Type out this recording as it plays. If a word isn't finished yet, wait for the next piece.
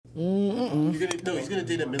He's gonna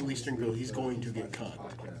date a Middle Eastern girl. He's going to get caught.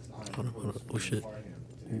 Hold on. Oh shit.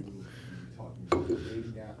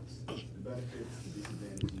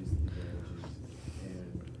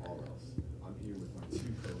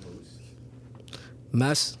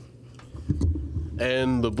 Mess.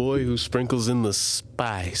 And the boy who sprinkles in the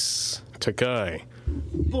spice, Takai.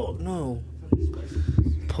 Oh no.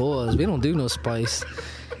 Pause. We don't do no spice.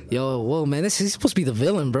 Yo, whoa, man, he's supposed to be the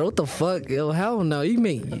villain, bro. What the fuck? Yo, hell no.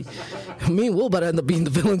 Me and Will about to end up being the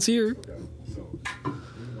villains here. So, we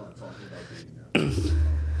want to talk about dating now.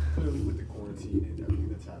 Clearly, with the quarantine and everything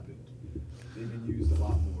that's happened, they've been used a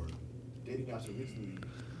lot more. Dating apps originally, to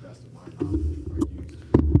the best of my knowledge, are used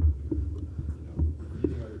for,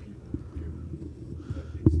 meeting other people,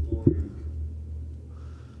 exploring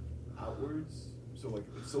outwards. So, like,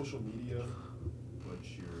 it's social media, but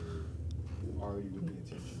you're already with the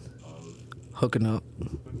intentions of Hooking up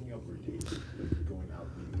or dating, like going out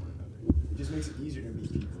meeting one another. It just makes it easier to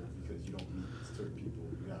meet people because you don't meet certain people.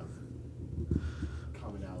 You have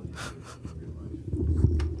commonalities in real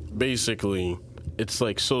life. Basically, it's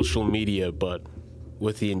like social media, but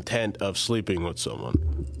with the intent of sleeping with someone.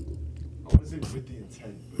 I want to say with the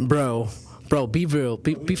intent. bro, be real.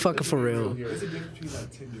 Be fucking for real. There's a difference between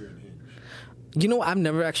like Tinder and Hinge. You know, I've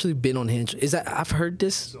never actually been on Hinge. Is that I've heard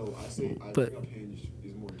this? So I say I But- bring up Hinge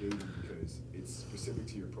is more dating because it's specific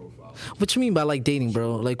to your profile. What you mean by like dating,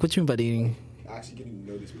 bro? Like, what you mean by dating? Actually getting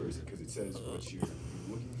to know this person because it says what you're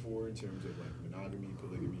looking for in terms of like monogamy,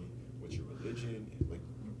 polygamy, what's your religion, like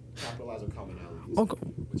you capitalize on commonalities. Okay.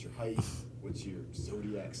 What's your height? What's your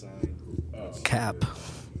zodiac sign? Cap.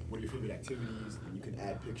 What are your favorite activities? And you can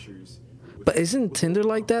add pictures. But isn't Tinder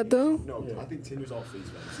like that though? No, I think Tinder's all face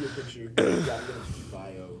value. See a picture, you gotta get into your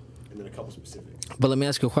bio, and then a couple specifics. But let me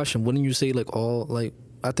ask you a question. Wouldn't you say like all like?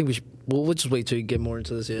 I think we should. We'll just wait till you get more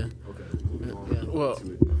into this. Yeah. Okay, moving on Well-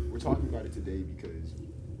 to it. We're talking about it today because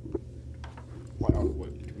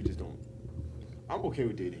we just don't. I'm okay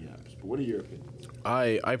with dating apps, but what are your opinions?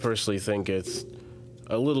 I personally think it's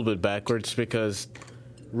a little bit backwards because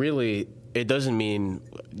really it doesn't mean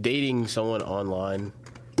dating someone online.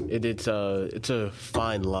 It's a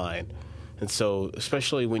fine line, and so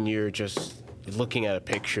especially when you're just looking at a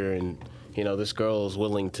picture and this girl is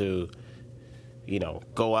willing to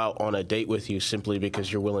go out on a date with you simply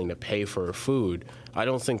because you're willing to pay for her food. I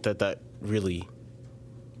don't think that really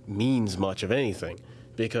means much of anything,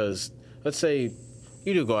 because let's say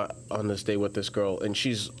you do go out on this date with this girl and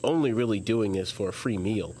she's only really doing this for a free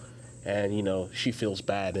meal, and she feels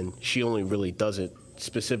bad and she only really does it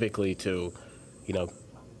specifically to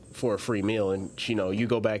for a free meal, and you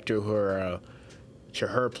go back to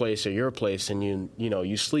her place or your place and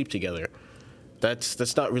you sleep together.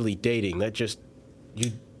 That's not really dating. That just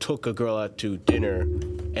you took a girl out to dinner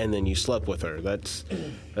and then you slept with her. That's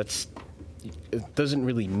it doesn't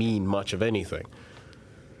really mean much of anything.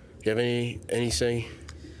 Do you have any say?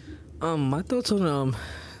 My thoughts on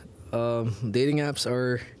dating apps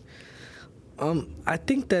are, I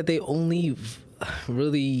think that they only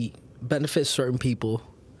really benefit certain people.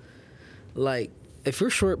 Like, if you're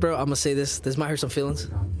short, bro, I'm gonna say this. This might hurt some feelings,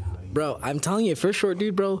 bro. I'm telling you, if you're short,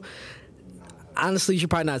 dude, bro, honestly, you should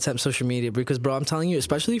probably not attempt social media because, bro, I'm telling you,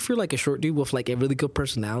 especially if you're like a short dude with like a really good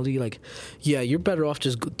personality, like, yeah, you're better off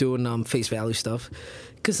just doing face value stuff.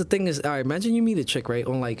 Because the thing is, all right, imagine you meet a chick, right,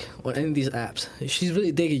 on any of these apps. She's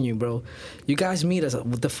really digging you, bro. You guys meet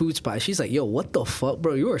at the food spot. She's like, yo, what the fuck,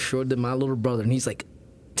 bro? You are shorter than my little brother, and he's like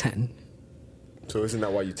 10. So isn't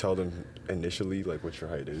that why you tell them initially, like, what your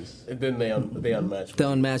height is? And then they unmatch.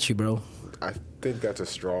 They'll unmatch you, bro. I think that's a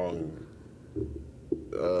strong...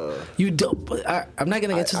 You don't. But I'm not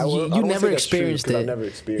gonna get to. I You won't never say that's true, experienced 'cause it. I've never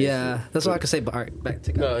experienced yeah, it. that's all I can say. But all right, back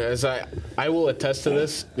to No, as I will attest to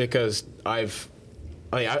this because I've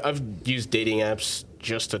used dating apps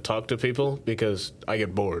just to talk to people because I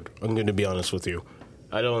get bored. I'm going to be honest with you.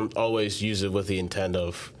 I don't always use it with the intent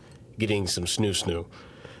of getting some snoo.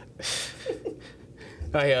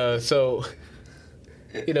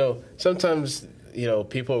 Sometimes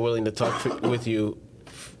people are willing to talk with you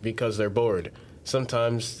because they're bored.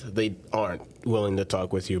 Sometimes they aren't willing to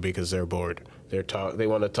talk with you because they're bored. They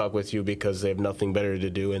want to talk with you because they have nothing better to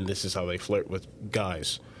do, and this is how they flirt with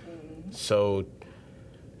guys. So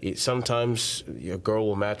sometimes a girl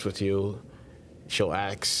will match with you. She'll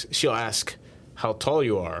ask how tall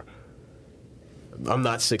you are. I'm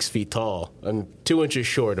not 6 feet tall. I'm 2 inches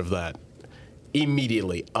short of that.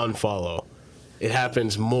 Immediately unfollow. It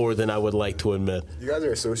happens more than I would like to admit. You guys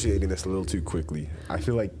are associating this a little too quickly. I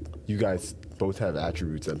feel like you guys both have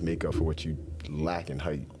attributes that make up for what you lack in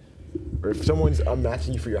height. Or if someone's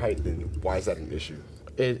unmatching you for your height, then why is that an issue?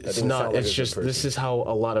 It's doesn't not. sound like It's a good just this person. is how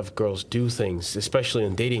a lot of girls do things, especially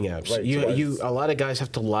on dating apps. Right, so A lot of guys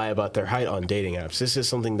have to lie about their height on dating apps. This is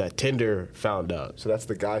something that Tinder found out. So that's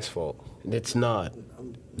the guy's fault. It's not.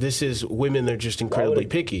 This is women. They're just Why would incredibly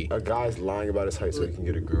picky. A guy's lying about his height so he can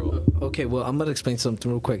get a girl. Okay, well, I'm gonna explain something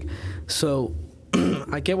real quick. So,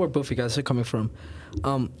 I get where both of you guys are coming from.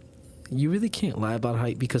 You really can't lie about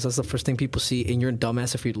height because that's the first thing people see, and you're a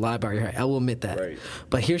dumbass if you lie about your height. I will admit that. Right.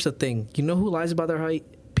 But here's the thing: you know who lies about their height?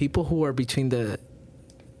 People who are between the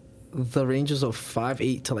ranges of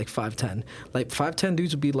 5'8" to like 5'10". Like 5'10"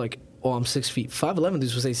 dudes would be like, "Oh, I'm 6 feet." 5'11"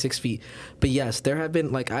 dudes would say 6 feet. But yes, there have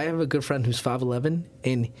been like I have a good friend who's 5'11"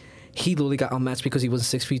 and he literally got unmatched because he wasn't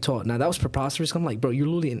 6 feet tall. Now that was preposterous. I'm like, bro, you're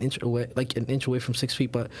literally an inch away from 6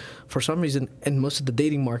 feet. But for some reason, in most of the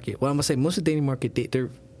dating market, well, I'm gonna say most of the dating market,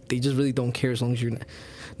 they just really don't care as long as you're not.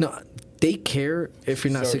 No, they care if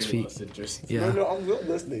you're not 6 feet. Yeah. No, I'm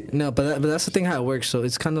listening. No, but that's the thing how it works. So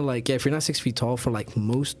it's kind of like, yeah, if you're not 6 feet tall for like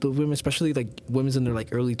most of women, especially like women's in their like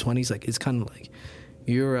early 20s, like it's kind of like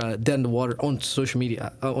you're dead in the water on social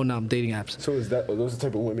media, on dating apps. So are those the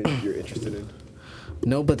type of women you're interested in?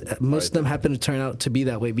 No, but most of them happen to turn out to be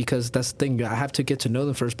that way because that's the thing. I have to get to know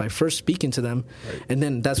them first by first speaking to them. Right. And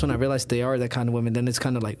then that's when I realized they are that kind of women. Then it's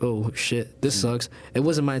kind of like, oh, shit, this sucks. It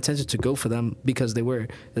wasn't my intention to go for them because they were.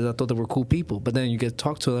 I thought they were cool people. But then you get to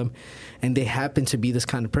talk to them, and they happen to be this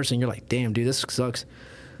kind of person. You're like, damn, dude, this sucks.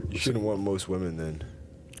 You shouldn't want most women then.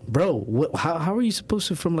 Bro, how are you supposed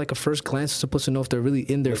to, from like a first glance, supposed to know if they're really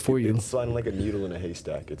in there for you? It's sliding like a needle in a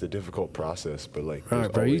haystack. It's a difficult process, but like. All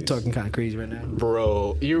right, bro, you're always- talking kind of crazy right now.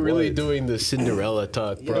 Bro, you're really What? doing the Cinderella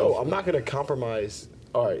talk, Bro, bro. I'm not gonna compromise.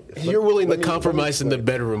 All right. You're willing to let me compromise in the explain.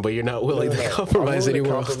 bedroom, but you're not willing to No. compromise I'm willing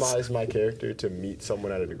anywhere to else. compromise my character to meet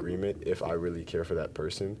someone at an agreement if I really care for that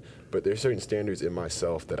person. But there's certain standards in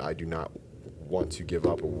myself that I do not want to give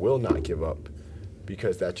up or will not give up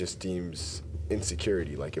because that just deems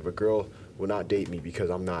insecurity. Like if a girl will not date me because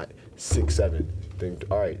I'm not 6'7", then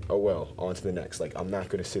all right, oh well, on to the next. Like I'm not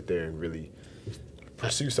gonna sit there and really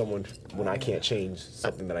pursue someone when I can't change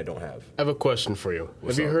something that I don't have. I have a question for you.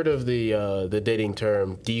 What's Have you up? heard of the dating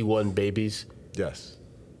term D1 babies? Yes.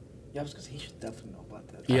 Yeah, I was going to say, he should definitely know about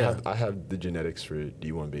that. Yeah. I have the genetics for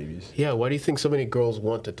D1 babies, Yeah, why do you think so many girls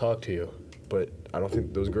want to talk to you? but I don't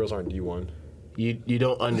think those girls aren't D1. You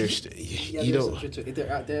don't understand. You don't.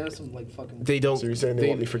 There are some like fucking. They don't. So you're saying they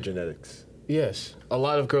want me for genetics? Yes, a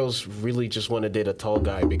lot of girls really just want to date a tall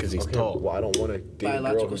guy because he's Okay, tall. well, I don't want to date a girl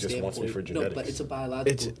biological who just wants me for standpoint. genetics. No, but it's a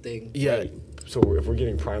biological It's thing. yeah. Right. So if we're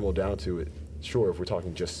getting primal down to it, sure, if we're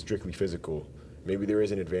talking just strictly physical, maybe there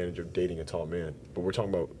is an advantage of dating a tall man. But we're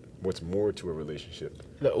talking about what's more to a relationship.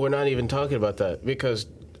 No, we're not even talking about that because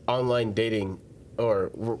online dating,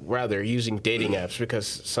 or rather using dating apps,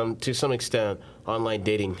 because to some extent online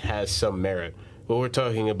dating has some merit. What we're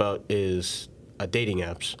talking about is dating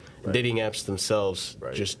apps. Right. Dating apps themselves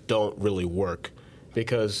Right. just don't really work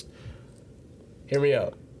because, hear me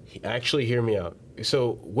out. Actually, hear me out.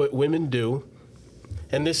 So what women do,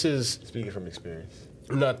 and this is Speaking from experience.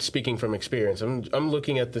 I'm not speaking from experience. I'm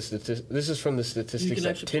looking at this. This is from the You statistics can that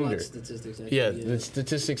actually pull out Tinder. statistics. Actually, Yeah, the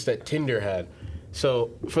statistics that Tinder had.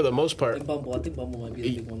 So for the most part, And Bumble, I think Bumble might be the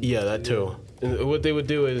big one. yeah, that too. And what they would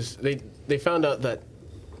do is they found out that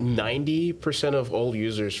 90% of all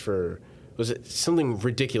users for was it something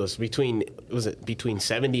ridiculous between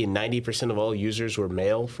 70 and 90% of all users were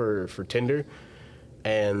male for Tinder,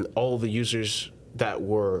 and all the users that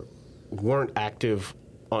weren't active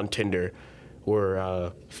on Tinder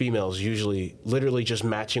were females, usually literally just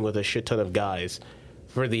matching with a shit ton of guys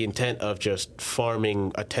for the intent of just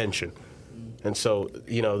farming attention. And so,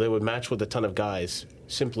 they would match with a ton of guys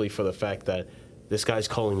simply for the fact that this guy's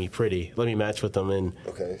calling me pretty. Let me match with them. And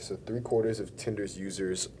Okay, so 3/4 of Tinder's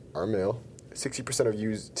users are male. 60%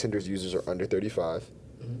 of Tinder's users are under 35.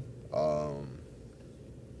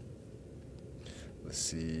 Let's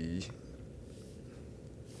see.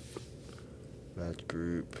 Match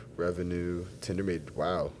group, revenue. Tinder made,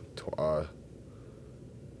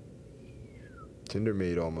 Tinder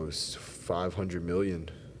made almost 500 million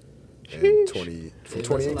in from Yeah,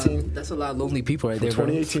 2018. That's a lot of lonely people right From there, bro.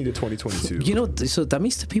 2018 to 2022. You know, so that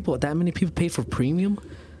means that many people pay for premium.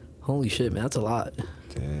 Holy shit, man, that's a lot.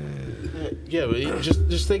 yeah, but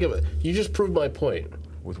just think of it. You just proved my point.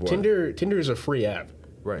 With what? Tinder is a free app.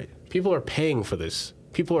 Right. People are paying for this.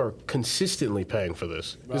 People are consistently paying for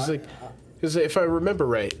this. Because if I remember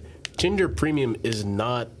right, Tinder Premium is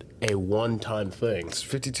not a one-time thing. It's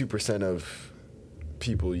 52% of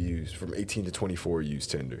people from 18 to 24 use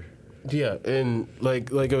Tinder. Yeah, and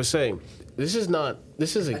like I was saying, this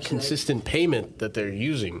is a consistent payment that they're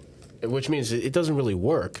using, which means it doesn't really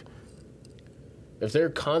work. If they're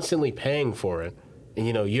constantly paying for it, and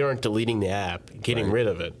you aren't deleting the app, getting rid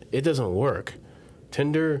of it, it doesn't work.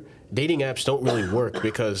 Tinder, dating apps don't really work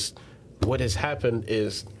because what has happened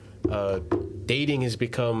is dating has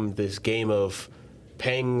become this game of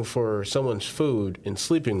paying for someone's food and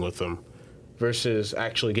sleeping with them versus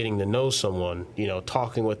actually getting to know someone,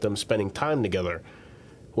 talking with them, spending time together,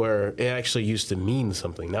 where it actually used to mean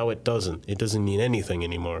something. Now it doesn't. It doesn't mean anything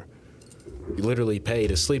anymore. You literally pay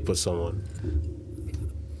to sleep with someone.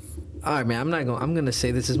 All right, man. I'm gonna say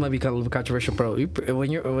this. This might be kind of controversial, bro.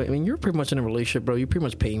 When you're pretty much in a relationship, bro, you're pretty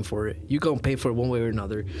much paying for it. You gonna pay for it one way or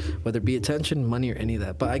another, whether it be attention, money, or any of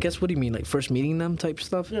that. But I guess what do you mean, like first meeting them type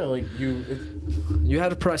stuff? Yeah, like You have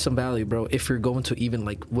to provide some value, bro. If you're going to even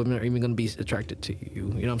like women are even gonna be attracted to you. You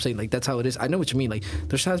know what I'm saying? Like that's how it is. I know what you mean. Like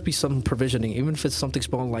there has to be some provisioning, even if it's something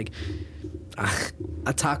small, like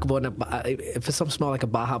a Taco Bell, and if it's something small like a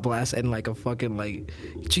Baja Blast and like a fucking like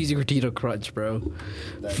cheesy gordita crunch, bro,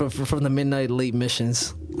 from the midnight late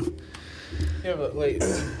missions. Yeah, but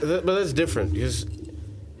that's different because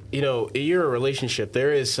in your relationship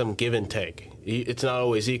there is some give and take. It's not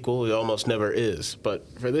always equal. It almost never is. But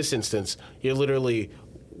for this instance, you're literally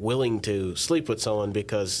willing to sleep with someone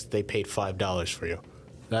because they paid $5 for you.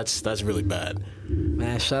 That's really bad.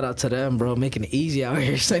 Man, shout out to them, bro, making it easy out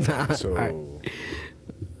here. Say nah. So, All right.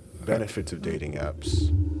 benefits of dating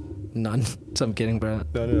apps. None. So I'm kidding, bro.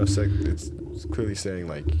 No. It's clearly saying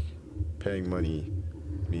like paying money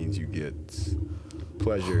means you get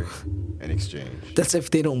pleasure in exchange. That's if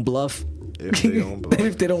they don't bluff. If they don't bluff.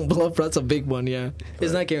 If they don't bluff, that's a big one, yeah. It's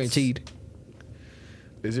But not guaranteed.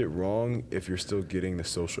 Is it wrong if you're still getting the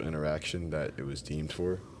social interaction that it was deemed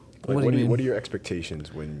for? Like, What do you mean? what are your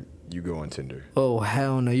expectations when you go on Tinder? Oh,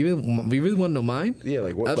 hell no. You really want to know mine? Yeah,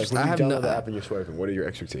 like what? I've- Like when I you have download no- the app and you're swiping, what are your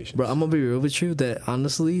expectations? Bro, I'm gonna be real with you that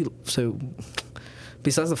honestly, so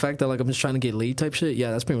besides the fact that like I'm just trying to get laid type shit,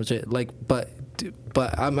 yeah, that's pretty much it. Like, but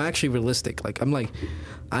I'm actually realistic. Like, I'm like,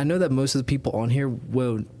 I know that most of the people on here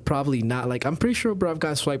will probably not. Like, I'm pretty sure, bro, I've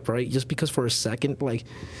got swiped right just because for a second, like,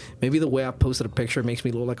 maybe the way I posted a picture makes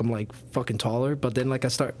me look like I'm like fucking taller. But then like I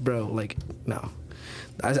start, bro, like, no.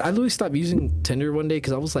 I literally stopped using Tinder one day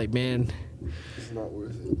because I was like, man, It's not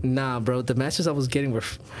worth it. nah, bro. The matches I was getting were,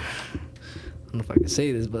 I don't know if I can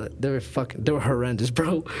say this, but they were horrendous,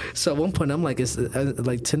 bro. So at one point, I'm like, it's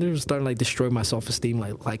like Tinder was starting to like destroy my self esteem,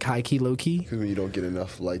 like high key, low key. Because when you don't get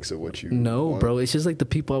enough likes of what you No, want. bro. It's just like the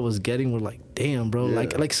people I was getting were like, damn, bro. Yeah.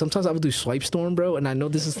 Like sometimes I would do swipe storm, bro, and I know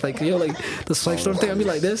this is like like the swipe storm thing. I'd be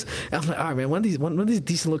like this, and I'm like, all right, man. One of these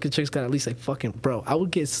decent looking chicks got at least like fucking, bro. I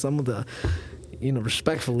would get some of the,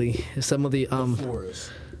 respectfully, some of the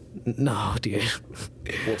Forest. No, dude.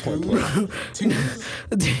 4.1.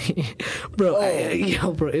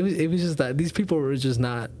 Bro, bro, it was just that these people were just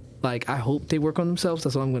not like. I hope they work on themselves.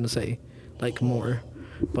 That's all I'm gonna say, like more.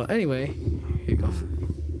 But anyway, here you go.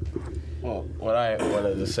 Well, what I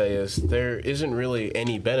wanted to say is there isn't really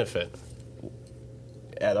any benefit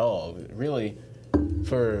at all. Really,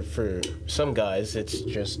 for some guys, it's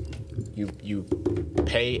just you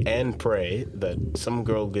pay and pray that some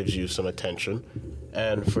girl gives you some attention,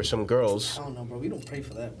 and for some girls, I don't know, bro. We don't pray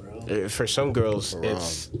for that, bro. for some girls,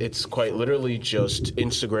 it's quite literally just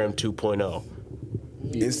Instagram 2.0.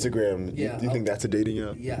 Instagram. Yeah. Do you think that's a dating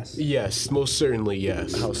app? Yes. Yes, most certainly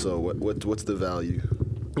yes. How so? What's the value?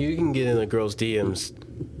 You can get in a girl's DMs.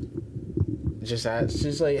 Just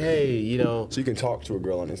like, hey, So you can talk to a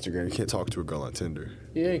girl on Instagram. You can't talk to a girl on Tinder.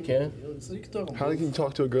 yeah, you can. So you can talk. How can you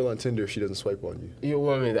talk to a girl on Tinder if she doesn't swipe on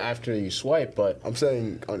you? I mean, after you swipe, but I'm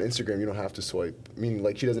saying on Instagram you don't have to swipe. I mean,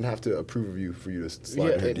 like she doesn't have to approve of you for you to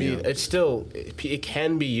slide in her DMs. it's still it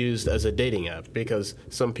can be used as a dating app because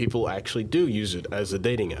some people actually do use it as a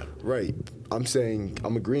dating app. Right. I'm saying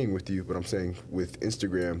I'm agreeing with you, but I'm saying with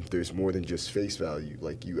Instagram there's more than just face value.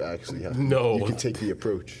 Like you actually have. No. You can take the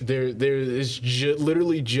approach. There is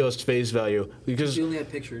literally just face value because You only have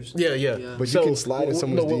pictures. yeah. But you can slide in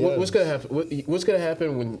someone's What's DMs. gonna happen? What's gonna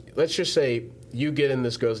happen when? Let's just say you get in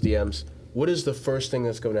this girl's DMs. What is the first thing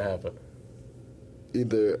that's going to happen?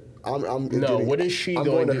 Either I'm No. getting- What is she I'm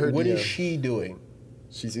going to to? her What is DM. she doing?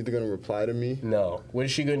 She's either gonna reply to me. No. What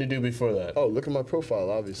is she going to do before that? Oh, look at my profile,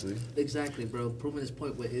 obviously. Exactly, bro. Proving his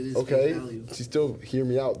point, but it is Okay. She still hear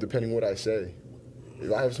me out depending what I say.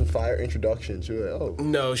 If I have some fire introduction, she'll be like, oh,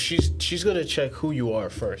 No, she's gonna check who you are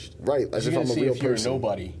first. right, as She's if gonna I'm a see real if you're person.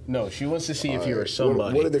 nobody. No, she wants to see if you're Alright.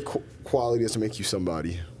 somebody. What are the qualities to make you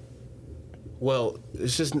somebody? Well,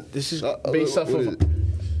 this is based what off is of. it?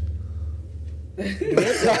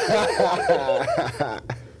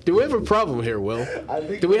 Do we have a problem here, Will?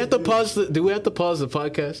 Do we have to pause the? Do we have to pause the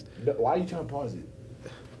podcast? Why are you trying to pause it?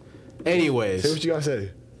 Say Anyways, what you gotta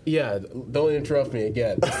say. Yeah, don't interrupt me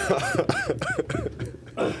again.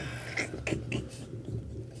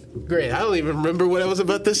 Great, I don't even remember what I was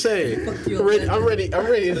about to say. you, I'm ready. I'm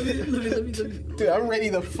ready. Let me. Dude, I'm ready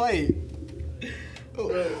to fight.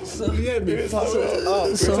 So, Yeah, man.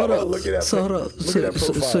 so hold up. Look at that. So hold up. Look at that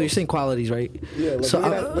So profile. you're saying qualities, right? Yeah, like, So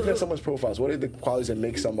look at someone's profiles. What are the qualities that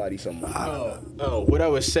make somebody someone? What I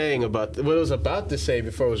was saying about what I was about to say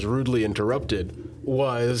before I was rudely interrupted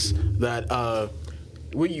was that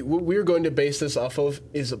what we're going to base this off of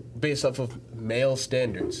is based off of male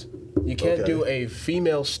standards. You can't Okay. do a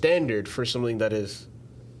female standard for something that is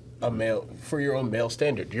a male for your own male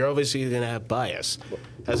standard. You're obviously going to have bias.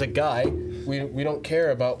 As a guy, we don't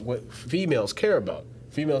care about what females care about.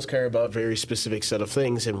 Females care about very specific set of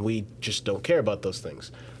things, and we just don't care about those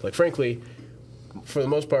things. Like, frankly, for the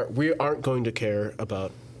most part, we aren't going to care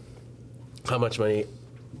about how much money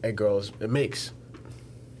a girl makes.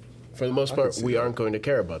 For the most part, see we that. aren't going to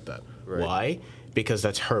care about that. Right. Why? Because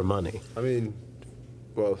that's her money. I mean,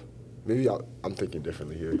 well, maybe I'm thinking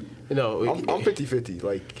differently here. No, I'm 50-50.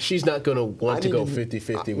 Like, she's not going to want I to need go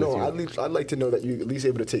 50-50 with no, you. I'd like to know that you're at least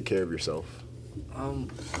able to take care of yourself.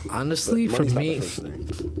 honestly, But for money's not the me,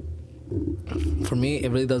 first thing.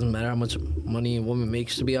 it really doesn't matter how much money a woman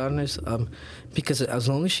makes, to be honest. Because as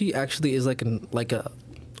long as she actually is like a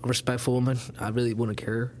respectful woman, I really wouldn't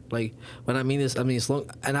care. Like, when I mean this, I mean as long.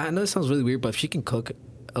 And I know it sounds really weird, but if she can cook,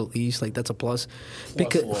 at least like that's a plus.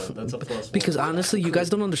 Because one. That's a plus one. because honestly, you guys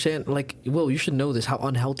don't understand. Like, well, you should know this how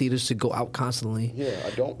unhealthy it is to go out constantly. Yeah,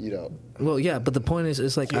 I don't eat out. Well, yeah, but the point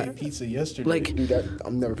is like, I ate pizza yesterday. like Dude,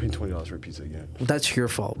 I'm never paying $20 for a pizza again. that's your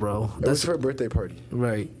fault, bro. That was That's for a birthday party.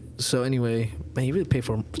 right. So anyway, man, you really paid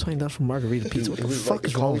for $20 for margarita pizza. What It the was fuck like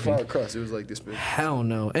is the wrong with you? cauliflower crust. It was like this big. Hell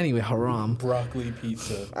no. Anyway, haram. broccoli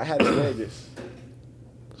pizza, I had asparagus.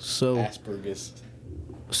 So Aspergus.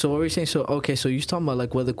 So what were you saying? So okay, so you're talking about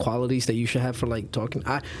like what are the qualities that you should have for like talking.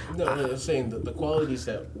 No, I'm saying that the qualities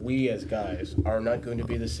that we as guys are not going to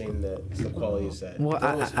be the same that the qualities that Well,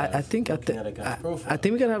 girls I have think looking at a guy's profile. I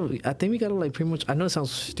think we gotta like pretty much. I know it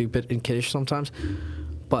sounds stupid and kiddish sometimes,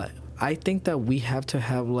 but I think that we have to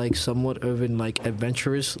have like somewhat of an like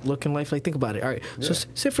adventurous looking life. Like think about it. All right. So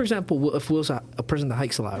say for example, if Will's a person that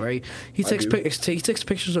hikes a lot, right? He takes do. he takes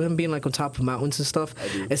pictures of him being like on top of mountains and stuff.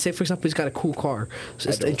 do. And say for example, he's got a cool car, so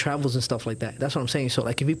and travels and stuff like that. That's what I'm saying. So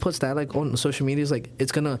like if he puts that like on social media,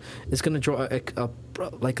 it's gonna draw a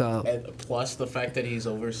And plus the fact that he's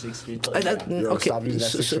over 6 feet. Yo, okay, stop using that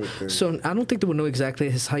so, 6 foot thing. so I don't think they would know exactly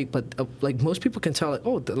his height, but like most people can tell, like,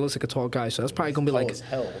 oh, that looks like a tall guy, so that's probably gonna be Tall like. as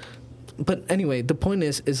hell. But anyway, the point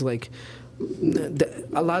is like,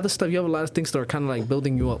 a lot of stuff. You have a lot of things that are kind of like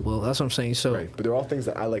building you up. Well, that's what I'm saying. So Right, but they're all things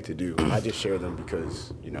that I like to do. I just share them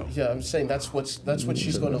because, you know. Yeah, I'm saying that's what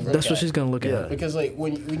she's going to look at. that's what she's gonna look at. Because like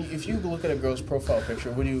if you look at a girl's profile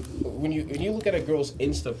picture, when you look at a girl's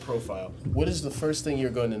Insta profile, what is the first thing you're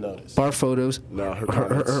going to notice? Bar photos. No, her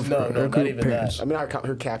comments. No, not good even parents. that. I mean,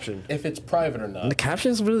 her caption. If it's private or The not.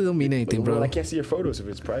 captions really don't mean anything, Well, bro. I can't see your photos if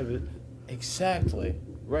it's private. Exactly.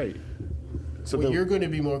 Right. So Well, then you're going to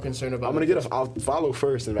be more concerned about. I'm gonna I'll follow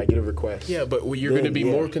first, and if I get a request. Yeah, but what you're going to then, be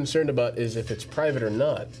yeah. more concerned about is if it's private or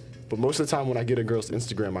not. But most of the time, when I get a girl's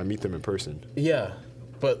Instagram, I meet them in person. Yeah,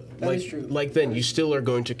 but is true. like then you still are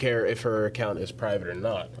going to care if her account is private or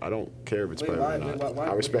not. I don't care if it's private or not.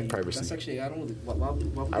 I respect privacy. That's actually I don't.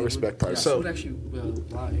 Why I respect privacy. So- would actually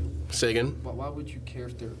lie? Say again. Why would you care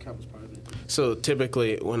if their account was private? So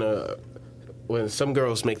typically, when some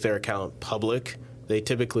girls make their account public, they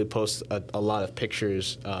typically post a lot of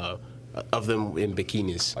pictures of them in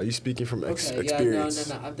bikinis. Are you speaking from experience?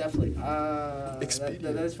 Yeah, no. I'm definitely.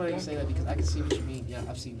 That is funny you say that because I can see what you mean. Yeah,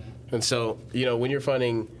 I've seen that. And so, when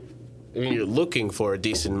you're looking for a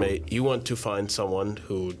decent mate, you want to find someone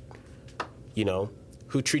who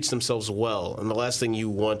treats themselves well. And the last thing you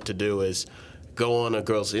want to do is go on a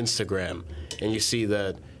girl's Instagram and you see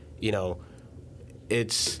that,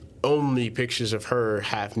 it's only pictures of her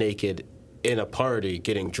half naked in a party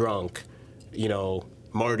getting drunk,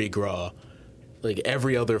 Mardi Gras. Like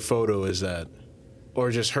every other photo is that. Or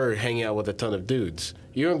just her hanging out with a ton of dudes.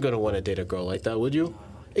 You aren't going to want to date a girl like that, would you?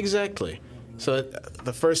 Exactly. So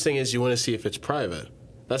the first thing is you want to see if it's private.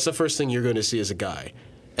 That's the first thing you're going to see as a guy.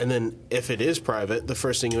 And then if it is private, the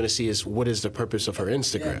first thing you want to see is what is the purpose of her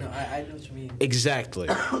Instagram. I know what you mean. Exactly.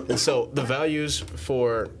 And so the values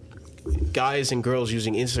for guys and girls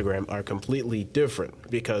using Instagram are completely different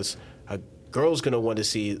because a girl's going to want to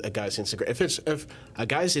see a guy's Instagram. If a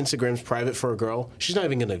guy's Instagram is private for a girl, she's not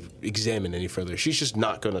even going to examine any further. She's just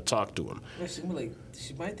not going to talk to him.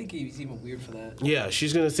 She might think he's even weird for that. Yeah,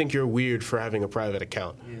 she's going to think you're weird for having a private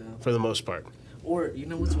account Yeah. for the most part. Or you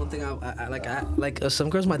know what's one thing some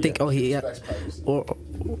girls might think, oh, he, respects privacy. or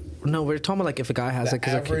no, we're talking about like if a guy has The like,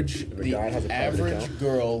 'cause, like, average, If a guy has a the private average account.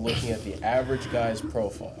 girl looking at the average guy's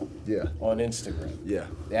profile Yeah. on Instagram. Yeah.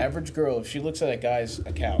 The average girl, if she looks at a guy's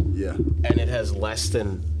account Yeah. and it has less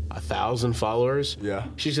than 1,000 followers, Yeah.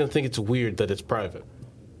 she's gonna think it's weird that it's private.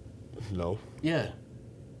 No. Yeah,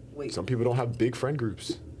 Some people don't have big friend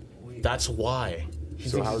groups. that's why. She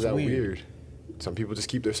So thinks how's it's that weird? Some people just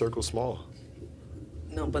keep their circle small.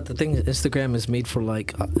 no, but the thing is, Instagram is made for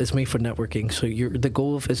like it's made for networking. So the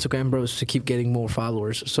goal of Instagram, bro, is to keep getting more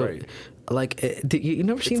followers. So, Right. like, you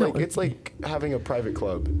never seen It's like having a private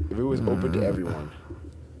club. If it was open to everyone,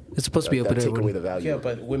 it's supposed to be open that to take away the everyone. value. Yeah,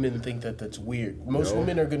 but women think that that's weird. Most No.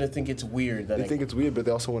 women are gonna think it's weird that They think it's weird, but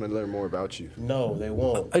they also want to learn more about you. no, they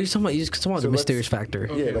won't. Are you talking about? You talking about So the let's- mysterious factor?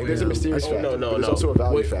 Yeah, like there's a mysterious Oh, factor, no, but there's no. also a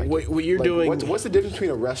value What- factor. what you're Like, doing- What's the difference between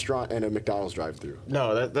a restaurant and a McDonald's drive-through?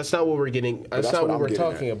 No, that's not what we're getting. That's, that's not what what I'm we're getting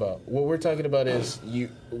talking at. about. What we're talking about is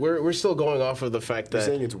we're still going off of the fact You're that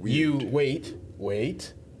saying it's weird. you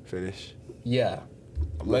wait. Finish. Yeah.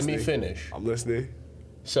 I'm Let me listening. finish. I'm listening.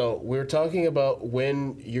 So we're talking about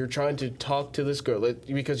when you're trying to talk to this girl,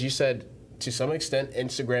 because you said to some extent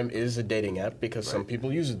Instagram is a dating app because some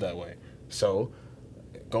people use it that way. So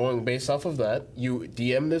going based off of that, you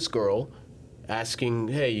DM this girl asking,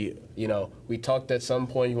 hey, we talked at some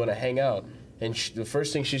point, you want to hang out. And the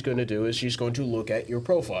first thing she's going to do is she's going to look at your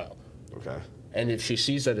profile. Okay. And if she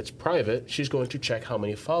sees that it's private, she's going to check how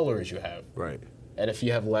many followers you have. Right. And if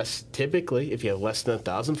you have less than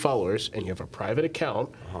 1,000 followers and you have a private account,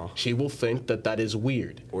 she will think that that is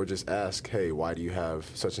weird. Or just ask, hey, why do you have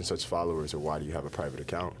such and such followers, or why do you have a private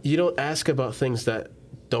account? You don't ask about things that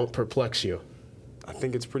don't perplex you. I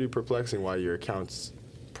think it's pretty perplexing why your account's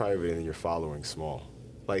private and your following small.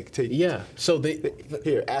 Like, take Yeah. So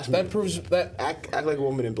here, ask me. that proves that. Act like a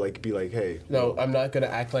woman and like be like, hey. No, I'm not gonna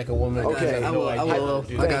act like a woman. Okay. I have I no will. idea how to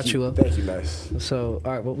do I that. got you. Thank you, nice. So,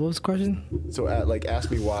 all right. What was the question? So,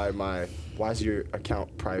 ask me why is your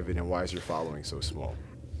account private and why is your following so small?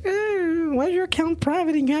 Why is your account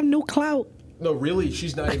private and you have no clout? No, really,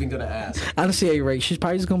 she's not even gonna ask. Honestly, yeah, you're right. She's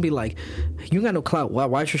probably just gonna be like, "You got no clout.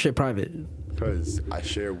 Why is your shit private?" Because I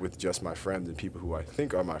share with just my friends and people who I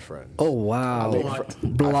think are my friends. Oh wow, I make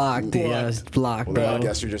blocked. Yes, blocked, Well, then I bro.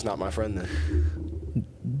 guess you're just not my friend then.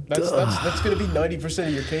 That's gonna be 90%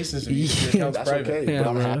 of your cases if your account's That's private. okay, Yeah, but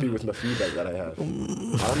I'm man. happy with the feedback that I have. I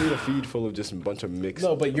don't need a feed full of just a bunch of mixed.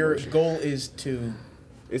 No, but your emotions. goal is to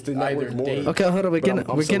It's the either network more. date- Okay, hold on. We're But getting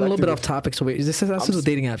I'm we're getting a little bit selective off topic. So wait, this is I'm with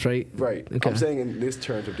dating apps, right? Right. Okay. I'm saying in this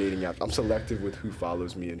terms of dating apps, I'm selective with who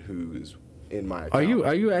follows me and who is in my account.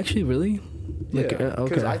 Are you actually really? Yeah. Okay.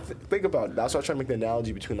 Because I think about it. That's why I try to make the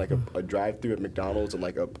analogy between like a drive-through at McDonald's and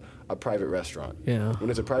like a private restaurant. Yeah. When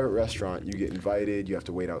it's a private restaurant, you get invited, you have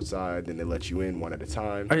to wait outside, then they let you in one at a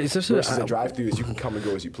time. All right, is this a- Versus a drive-through is you can come and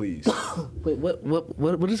go as you please. Wait,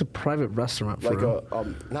 what is a private restaurant for? Like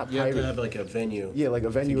real? not you have to private. have like a venue. Yeah, like a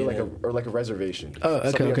venue to or get like in. or like a reservation. Oh, okay,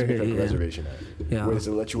 Something you have to okay, make, like yeah. a reservation at. Yeah. Whereas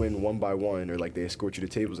they let you in one by one, or like they escort you to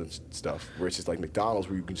tables and stuff. Where it's just like McDonald's,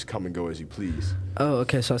 where you can just come and go as you please. Oh,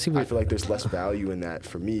 okay. So I see I what. feel like there's less value in that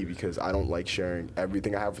for me because I don't like sharing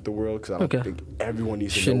everything I have with the world because I don't Okay. think everyone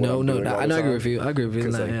needs to Should know. know. What I'm No, doing no, all I the agree time. with you. I agree with you on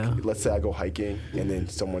 'Cause, that. like, Yeah. let's say I go hiking and then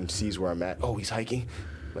someone sees where I'm at. Oh, he's hiking.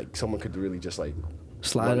 Like someone could really just like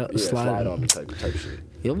Slide up. yeah, slide slide on me type shit.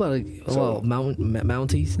 Yo, about So-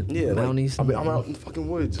 mounties. Yeah, like, mounties. I mean, I'm out in the fucking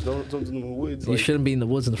woods. Don't in the woods. You Like, shouldn't be in the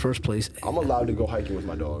woods in the first place. I'm allowed to go hiking with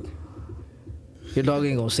my dog. Your dog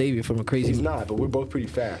ain't gonna save you from a crazy. He's not, but we're both pretty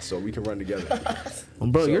fast, so we can run together.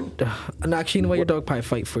 Bro, So- you're. And actually, you know what? Your dog probably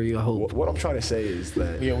fight for you. I hope. What I'm trying to say is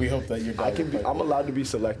that Yeah, we hope that your dog I can will be. fight I'm for you. allowed to be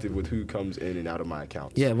selective with who comes in and out of my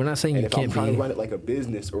accounts. Yeah, we're not saying And you if I'm can't trying be. to run it like a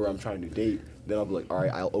business or I'm trying to date, then I'll be like, all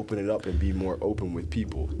right, I'll open it up and be more open with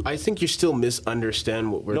people. I think you still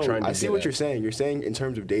misunderstand what we're No, trying to I see get what at. you're saying. You're saying in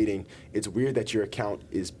terms of dating, it's weird that your account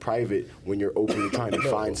is private when you're openly trying to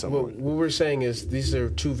find someone. What we're saying is these are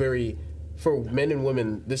two very, for men and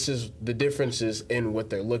women, this is the differences in what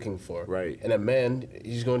they're looking for. Right. And a man,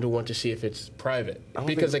 he's going to want to see if it's private. I don't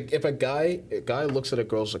Because think- like, if a guy looks at a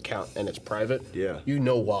girl's account and it's private, Yeah. you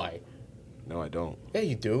know why. No, I don't. Yeah,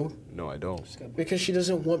 you do. No, I don't. Because she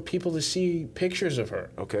doesn't want people to see pictures of her.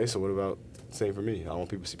 Okay, so what about same for me? I don't want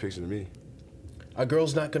people to see pictures of me. A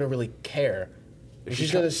girl's not going to really care. If She's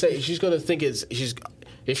she going to ca- say, she's going to think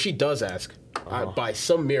if she does ask, by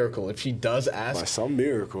some miracle, if she does ask, By some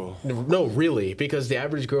miracle. no, really, because the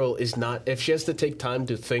average girl is not. If she has to take time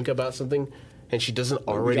to think about something, and she doesn't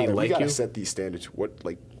already we like gotta you, set these standards. What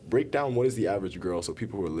break down what is the average girl so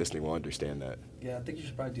people who are listening will understand that. Yeah, I think you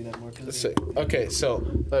should probably do that more. Okay, so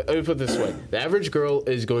let me put it this way: the average girl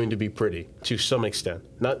is going to be pretty to some extent,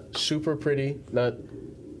 not super pretty. Not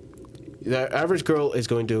the average girl is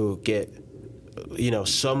going to get,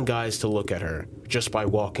 some guys to look at her just by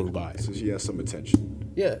walking by. So she has some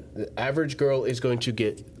attention. Yeah, the average girl is going to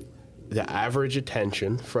get the average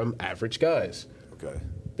attention from average guys. Okay.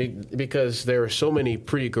 Because there are so many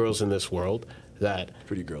pretty girls in this world that...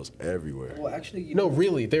 Pretty girls everywhere. Well, actually, No,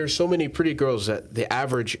 really, there are so many pretty girls that the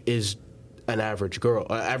average is an average girl.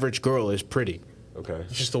 An average girl is pretty. Okay.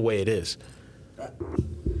 It's just the way it is.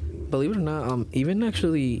 believe it or not, even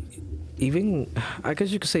I guess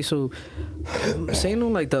you could say so. Saying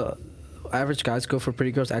on like the average guys go for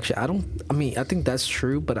pretty girls. Actually, I think that's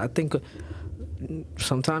true, but I think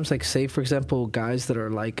sometimes, like, say for example, guys that are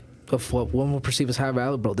like of what one will perceive as high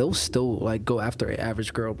value, bro, they'll still like go after an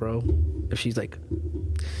average girl, bro, if she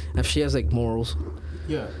has like morals.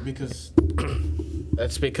 Yeah, because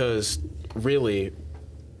that's because really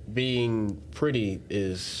being pretty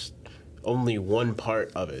is only one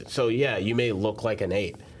part of it. So yeah, you may look like an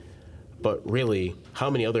 8, but really, how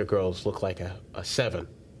many other girls look like a 7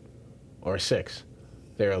 or a 6?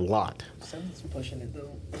 There are a lot. 7's pushing it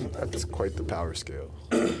though. That's quite the power scale.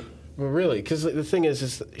 Well, really, because the thing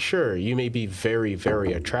is sure, you may be very,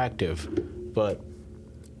 very attractive, but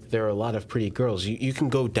there are a lot of pretty girls. You can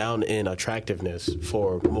go down in attractiveness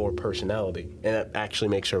for more personality, and that actually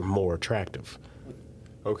makes her more attractive.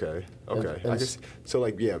 Okay. And I guess so.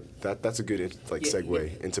 Like, yeah, that's a good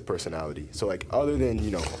segue into personality. So, like, other than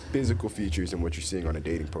physical features and what you're seeing on a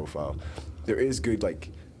dating profile, there is good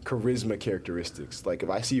charisma characteristics. Like, if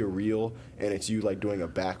I see a reel and it's you like doing a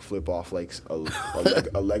backflip off like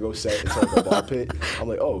a Lego set into like a ball pit, I'm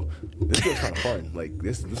like, oh, this feels kind of fun. Like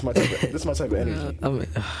this is my type of energy.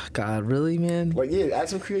 God, really, man? Like, yeah, add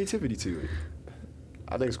some creativity to it.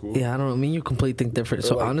 I think it's cool. Yeah, I don't know. Me and you completely think different.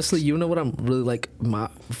 So honestly, you know what I'm really like?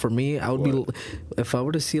 For me, I would be, if I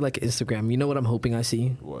were to see like Instagram, you know what I'm hoping I see?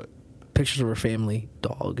 What? Pictures of her family,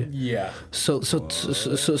 dog. Yeah. So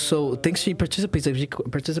thinks she participates. Like, she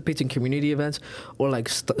participates in community events, or like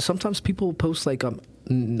sometimes people post like I'm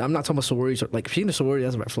not talking about sororities, or like if she's in a sorority,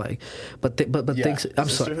 that's a red flag. But Yeah. thinks I'm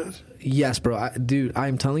sorry. Yes, bro. Dude,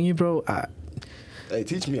 I'm telling you, bro. Hey,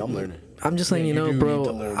 teach me. I'm learning. I'm just letting you know, do bro. need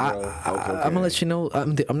to learn, bro. I'm gonna let you know.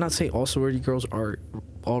 I'm not saying all sorority girls are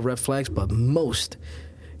all red flags, but most.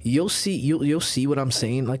 You'll see what I'm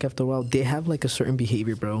saying. Like after a while, they have like a certain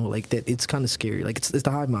behavior, bro. Like that, it's kind of scary. Like it's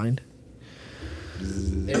the hive mind.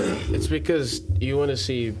 It's because you want to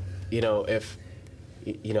see, if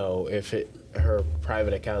her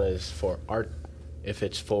private account is for art, if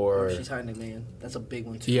it's for. She's hiding a man. That's a big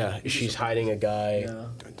one too. Yeah, she's hiding a guy. Yeah.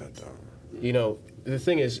 Dun, dun, dun. The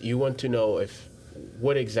thing is, you want to know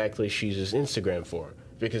what exactly she uses Instagram for.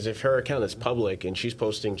 Because if her account is public and she's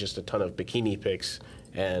posting just a ton of bikini pics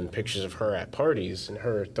and pictures of her at parties and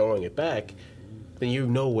her throwing it back, then you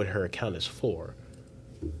know what her account is for.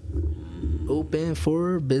 Open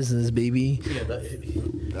for business, baby.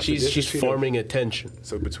 Yeah, she's farming attention.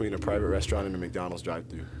 So between a private restaurant and a McDonald's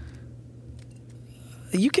drive-thru.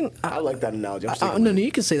 You can. I like that analogy. No,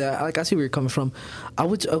 you can say that. Like, I see where you're coming from. I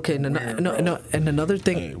would. Okay, no. And another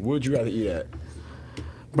thing, Hey, would you rather eat at?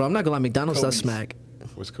 bro. I'm not gonna lie. McDonald's does Kobe's. smack.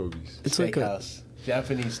 What's Kobe's? It's like a. Steakhouse.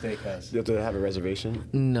 Japanese steakhouse. You have to have a reservation.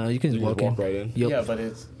 No, you can You just just walk walk in. right in? Yup. Yeah, but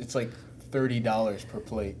it's like $30 per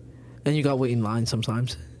plate. And you got to wait in line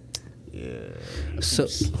sometimes. Yeah.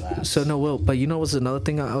 So no, Will. But you know what's another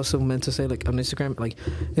thing I also meant to say, like on Instagram, like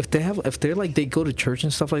if they go to church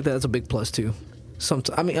and stuff like that, that's a big plus too.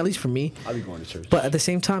 I mean, at least for me. I'll be going to church. But at the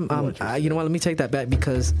same time, you know what? Let me take that back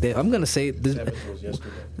because I'm gonna say this. Evans was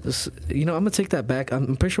yesterday. I'm gonna take that back.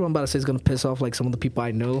 I'm pretty sure what I'm about to say is gonna piss off like some of the people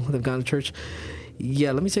I know that've gone to church.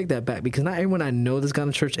 Yeah, let me take that back because not everyone I know that's gone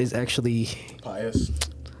to church is actually. Pious.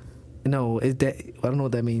 No, I don't know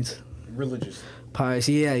what that means. Religious. Pious.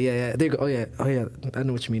 Yeah. There you go. Oh yeah. I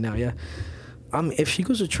know what you mean now. Yeah. If she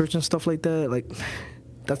goes to church and stuff like that, like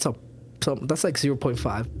that's like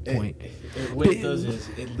 0.5 point. What it does is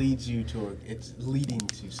it leads you it's leading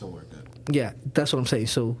to somewhere good. Yeah, that's what I'm saying.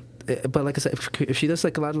 So, but like I said, if she does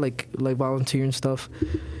like a lot of like volunteer and stuff,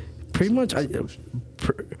 pretty much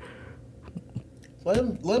Let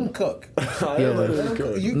him cook.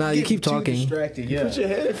 You keep talking. Distracted, yeah. Put your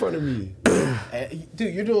head in front of me.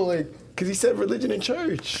 Dude, you're doing like Because he said religion and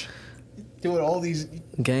church. doing all these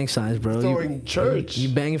Gang signs, bro. Throwing church. You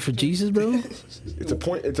banging for Jesus, bro? It's a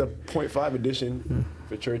 0.5 edition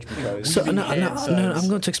for church because So no, hand I'm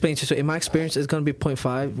going to explain to you. So in my experience, it's going to be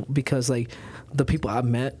 0.5 because like the people I've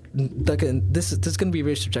met, like this is going to be a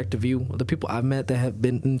very subjective view. The people I've met that have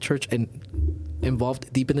been in church and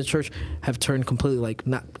involved deep in the church have turned completely like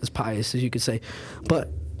not as pious as you could say, but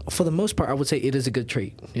for the most part, I would say it is a good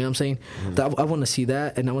trait. You know what I'm saying? That I want to see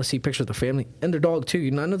that, and I want to see pictures of the family and their dog too.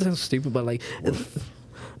 You know, I know that's stupid, but like,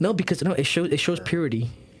 no, because no, it shows purity. You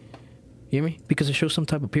hear me? Because it shows some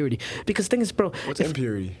type of purity. Because the thing is, bro, what's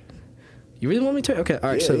impurity? You really want me to? Okay, all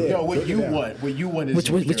right. Yeah, so, yeah. No, what you want is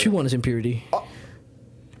what you want is impurity.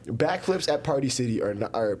 Backflips at Party City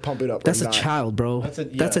or Pump It Up. That's are a not. child, bro.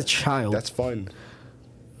 That's a child. That's fun.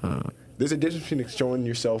 There's a difference between showing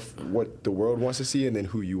yourself what the world wants to see and then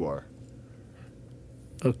who you are.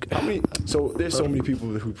 Okay. I mean, so there's so many people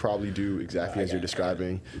who probably do exactly as you're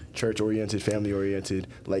describing, church-oriented, family-oriented.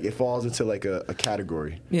 Like, it falls into, like, a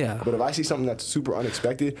category. Yeah. But if I see something that's super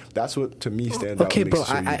unexpected, that's what, to me, stands out. Okay, and bro,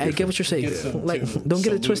 makes it so I different. get what you're saying. Get some Like, too. don't get it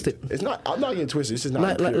Salute. twisted. It's not, I'm not getting twisted. It's just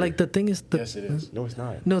not impure. Like the thing is, Yes, it is. No, it's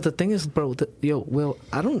not. No, the thing is, bro. Well,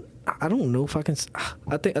 I don't know if I can.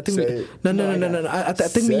 I think. Say we, it. no. I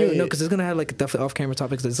think me, Say you know, it. because it's gonna have like definitely off-camera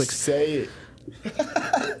topics. That's like, Say it.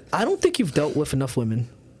 I don't think you've dealt with enough women.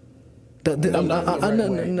 Not in the right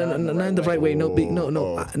way. Not in the right way. No,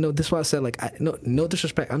 Oh. no. This is why I said like, no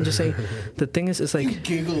disrespect. I'm just saying, the thing is, it's like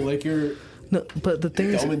Giggle like you're no, but the thing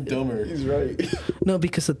is, dumb and dumber. He's right. no,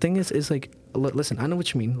 because the thing is like, listen, I know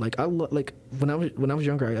what you mean. Like like when I was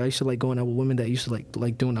younger, I used to like going out with women that used to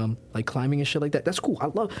like doing like climbing and shit like that. That's cool. I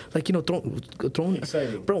love like throwing.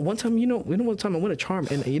 Exciting. Bro, one time one time I went to Charm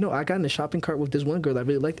and I got in the shopping cart with this one girl that I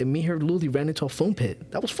really liked, and me and her literally ran into a foam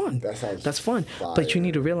pit. That was fun. That's fun. But you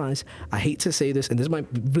need to realize, I hate to say this, and this might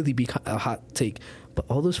really be a hot take, but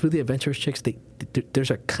all those really adventurous chicks, there's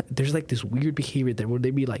like this weird behavior there where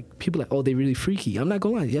they be like, people like, oh, they really freaky. I'm not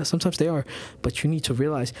gonna lie, yeah, sometimes they are, but you need to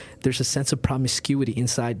realize there's a sense of promiscuity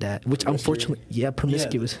inside that, which unfortunately,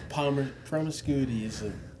 promiscuous. Promiscuity is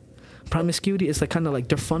a Promiscuity is like kind of like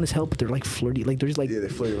they're fun as hell, but they're like flirty. Like there's like, Yeah, they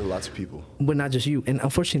flirt with lots of people. but not just you. And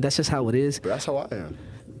unfortunately, that's just how it is. But that's how I am.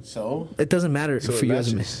 so. It doesn't matter So for it you as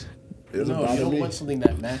a man. matches. It doesn't No, you bother don't me. want something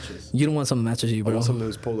that matches. You don't want something that matches you, I bro. want something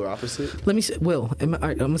that's polar opposite. Let me say, Will, all right,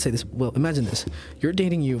 I'm gonna say this. Will, imagine this: you're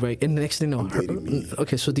dating you, right? And the next thing you know, dating me.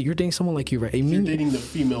 okay, so you're dating someone like you, right? And You're me, dating the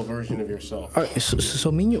female version of yourself. all right,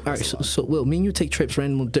 so me and you, all right, so Will, me and you take trips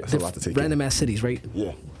random, a lot to take random ass cities, right?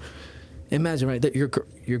 Yeah. Imagine, right, that your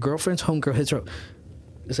girlfriend's homegirl hits her up.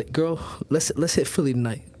 It's like, girl, let's hit Philly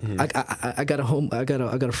tonight. I got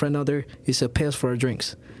a friend out there. He said, pay us for our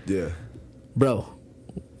drinks, Yeah. bro.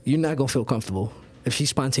 You're not gonna feel comfortable if she's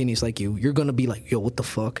spontaneous like you. You're gonna be like, yo, what the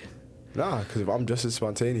fuck? Nah, because if I'm just as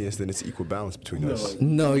spontaneous, then it's equal balance between us.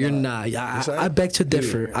 No, you're not. I beg to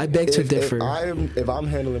differ. Dude, I beg to differ. If I'm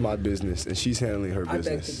handling my business and she's handling her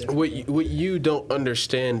business, What you don't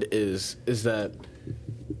understand is that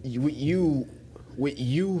what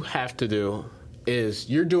you have to do is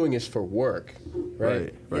you're doing this for work,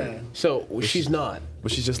 right? Right. So she's not.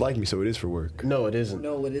 But she's just like me, so it is for work. No, it isn't.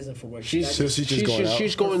 No, it isn't for work. She's So she's just going out?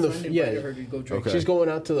 she's going to Okay. She's going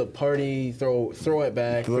out to the party, throw it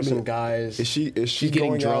back for Let me- some guys. Is she She's getting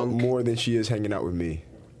going out drunk. more than she is hanging out with me?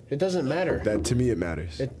 It doesn't matter. That to me it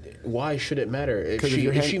matters. Why should it matter? If Because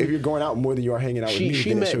if, she you're going out more than you are hanging out with me, she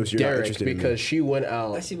then it met shows you're not Derek interested in because me. she went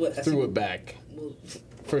out, I see what- threw it back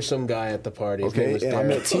for some guy at the party. His name Okay, was and I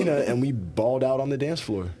Derek. met Tina and we balled out on the dance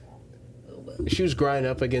floor. She was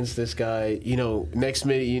grinding up against this guy. You know, next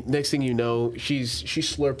thing you know, she's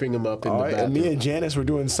slurping him up in All the right, bathroom. and me and Janice were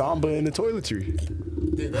doing samba in the toiletry.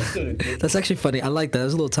 Dude, that's good. That's actually funny. I like that.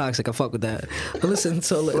 That's a little toxic. I fuck with that. But listen,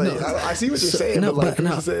 so Like, no, I see what you're saying, no, but like, but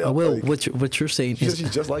no, you say, I'm Will, like, what you're saying she is says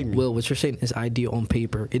she's just like me. Will, what you're saying is ideal on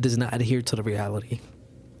paper. It does not adhere to the reality.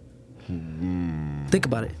 Think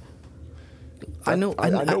about it. I know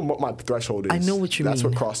what my threshold is. I know what you mean. That's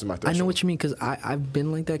what crosses my threshold. I know what you mean because I've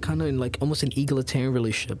been like that kind of in like almost an egalitarian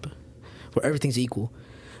relationship where everything's equal.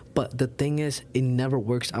 But the thing is, it never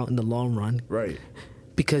works out in the long run. Right.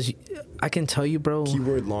 Because I can tell you, bro,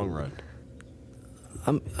 Keyword long run.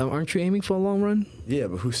 aren't you aiming for a long run? Yeah,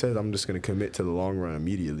 but who says I'm just going to commit to the long run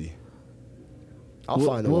immediately? I'll Well,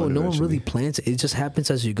 find the one no one eventually. really plans it. It just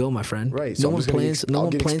happens as you go, my friend. Right, so No I'm one just gonna plans. get- No I'll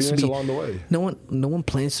one get plans to experience be along the way. No one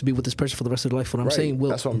plans to be with this person for the rest of their life. What I'm Right. saying, Will.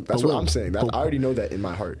 That's what but I'm saying. I already know that in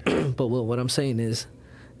my heart. But Will, what I'm saying is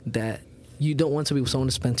that you don't want to be with someone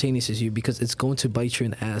as spontaneous as you because it's going to bite you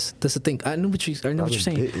in the ass. That's the thing. I know what you're I've been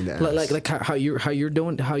saying. bit in the Like ass. how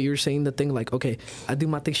you're saying the thing. Like, okay, I do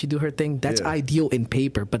my thing, she do her thing. That's Yeah. ideal in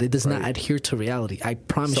paper, but it does not Right. adhere to reality. I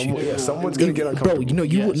promise you. Someone's gonna get uncomfortable. Bro,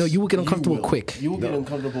 you will get uncomfortable will. quick. You will get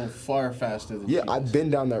uncomfortable far faster than Yeah, she I've does. been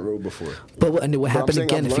down that road before. But what But I'm happened saying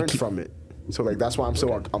again I've if you learned keep from it. So like that's why I'm so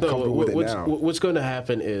No, comfortable with it now. what's going to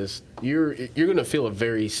happen is you're going to feel a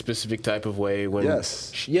very specific type of way when.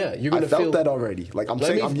 Yes. Yeah, you're I going to felt feel that already. Like I'm Let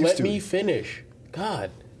saying, me I'm used let to me it. finish. God,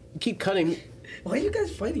 you keep cutting. Why are you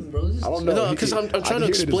guys fighting, bro? This is I don't know. No, He- because I'm I trying can to hear it in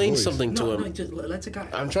his explain voice. something to him. just let's a guy.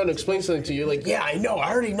 I'm trying to explain something to you. Like, yeah, I know.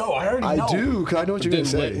 I already know. I do, because I know what you're Then gonna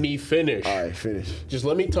say. let me finish. All right, finish. Just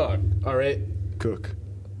let me talk. All right. Cook.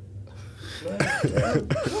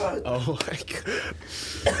 Oh my god.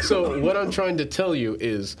 So what I'm trying to tell you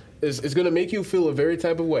is it's going to make you feel a very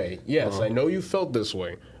type of way. Yes, I know you felt this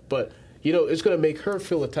way, but you know it's going to make her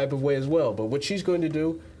feel a type of way as well. But what she's going to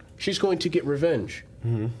do, she's going to get revenge,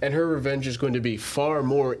 and her revenge is going to be far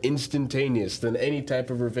more instantaneous than any type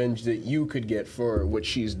of revenge that you could get for what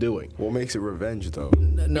she's doing. What makes it revenge though?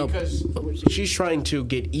 No, Because she's trying to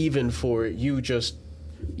get even for you just,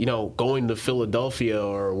 you know, going to Philadelphia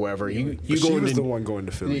or wherever. You But she going was to the one going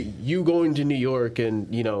to Philly. You going to New York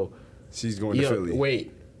and, you know, She's going to Philly.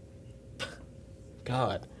 wait.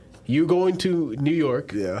 God. You going to New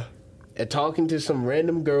York Yeah. and talking to some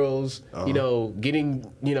random girls, you know,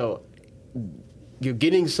 getting, you know, you're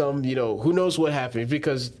getting some, you know, who knows what happened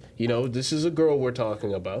because, you know, this is a girl we're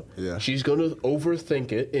talking about. Yeah. She's going to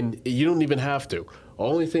overthink it, and you don't even have to.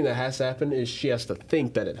 Only thing that has to happen is she has to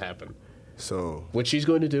think that it happened. So What she's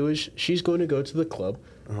going to do is she's going to go to the club,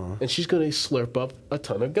 and she's going to slurp up a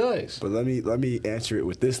ton of guys. but let me answer it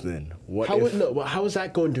with this then. What How, if, how is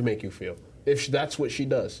that going to make you feel if that's what she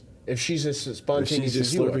does? If she's as if spontaneous she's just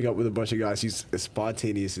as you are? slurping up with a bunch of guys, she's as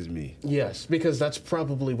spontaneous as me? Yes, because that's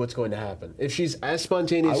probably what's going to happen. If she's as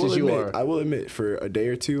spontaneous as you are, I will admit, for a day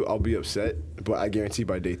or two, I'll be upset, but I guarantee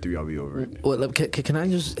by day 3, I'll be over it. well, can I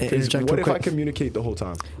just 'Cause interject what real if I quick? communicate the whole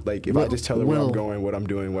time? Like, if I Well- just tell her where well- I'm going, what I'm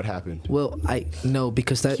doing, what happened? Well, I no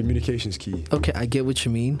because that Communication's key. okay, I get what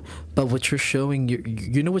you mean, but what you're showing,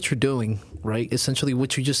 you know what you're doing, right? Essentially,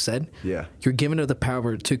 what you just said. Yeah. You're giving her the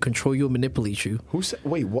power to control you and manipulate you. Who said?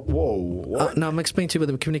 Wait, whoa, what? No, I'm explaining to you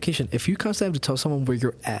about the communication. If you constantly have to tell someone where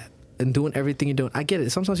you're at and doing everything you're doing, I get it.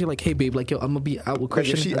 Sometimes you're like, hey, babe, like, yo, I'm gonna be out with Like,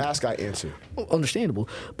 Christian. if she asks, I answer. Understandable,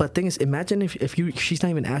 but thing is, imagine if she's not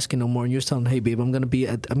even asking no more, and you're just telling, hey, babe, I'm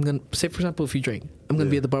gonna say, for example, if you drink, I'm gonna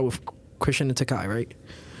be at the bar with Christian and Takai, right?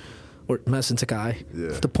 Or Mess and Takai. Yeah.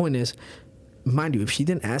 The point is, mind you, if she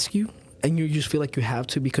didn't ask you, and you just feel like you have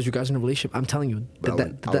to because you guys are in a relationship, I'm telling you But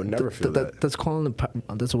I would never feel that. That's calling the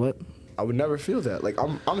that's what. I would never feel that. Like,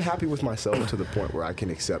 I'm happy with myself to the point where I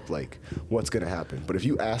can accept, like, what's gonna happen. But if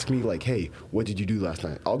you ask me, like, hey, what did you do last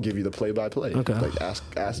night? I'll give you the play-by-play. Okay. Like, ask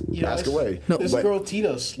Yes. away. No, This But girl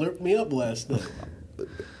Tina slurped me up last night.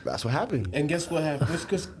 that's what happened. And guess what happened?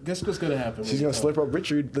 Guess what's gonna happen? She's gonna slip up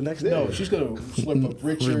Richard the next day. No, she's gonna slip up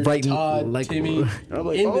Richard, Right, Todd, like- Timmy, I'm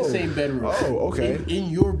like, in oh. the same bedroom. Oh, okay. In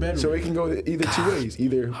your bedroom. So it can go either two ways.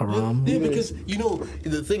 Either Haram. Yeah, either- because you know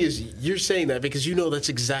the thing is, you're saying that because you know that's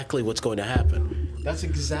exactly what's going to happen. that's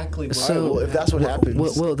exactly what. So- well, if that's what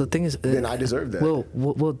happens, Well, the thing is, then I deserve that.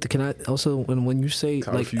 Well, can I also when you say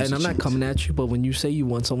I like, refuse and to I'm not cheat. coming at you, but when you say you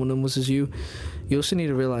want someone that was you, you also need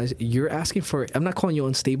to realize you're asking for. I'm not calling you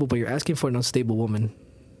unstable, but you're asking for an unstable woman.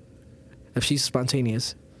 If she's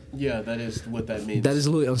spontaneous, Yeah, that is what that means. that is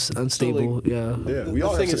literally unstable. yeah. yeah, we The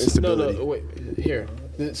all have thing some is, instability. no, wait, here.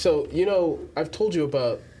 So you know, I've told you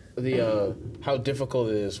about the how difficult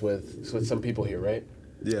it is with some people here, right?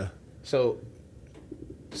 Yeah, So,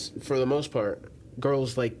 for the most part,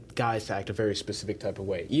 girls like guys to act a very specific type of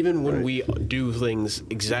way. Even when Right. we do things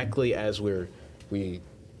exactly as we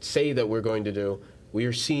say that we're going to do, we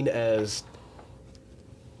are seen as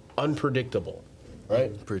unpredictable,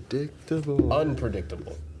 right? predictable.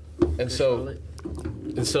 Unpredictable. And so,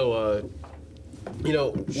 you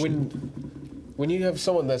know, when you have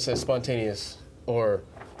someone that's as spontaneous or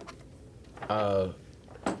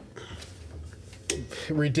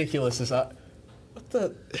ridiculous as what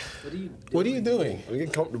the? What are you doing? I'm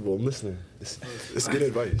getting comfortable. I'm listening. It's good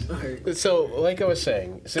advice. So, like I was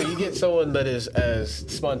saying, so you get someone that is as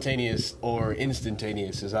spontaneous or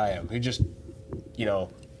instantaneous as I am, who just, you know,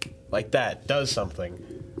 like that, does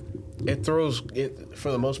something. It throws it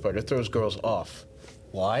for the most part. It throws girls off.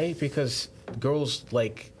 Why? Because girls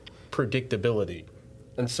like predictability,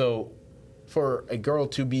 and so for a girl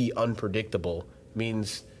to be unpredictable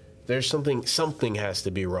means there's something has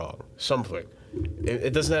to be wrong. Something.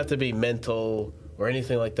 It doesn't have to be mental or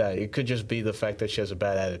anything like that. It could just be the fact that she has a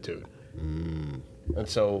bad attitude. And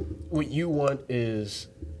so what you want is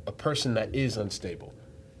a person that is unstable.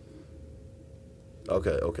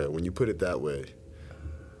 Okay. When you put it that way,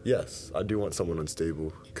 yes, I do want someone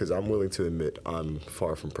unstable because I'm willing to admit I'm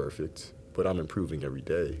far from perfect, but I'm improving every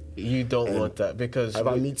day. You don't And want that because if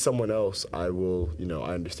I meet someone else, I will,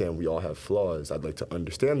 I understand we all have flaws. I'd like to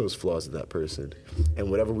understand those flaws of that person. And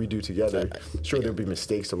whatever we do together, sure, there'll be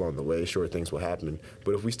mistakes along the way. Sure, things will happen.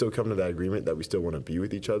 But if we still come to that agreement that we still want to be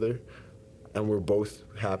with each other and we're both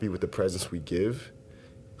happy with the presence we give,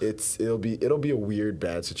 it'll be a weird,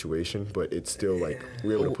 bad situation, but it's still like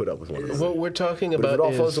we're able to put up with one another. what we're talking But if about it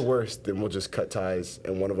all is falls the worst, then we'll just cut ties,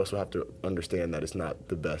 and one of us will have to understand that it's not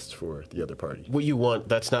the best for the other party. what you want.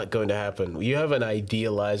 That's not going to happen. You have an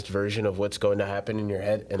idealized version of what's going to happen in your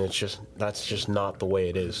head, and that's just not the way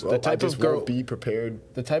it is. Well, The type I just of girl, won't be prepared.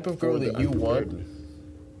 the type of girl for the that you want unprepared.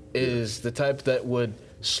 is the type that would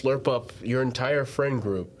slurp up your entire friend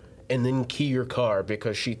group and then key your car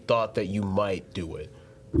because she thought that you might do it.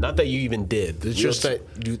 Not that you even did. It's just that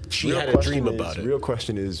she Real had a question dream is- about it. Real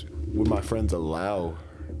question is, would my friends allow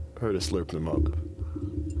her to slurp them up?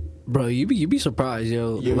 Bro, you be surprised,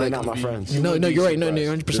 yo. They're not my friends. No, would be you're right. No, surprised.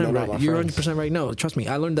 you're 100% They're not right. my You're friends. 100% right. No, trust me,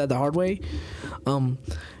 I learned that the hard way.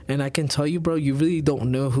 And I can tell you, bro, you really don't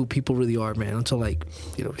know who people really are, man, until like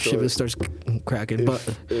shit really starts cracking. But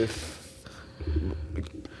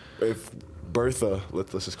If Bertha,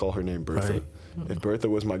 let's just call her name Bertha. Right. If Bertha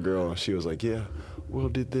was my girl and she was like, yeah, Will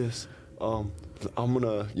did this, I'm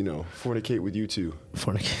gonna fornicate with you two.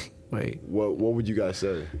 fornicate. Wait, What would you guys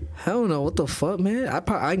say? hell no, what the fuck, man? I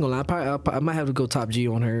ain't gonna lie. I might have to go top G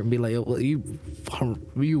on her and be like, yo, well, you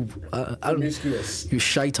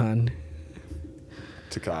shaitan.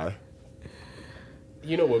 Takai?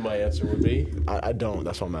 You know what my answer would be? I don't.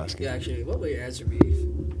 That's what I'm asking. Actually, what would your answer be?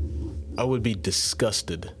 I would be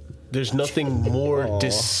disgusted. There's nothing more Aw.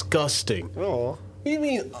 disgusting. Oh, What do you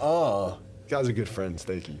mean, guys are good friends.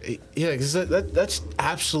 Thank you. Yeah, because that's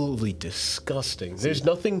absolutely disgusting. There's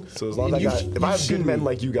nothing. So as long as if I have good men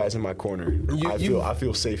like you guys in my corner, I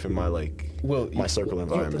feel safe in my my circle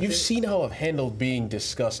environment. You've seen how I've handled being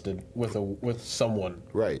disgusted with someone.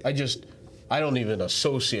 Right. I don't even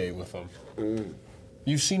associate with them.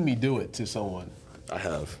 You've seen me do it to someone. I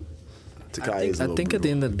have. Takai is a I little think at the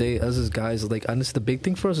brutal. end of the day, us as guys, like honestly, the big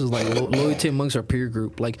thing for us is like loyalty amongst our peer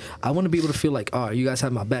group. Like, I want to be able to feel like, oh, you guys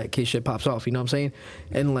have my back in case shit pops off. You know what I'm saying?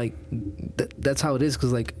 And like, that's how it is.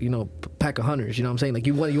 Cause like, pack of hunters. You know what I'm saying? Like,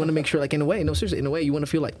 you want to make sure, like, in a way, no, seriously, in a way, you want to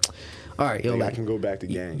feel like, all right, yo, Like, I like, can go back to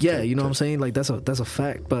gang. yeah, you know what I'm saying? Like, that's a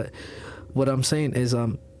fact. But what I'm saying is,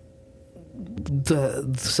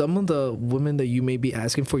 some of the women that you may be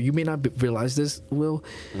asking for, you may not realize this, Will,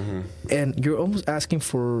 and you're almost asking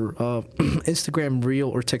for Instagram reel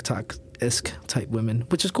or TikTok-esque type women,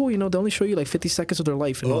 which is cool. They only show you like 50 seconds of their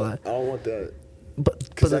life and all that. I don't want that. But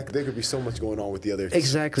Because there could be so much going on with the other.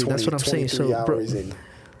 Exactly, that's what I'm saying. 23 So, bro- hours and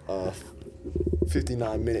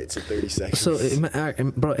 59 minutes and 30 seconds. So,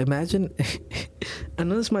 bro, imagine. I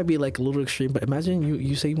know this might be like a little extreme, but imagine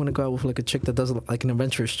you say you want to go out with like a chick that does like an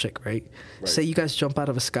adventurous chick, right? Say you guys jump out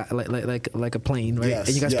of a sky like a plane, right? Yes,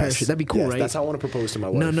 and you guys yes, parachute. That'd be cool, yes, right? That's how I want to propose to my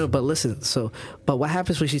wife. No, but listen. But what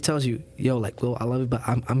happens when she tells you, "Yo, like, Will, I love you, but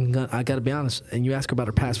I gotta be honest," and you ask her about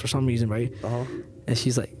her past for some reason, right? And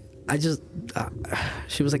she's like,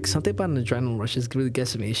 she was like something about an adrenaline rush is really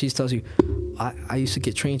gets to me. She tells you, I used to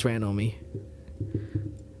get trains ran on me.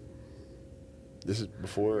 This is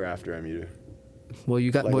before or after I meet her? Well,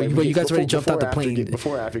 you got, Like, well, like, you guys already jumped out the before or after plane.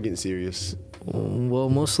 before or after getting serious? Well,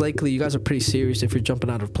 most likely you guys are pretty serious if you're jumping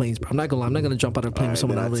out of planes. But I'm not gonna lie, I'm not gonna jump out of a plane with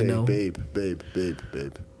someone I then don't I'd really say, know. babe.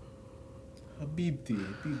 Habibti.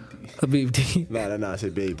 Habibti. Nah, I say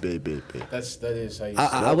babe. That is how you.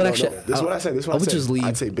 I would actually. This is what I say. I would just leave.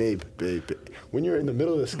 I'd say babe. When you're in the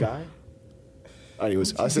middle of the sky.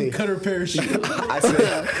 Anyways, I say Cut her parachute.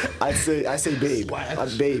 I say babe.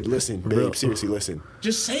 Babe, listen, babe, Bro. seriously, listen.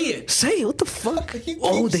 Just say it. Say it, what the fuck? You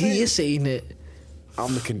Oh, keep he saying- is saying it.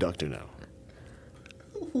 I'm the conductor now.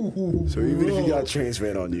 So even if you got trains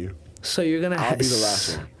ran on you, So you're gonna. I'll be the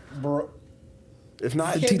last one. Bro. If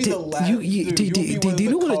not, You can't be the last. Do Dude, you you'll be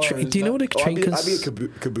one know of what the a train? cars Do you know what a that- train I'll be a consists?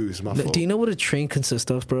 caboose. My fault. Do you know what a train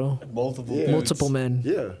consists of, bro? Multiple. Yeah. dudes. Multiple men.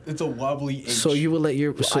 Yeah. It's a wobbly H. So you would let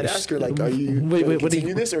your. So, I'd ask her like, "Are you Wait, gonna what do continue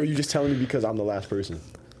you? this, or are you just telling me because I'm the last person?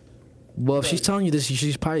 Well, if she's telling you this,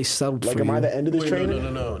 she's probably settled Like, for am you. I the end of this Wait, train?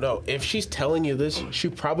 no. If she's telling you this, she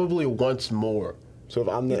probably wants more. So if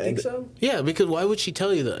I'm the end, so? Yeah, because why would she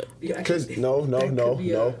tell you that? because no.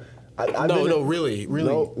 Really.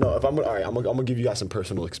 No. If I'm all right, I'm gonna give you guys some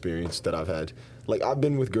personal experience that I've had. Like I've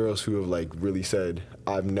been with girls who have like really said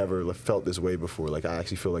I've never felt this way before. Like I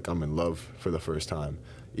actually feel like I'm in love for the first time,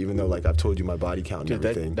 even though like I've told you my body count and Dude,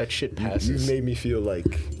 everything. that shit passes. You made me feel like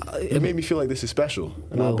this is special,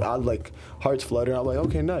 and I like hearts flutter. I'm like,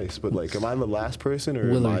 okay, nice, but like, am I the last person,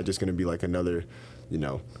 or am I just gonna be like another,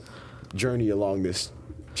 journey along this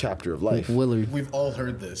chapter of life? Willard, We've all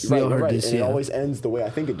heard this. We all heard this, and yeah. it always ends the way I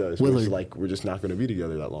think it does. Willard. It's like we're just not gonna be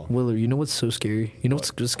together that long. Willard, you know what's so scary? You know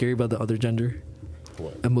what's just scary about the other gender?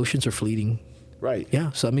 What? Emotions are fleeting. Right.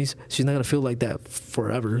 Yeah, so that means she's not gonna feel like that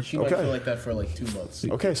forever. She might Okay. feel like that for like 2 months.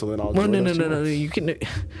 Okay, so then I'll. Well, enjoy no. those 2 months. You can.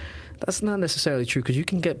 That's not necessarily true because you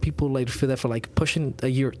can get people like to feel that for like pushing a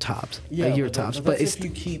year tops. A year tops, but that's it's if you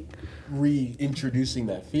keep reintroducing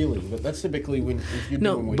that feeling. But that's typically when if you're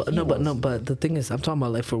doing what he wants. but the thing is, I'm talking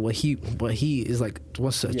about like for what he is like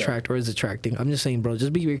wants to attract or is attracting. I'm just saying, bro,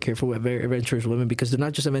 just be very careful with very adventurous women because they're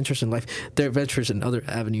not just adventurous in life; they're adventurous in other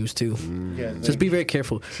avenues too. Yeah, Just be very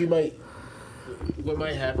careful. She might. What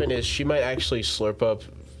might happen is she might actually slurp up,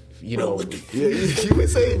 you know. Yeah, you been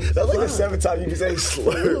saying that's like the 7th time you been saying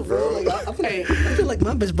slur, bro. I feel like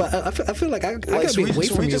my bitch, but I feel like I gotta be away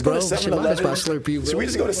from you, bro. Shit, my bitch about to slurp you, bro. Should we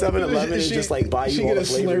just go to 7-Eleven and just like buy you all the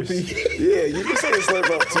flavors? Yeah, you been saying slurp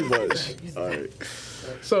up too much. All right.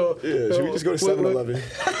 So Yeah, should we just go to 7-Eleven?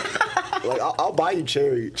 Like I'll buy you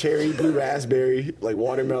cherry, blue raspberry, like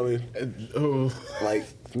watermelon. Like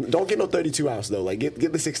don't get no 32 ounce though. Like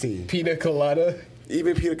get the 16. Pina colada.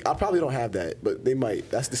 Even pina, I probably don't have that, but they might.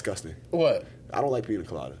 That's disgusting. What? I don't like pina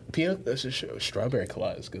colada. That's just strawberry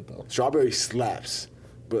colada is good though. Strawberry slaps,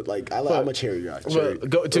 but like I'm a cherry guy. Cherry,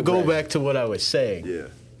 Go back to what I was saying. Yeah.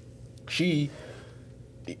 She,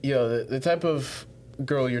 the type of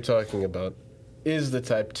girl you're talking about is the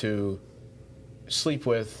type to sleep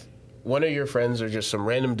with one of your friends or just some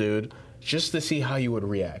random dude just to see how you would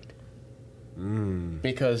react.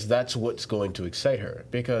 Because that's what's going to excite her.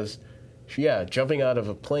 Because, jumping out of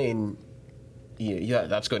a plane,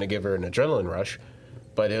 that's going to give her an adrenaline rush,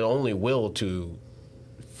 but it only will to,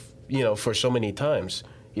 for so many times.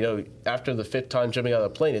 After the 5th time jumping out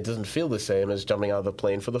of the plane, it doesn't feel the same as jumping out of the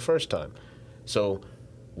plane for the first time. So,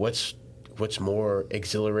 what's more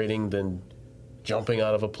exhilarating than jumping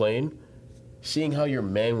out of a plane? Seeing how your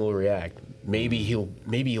man will react. Maybe he'll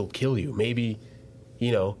kill you. Maybe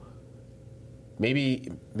he'll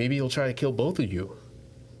try to kill both of you.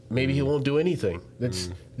 Maybe he won't do anything. That's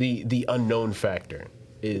the unknown factor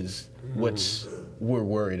is what's we're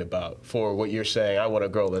worried about. For what you're saying, I want a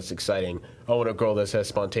girl that's exciting. I want a girl that's as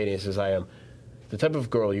spontaneous as I am. The type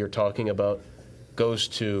of girl you're talking about goes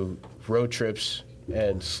to road trips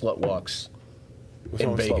and slut walks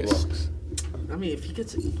in Vegas. I mean, if he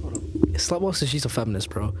gets slut walks, she's a feminist,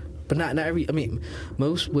 bro. But not every. I mean,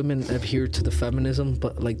 most women adhere to the feminism,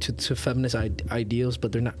 but like to feminist ideals,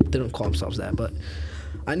 but they don't call themselves that. But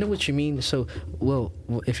I know what you mean. So,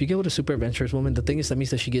 if you get with a super adventurous woman, the thing is that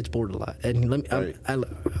means that she gets bored a lot. And let me.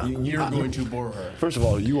 You're going to bore her. First of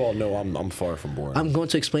all, you all know I'm far from boring. I'm going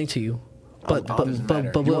to explain to you. But you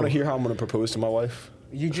want to hear how I'm going to propose to my wife?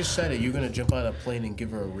 You just said it. You're going to jump out of a plane and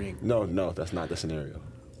give her a ring. No, that's not the scenario.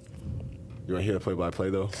 You want to hear the play-by-play,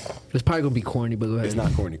 though? It's probably going to be corny, but go ahead. It's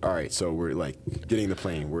not corny. All right, so we're, like, getting the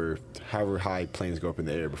plane. We're however high planes go up in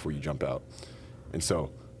the air before you jump out. And so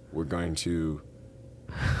we're going to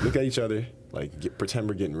look at each other, like, pretend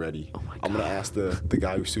we're getting ready. Oh my I'm going to ask the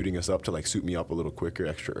guy who's suiting us up to, like, suit me up a little quicker,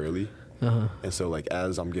 extra early. Uh-huh. And so, like,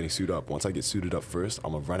 as I'm getting suited up, once I get suited up first,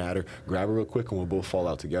 I'm going to run at her, grab her real quick, and we'll both fall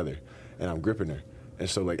out together. And I'm gripping her. And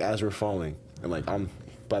so, like, as we're falling, and, like,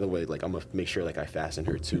 by the way, like, I'm going to make sure, like, I fasten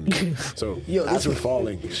her to me. So, as we're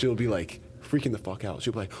falling, she'll be, like, freaking the fuck out.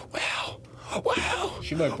 She'll be like, wow.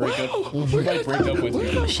 She might break up. She might break up with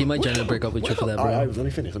you. She might generally break up with you for that, bro. All right, let me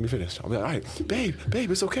finish. I'm like, all right, babe,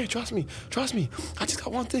 it's okay. Trust me. I just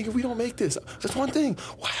got one thing. If we don't make this, just one thing.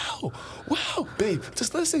 Wow, babe,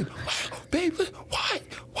 just listen. Wow, babe, why?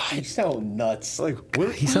 You sound nuts. Like,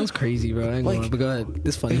 He sounds crazy, bro. I ain't gonna lie, but go ahead.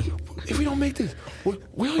 It's funny. If we don't make this,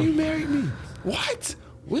 will you marry me? What?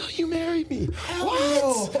 Will you marry me?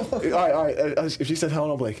 What? All right. If she says hell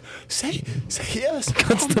no, I'm like, say yes.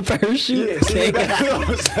 That's the parachute. Yeah, say that.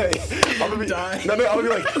 I'm gonna die. No, I'm gonna be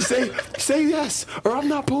like, say yes, or I'm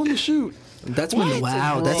not pulling the chute. That's What?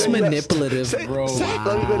 that's Say yes. manipulative, Say, bro.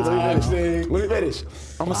 Let me finish.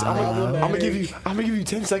 I'm gonna give you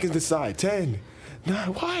 10 seconds to decide. 10. 9.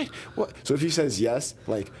 Why? What? So if he says yes,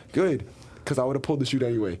 like, good. Because I would have pulled the chute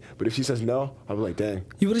anyway. But if she says no, I'll be like, dang.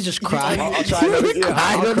 You would have just cried. I'll try another,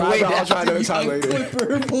 I'll try another time later.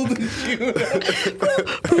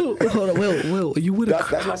 Bro, hold on, Will. You would have.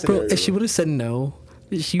 That's my Bro, scenario. if she would have said no,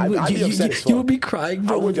 I'd be upset as fuck. You would be crying,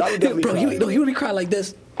 bro. I would definitely bro, cry. he would be crying like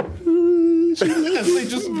this. As they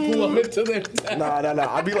just blow it to their dad.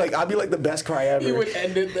 Nah. I'd be like the best cry ever. He would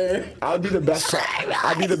end it there. I'd be the best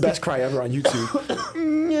cry ever on YouTube.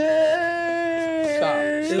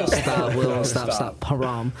 Stop, Will. Stop.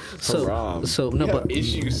 Haram. Haram. So no, You have but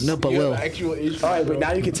issues. no, but You have Will. actual issues. All right, but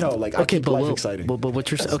now you can tell. Like, I Okay, keep but life Will. exciting. But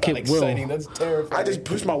what you're saying? That's Okay, not exciting. Will. That's terrifying. I just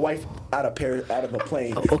pushed my wife out of a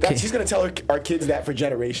plane. Okay. She's gonna tell our kids that for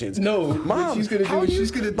generations. No, what Mom, she's gonna do how is you-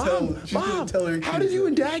 she's gonna tell her How kids did you that.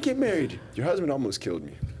 and Dad get married? Your husband almost killed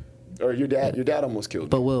me, or your dad almost killed me.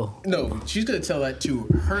 But Will. No, she's gonna tell that to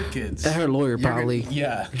her kids. Her lawyer You're gonna- probably.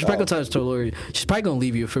 yeah. She's probably gonna tell us to her lawyer. She's probably gonna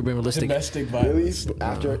leave you if we're being realistic. Domestic Really? violence.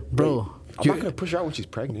 After Bro, wait, I'm you're- not gonna push her out when she's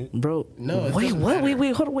pregnant. Bro, No, it wait, doesn't what? matter.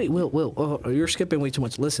 Wait, hold on, wait, Will, oh, you're skipping way too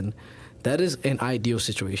much. Listen, that is an ideal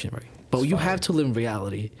situation, right? But you have to live in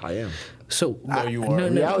reality. I am. So No, you are.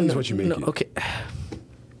 Reality is what you make it. Okay,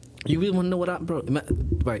 you really want to know what I, bro?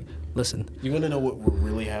 Right, listen. You want to know what will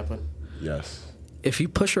really happen? Yes. If you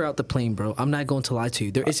push her out the plane, bro, I'm not going to lie to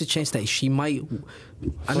you. There is a chance that she might.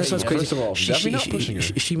 I know it sounds crazy. First of all, definitely not pushing her.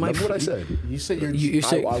 She might. Remember what I said? You said you're. You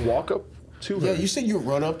say, I walk up to her. yeah, you said you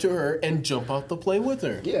run up to her and jump off the plane with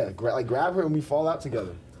her. Yeah, grab her and we fall out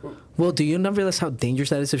together. well, do you not realize how dangerous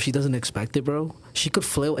that is if she doesn't expect it, bro? She could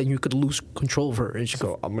flail and you could lose control of her. And she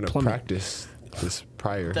So could I'm gonna plummet. practice this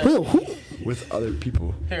prior Will, who? with other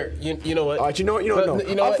people. Here, you know what? All right, you know what? I'll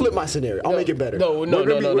what? flip my snenario. I'll No, make it better. no, We're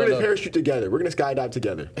gonna no. parachute together. We're gonna skydive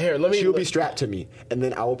together. Here, let me- She'll be strapped to me, and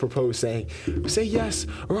then I will propose saying, "Say yes,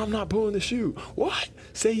 or I'm not pulling the chute." What?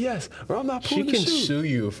 Say yes, or I'm not She pulling the can chute. sue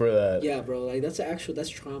you for that. Yeah, bro. Like that's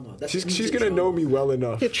trauma. She's gonna know me well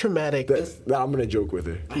enough Get traumatic. that I'm gonna joke with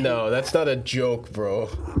her. No, that's not a joke, bro.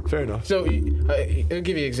 Fair enough. So, I'll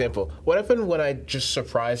give you an example. What happened when I just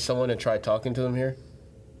surprised someone and tried talking to them here?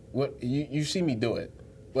 What you see me do it?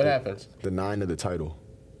 What happens? The 9 of the title,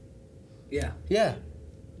 Yeah. Yeah.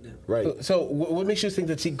 right? So, what makes you think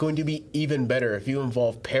that's going to be even better if you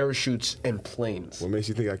involve parachutes and planes? What makes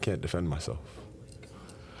you think I can't defend myself?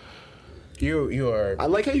 You are I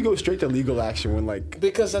like how you go straight to legal action when like.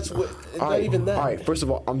 because that's what. Not even that. All right. First of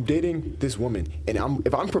all, I'm dating this woman, and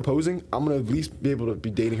if I'm proposing, I'm gonna at least be able to be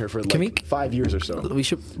dating her for like 5 years or so. We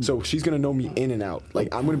should. So she's gonna know me in and out.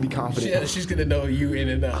 Like I'm gonna be confident. Yeah, she's gonna know you in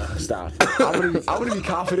and out. Stop. I'm gonna be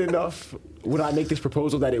confident enough when I make this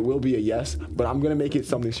proposal that it will be a yes, but I'm gonna make it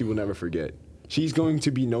something she will never forget. She's going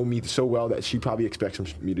to know me so well that she probably expects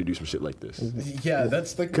me to do some shit like this. Yeah,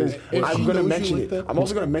 that's the. Because if I'm she gonna knows you mention like it. that- I'm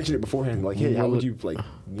also gonna mention it beforehand, like, hey, how would you like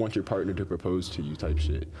want your partner to propose to you, type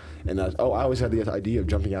shit. And I always had the idea of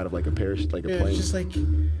jumping out of like a parachute, like a Yeah, plane. it's just like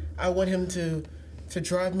I want him to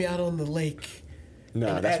drive me out on the lake.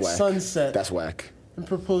 Nah, and that's at whack. sunset. That's whack. And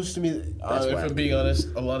propose to me. That's If whack. I'm being honest,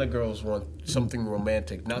 a lot of girls want something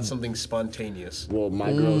romantic, not something spontaneous. Well,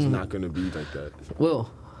 my girl's not gonna be like that. Will.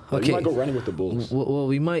 Like, Okay. you might go running with the bulls. Well,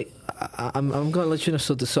 we might. I'm gonna let you know.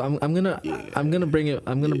 So I'm gonna bring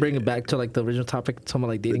it back to like the original topic, talking about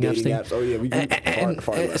like dating apps thing. Oh yeah, we can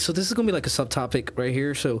far left. So this is gonna be like a subtopic right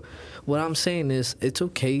here. So what I'm saying is, it's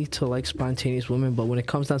okay to like spontaneous women, but when it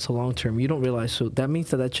comes down to long term, you don't realize. So that means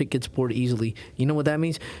that chick gets bored easily. You know what that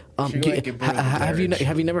means? She might get bored of the have you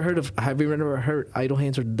marriage. never heard idle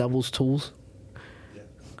hands are the devil's tools? Yeah.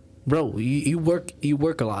 Bro, you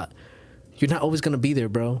work a lot. You're not always gonna be there,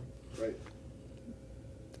 bro. Right.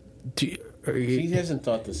 She hasn't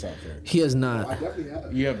thought this out there. He has I not. definitely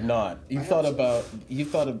have. You have not. You I thought have.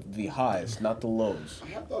 of the highs, not the lows. I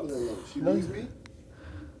have thought of that low. She believes me.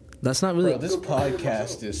 That's not really. Bro, this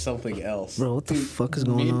podcast is something else. Bro, what the fuck is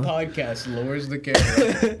going on? Mid-podcast lowers the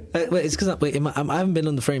camera. Wait, it's because I haven't been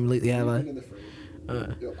on the frame lately, have I? In the frame.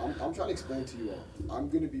 Yo, I'm trying to explain to you all. I'm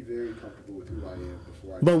gonna be very comfortable with who I am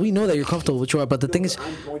before I. But we know that you're comfortable with your. But the No, thing is,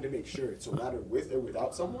 I'm going to make sure. So matter with or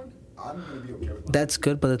without someone, I'm gonna be okay with my that's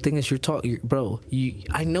good. But the thing is, bro.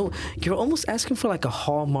 I know you're almost asking for like a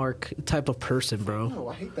Hallmark type of person, bro. No,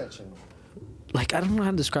 I hate that channel. Like I don't know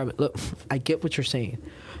how to describe it. Look, I get what you're saying.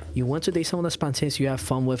 You want to date someone that's spontaneous, you have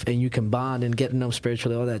fun with, and you can bond and get to know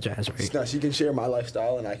spiritually, all that jazz, right? No, she can share my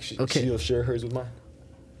lifestyle, and Okay. she'll share hers with mine.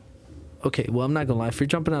 Okay, well, I'm not gonna lie. If you're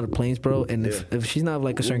jumping out of planes, bro, and if she's not of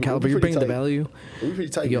like a certain We'll caliber, be you're pretty bringing the tight. value. We'll be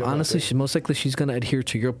pretty tight. Yo, you know, honestly, I think. most likely she's gonna adhere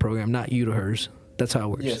to your program, not you to hers. That's how it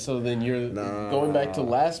works. Yeah, so then you're going back to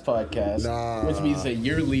last podcast, which means that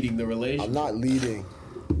you're leading the relationship. I'm not leading.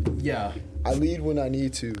 Yeah, I lead when I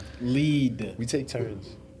need to. lead. We take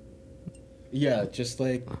turns. Yeah, just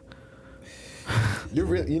like You're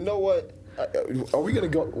real. You know what? Are we gonna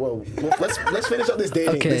go? Well, let's finish up this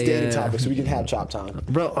dating topic so we can have chop time.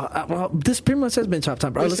 Bro, well, this pretty much has been chop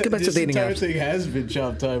time, bro. Let's get back to dating apps. This entire thing has been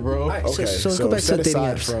chop time, bro. Right, Okay, so let's go back to dating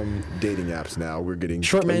aside apps. from dating apps now, we're getting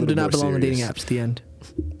Short a men do little not more belong on dating serious. apps. The end.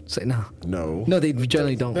 Say no. No. They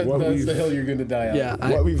generally don't. That's the hill you're gonna die on. Yeah,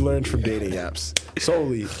 What we've learned from dating apps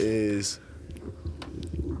solely is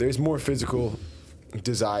there's more physical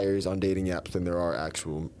desires on dating apps than there are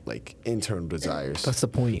actual like internal desires. That's the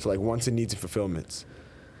point. So like wants and needs and fulfillments.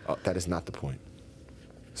 That is not the point.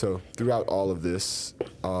 So throughout all of this,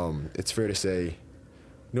 it's fair to say,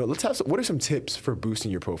 let's have what are some tips for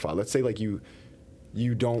boosting your profile? Let's say like you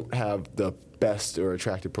don't have the best or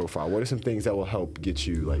attractive profile. What are some things that will help get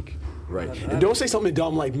you like right? And don't say something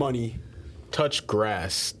dumb like money. Touch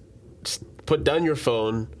grass. Put down your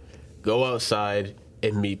phone. Go outside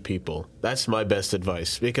and meet people. That's my best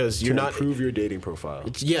advice because you're to not improve your dating profile.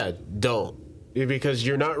 Yeah, don't. Because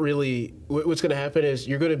you're not really. What's going to happen is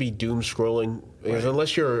you're going to be doom scrolling because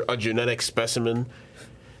unless you're a genetic specimen.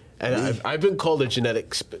 And I've been called a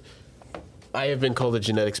genetic. I have been called a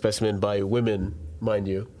genetic specimen by women, mind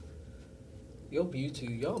you. Yo,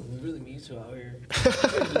 Mewtwo. Y'all really Mewtwo out here.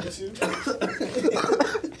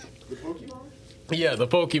 The Pokemon? Yeah, the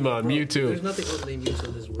Pokemon Mewtwo. There's nothing other than Mewtwo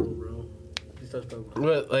in this world, bro.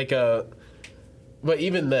 But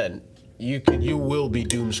even then, you will be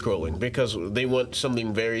doom scrolling because they want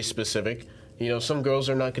something very specific. Some girls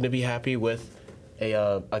are not going to be happy with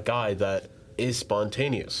a guy that is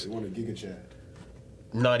spontaneous. They want a Giga Chad.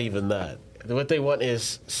 Not even that. What they want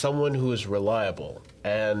is someone who is reliable.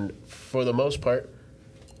 And for the most part,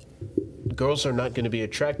 girls are not going to be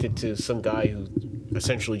attracted to some guy who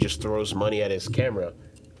essentially just throws money at his camera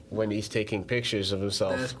when he's taking pictures of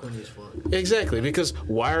himself. That's corny as fuck. Exactly, because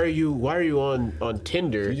why are you on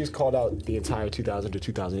Tinder? You just called out the entire 2000 to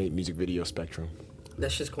 2008 music video spectrum.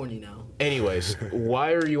 That's just corny now. Anyways,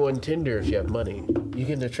 why are you on Tinder if you have money? You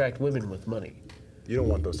can attract women with money. You don't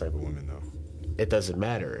want those type of women, though. It doesn't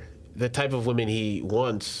matter. The type of women he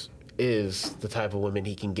wants is the type of women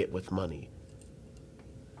he can get with money.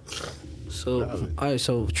 So, alright.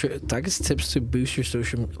 So, I guess tips to boost your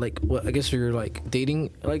social, I guess your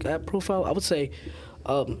dating app profile. I would say,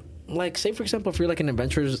 say for example, if you're like an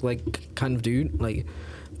adventurous kind of dude,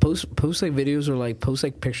 post videos or post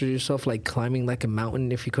pictures of yourself climbing a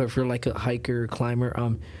mountain if you're like a hiker or climber.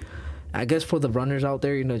 I guess for the runners out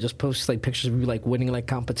there, just post pictures of you winning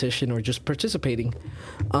competition or just participating.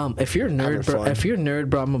 If you're a nerd,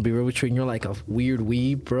 bro, I'm gonna be real with you, and you're like a weird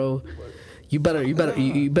weeb, bro. You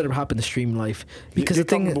better hop in the stream life because Get the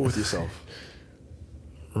thing comfortable with yourself.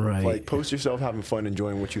 Right. Post yourself having fun,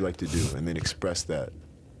 enjoying what you like to do, and then express that.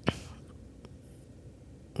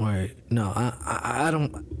 Right. No, I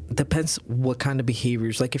don't. Depends what kind of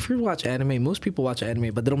behaviors. If you watch anime, most people watch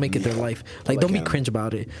anime, but they don't make it their life. Don't be anime. cringe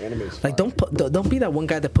about it. Anime's Don't be that one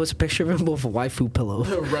guy that puts a picture of him with a waifu pillow.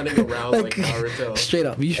 Running around like Naruto. Straight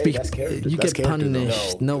up, you that's character. you That's get character, though.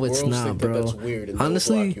 punished. No, No, the it's girls not, think that bro. that's weird and they'll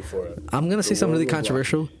Honestly, block you for it. I'm gonna say The something really world will block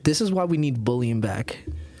controversial. This is why we need bullying back.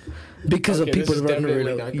 Because of Okay, this people is running definitely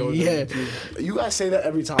around. not going on Yeah. YouTube. You guys say that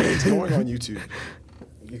every time. It's going on YouTube.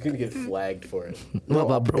 You can get flagged for it.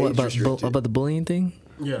 What age restricted. about the bullying thing?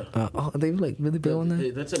 Yeah. Are they really big on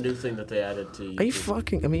that? That's a new thing that they added to YouTube. Are you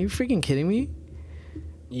fucking? I mean, you're freaking kidding me?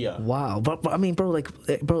 Yeah. Wow, but I mean, bro,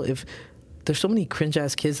 bro, if there's so many cringe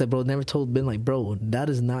ass kids that bro never told Ben bro, that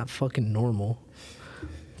is not fucking normal.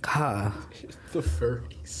 God, The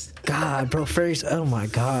furries. God, bro, fairies. Oh my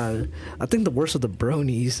God, I think the worst of the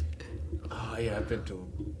bronies. Oh yeah, I've been to.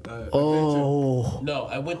 No,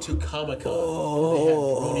 I went to Comic-Con. They had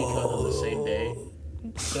BronyCon on the same day.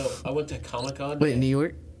 So I went to Comic-Con. Wait, New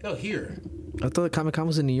York? No, here. I thought the Comic Con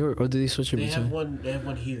was in New York, or did they switch it They between? have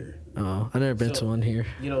one here. Oh, I never been So- to one here.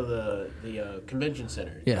 The convention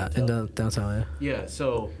center. Yeah, in downtown. Yeah,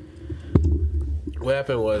 so what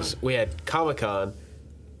happened was we had Comic-Con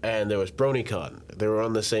and there was BronyCon. They were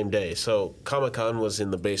on the same day. So Comic-Con was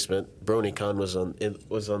in the basement, BronyCon was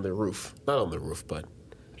on the roof. Not on the roof, but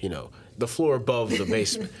the floor above the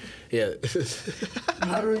basement. Yeah.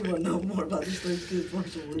 I don't even know more about these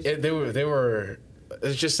things. Yeah, they were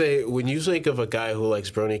let's just say when you think of a guy who likes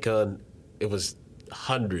BronyCon, it was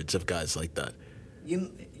hundreds of guys like that. You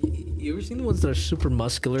ever seen the ones that are super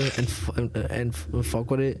muscular and fuck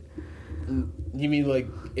with it? You mean like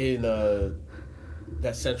in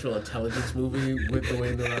that Central Intelligence movie with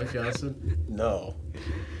Dwayne The Rock Johnson? No.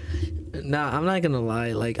 Nah, I'm not gonna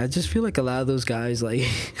lie. I just feel like a lot of those guys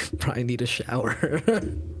probably need a shower.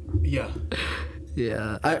 Yeah.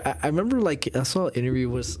 Yeah, I remember like I saw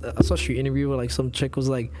a street interview where like some chick was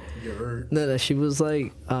like, no, she was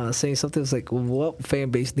like saying something. It was like, what fan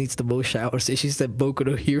base needs the most showers? And she said Boku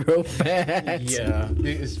no Hero fans. Yeah,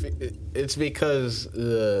 it's because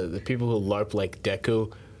the people who LARP like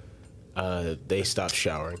Deku, they stopped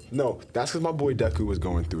showering. No, that's because my boy Deku was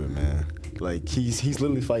going through it, man. Like he's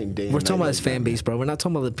literally fighting day and We're night talking about like his fan that, base, bro. We're not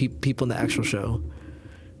talking about the people in the actual show.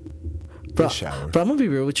 Bro, shower. bro, I'm gonna be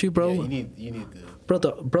real with you, bro. Yeah, you need the. Bro, the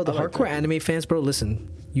I like hardcore that. anime fans, bro. Listen,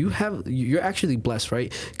 you're actually blessed,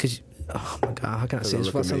 right? Because, oh my god, how can I say this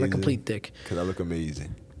without sounding like a complete dick? Because I look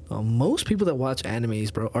amazing. Most people that watch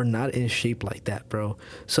animes, bro, are not in shape like that, bro.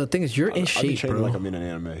 So the thing is, you're in I be shape, training bro. like I'm in an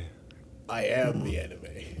anime. I am the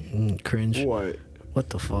anime. Cringe. What What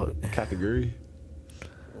the fuck? category?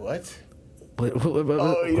 What?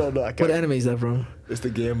 Oh, you don't know. What anime is that from? It's the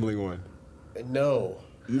gambling one. No.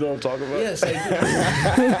 You know what I'm talking about? Yes, I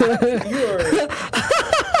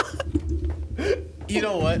do. You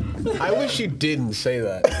know what? I wish you didn't say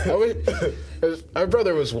that. My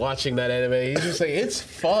brother was watching that anime. He's just like, it's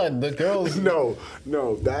fun. The girls. No,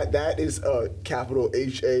 that is capital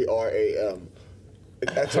HARAM.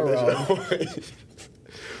 That's Haram.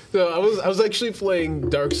 So I was actually playing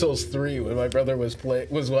Dark Souls 3 when my brother was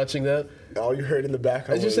watching that. All you heard in the I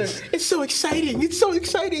background just was said, it's so exciting. It's so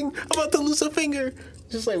exciting. I'm about to lose a finger.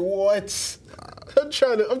 Just like, what? I'm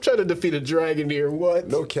trying to defeat a dragon here. What?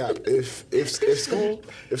 no cap. If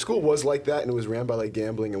school was like that and it was ran by like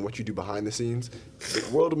gambling and what you do behind the scenes, the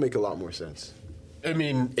world would make a lot more sense. I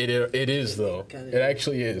mean, it is though. It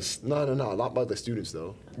actually is. No, not by the students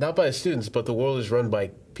though. Not by the students, but the world is run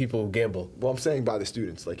by people who gamble. Well, I'm saying by the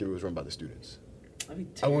students, like if it was run by the students.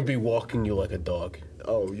 I would be walking you like a dog.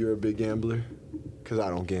 Oh, you're a big gambler? Because I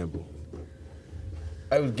don't gamble.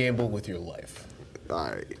 I would gamble with your life. All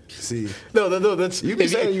right. See, No, that's you be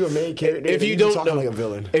saying you a main character. If and you be don't talking know, like a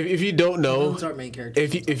villain. if you don't know, Villains aren't main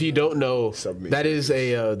characters. if you don't know, Sub-main that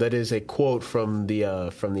is a quote from the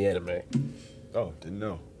anime. Oh, didn't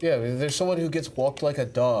know. Yeah, there's someone who gets walked like a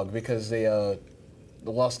dog because they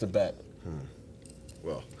lost a bet.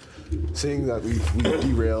 Well, seeing that we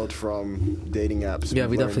derailed from dating apps. Yeah,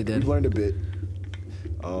 we we've definitely learned- did. We've learned a bit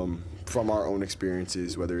from our own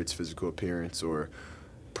experiences, whether it's physical appearance or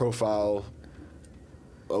profile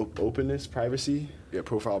openness, privacy. Yeah,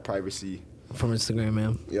 profile privacy. From Instagram,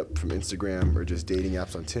 man. Yep, from Instagram or just dating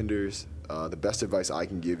apps on Tinders. The best advice I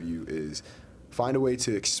can give you is find a way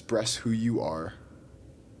to express who you are.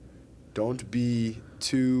 Don't be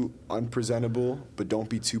too unpresentable, but don't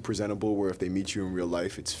be too presentable where if they meet you in real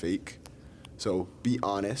life, it's fake. So be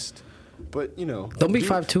honest, but Don't be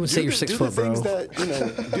 5'2" and say you're 6 foot, bro. Do the things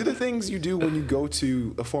that do the things you do when you go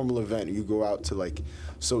to a formal event. You go out to like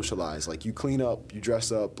socialize, like you clean up, you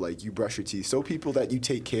dress up, like you brush your teeth. Show people that you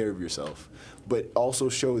take care of yourself, but also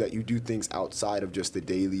show that you do things outside of just the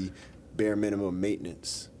daily bare minimum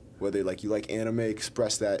maintenance. Whether like you like anime,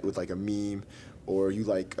 express that with like a meme, or you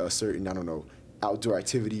like a certain outdoor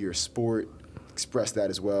activity or sport, express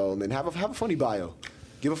that as well, and then have a funny bio.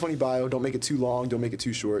 Give a funny bio. Don't make it too long. Don't make it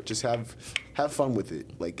too short. Just have fun with it.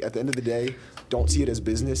 Like at the end of the day, don't see it as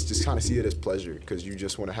business. Just kind of see it as pleasure because you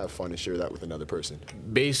just want to have fun and share that with another person.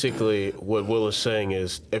 Basically, what Will is saying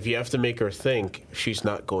is, if you have to make her think, she's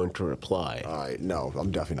not going to reply. All right, no,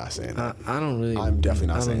 I'm definitely not saying that. I don't really. I'm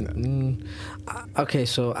definitely not saying that. Okay,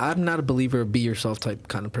 so I'm not a believer of be yourself type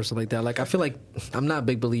kind of person like that. Like I feel like I'm not a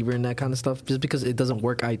big believer in that kind of stuff just because it doesn't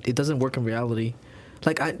work. It doesn't work in reality.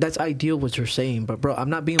 Like that's ideal what you're saying, but bro, I'm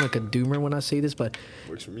not being like a doomer when I say this, but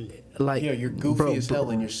Works for me. like Yeah, you're goofy bro, as hell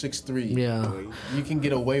and you're 6'3". Yeah. You can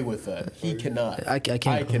get away with that. He cannot. I can't.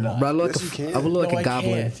 I cannot. Bro, I look Yes, like you can. I would look No, like a I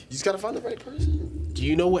goblin. can't. You just gotta find the right person. Do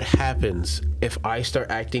you know what happens if I start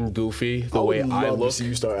acting goofy the way I love look? to see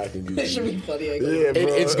you start acting goofy. funny. Yeah, bro.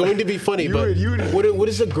 It's going to be funny, You but would- what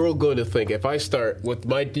is a girl going to think if I start with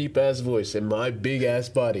my deep ass voice and my big ass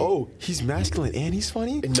body? Oh, he's masculine and he's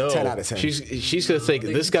funny? No, 10 out of 10. She's gonna think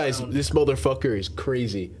this motherfucker is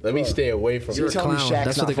crazy. Let me stay away from You her. telling me clown. Shaq's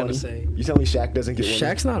That's not what they're funny? gonna say. You telling me Shaq doesn't get women?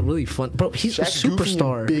 Shaq's not really fun, bro. He's Shaq's a goofy and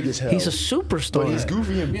superstar. big as hell. He's a superstar. But he's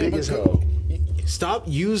goofy and big but as go- hell. Stop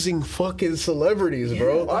using fucking celebrities,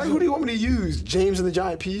 bro. All right, who do you want me to use? James and the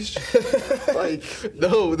Giant Peach? Like,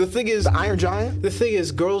 No, the thing is, the Iron Giant?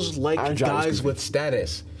 girls like Iron Giant was guys goofy. with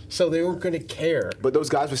status, so they weren't gonna care. But those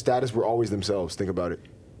guys with status were always themselves. Think about it.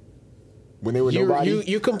 When they were nobody.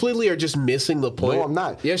 You completely are just missing the point. No, I'm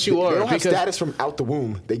not. Yes, you are. They don't have because- status from out the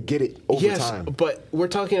womb. They get it over Yes, time. but we're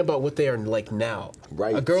talking about what they are like now.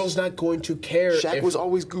 Right. A girl's not going to care. Shaq if, was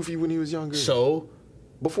always goofy when he was younger. so.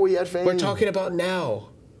 Before he had fame. We're talking about now.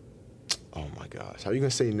 Oh my gosh. How are you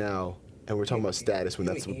going to say now And we're talking about status when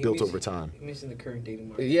that's built over time. He means in the current dating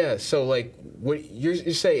market. Yeah, so like, what you're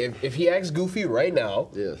saying, if he acts goofy right now,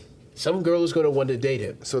 Yeah. some girl is going to want to date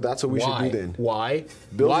him. So that's what we Why? should do then. Why?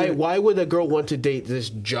 Build Why would a girl want to date this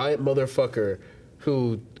giant motherfucker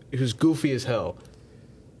who's goofy as hell?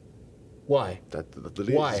 Why?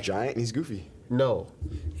 Why? He's giant and he's goofy. No.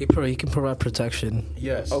 He can provide protection.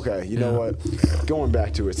 Yes. Okay, you know what? Going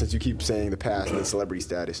back to it, since you keep saying the past and the celebrity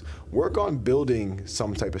status, work on building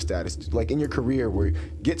some type of status. Like in your career, where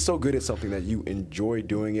get so good at something that you enjoy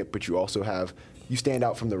doing it, but you also you stand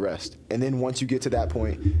out from the rest. And then once you get to that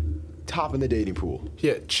point, top in the dating pool.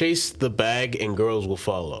 Yeah, chase the bag and girls will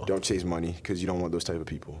follow. Don't chase money because you don't want those type of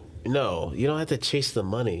people. No, you don't have to chase the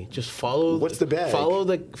money. Just follow. What's the bag?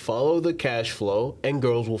 Follow the cash flow, and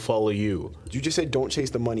girls will follow you. You just said don't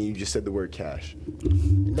chase the money. You just said the word cash.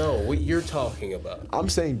 No, what you're talking about. I'm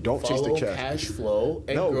saying don't chase Follow the cash. cash flow,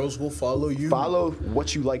 and No. girls will follow you. Follow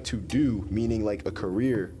what you like to do, meaning like a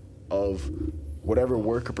career of whatever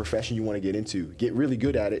work or profession you want to get into. Get really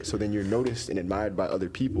good at it so then you're noticed and admired by other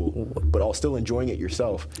people, but all still enjoying it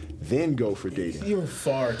yourself. Then go for dating. You're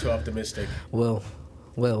far too optimistic. Well,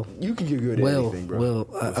 You can get good at anything, bro.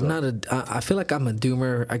 I'm not I feel like I'm a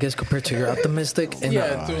doomer, I guess, compared to your optimistic. And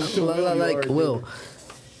Yeah, to Will, you are a Will,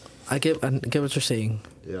 I get what you're saying,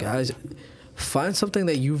 Yeah. guys. Find something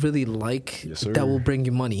that you really like Yes, sir. that will bring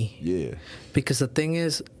you money. Yeah. Because the thing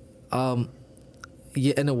is,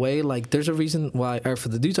 yeah, in a way, like there's a reason why, or for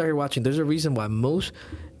the dudes out here watching, there's a reason why most,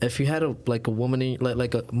 if you had a woman in,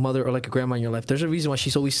 like a mother or like a grandma in your life, there's a reason why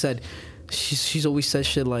she's always said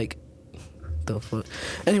shit like, the fuck.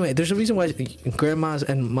 Anyway, there's a reason why grandmas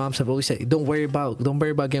and moms have always said, don't worry about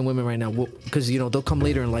getting women right now, because they'll come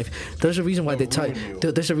later in life. There's a reason why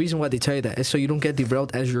there's a reason why they tell you that, it's so you don't get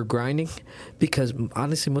derailed as you're grinding. Because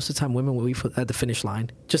honestly, most of the time, women will leave at the finish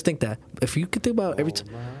line. Just think that if you could think about every time.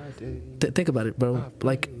 Think about it, bro.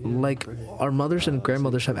 Like our mothers and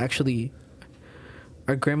grandmothers have actually.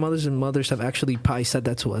 Our grandmothers and mothers have actually probably said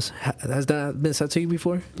that to us. Has that been said to you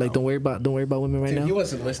before? Like, don't worry about women right Dude, now. he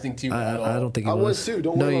wasn't listening to you at all. I don't think he I was. was too.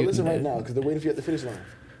 Don't worry about listen right now because they're waiting for you at the finish line.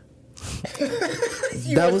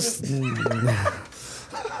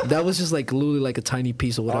 That was just like literally like a tiny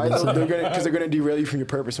piece of what All I've right, been saying. because they're gonna derail you from your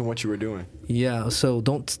purpose and what you were doing. Yeah, so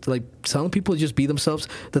don't like telling people to just be themselves.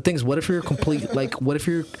 The thing is, what if you're a complete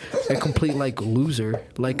loser?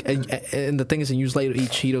 Like, and the thing is, and you just like to eat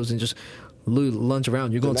Cheetos and just lunge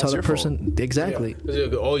around. You're gonna Then tell that's that your person exactly.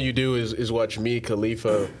 Yeah. All you do is watch me,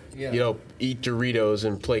 Khalifa, eat Doritos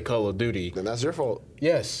and play Call of Duty. Then that's your fault.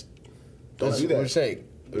 Yes. Don't That's do what that. we're saying.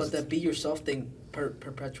 But that be yourself thing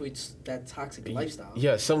perpetuates that toxic lifestyle.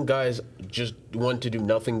 Yeah, some guys just want to do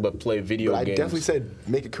nothing but play video But I games. definitely said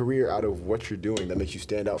make a career out of what you're doing that makes you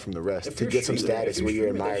stand out from the rest If to you're get some streaming- status if where you're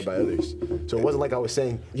you're streaming, admired by others. So it wasn't like I was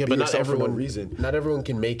saying Yeah, be but not yourself everyone. for no reason. Not everyone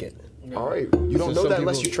can make it. All right, you don't know some that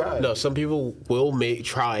unless you people- try. No, some people will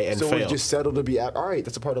try and so fail. we just settle to be all right.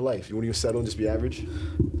 That's a part of life. You want to just settle and just be average?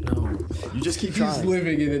 No. You just keep He's trying.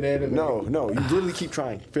 living in an anime. No, you literally keep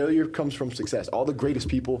trying. Failure comes from success. All the greatest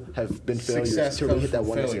people have been failures Success to really comes hit that from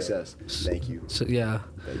one of failure. success. Thank you. So yeah,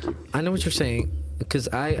 Thank you. I know what you're saying. Because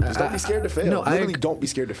Just don't be scared to fail. No, Literally, don't be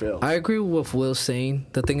scared to fail. I agree with what Will's saying.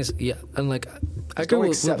 The thing is, yeah, and like I Just agree don't with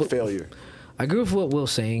accept failure. I agree with what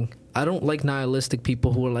Will's saying. I don't like nihilistic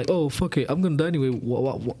people who are like, "Oh, fuck it, I'm gonna die anyway."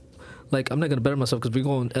 Like, I'm not gonna better myself because we're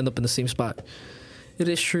going to end up in the same spot. It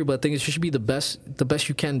is true, but the thing is, you should be the best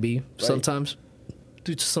you can be. Sometimes,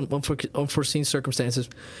 due to some unforeseen circumstances,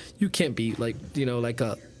 you can't be like like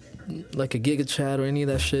a Giga Chad or any of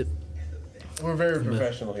that shit. We're very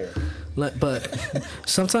professional here. But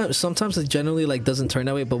sometimes it generally like doesn't turn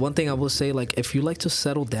that way. But one thing I will say, like, if you like to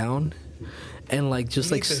settle down and like just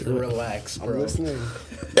like relax, bro. I'm listening.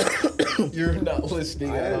 You're not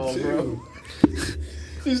listening I at am all, too. bro.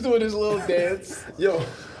 He's doing his little dance. Yo,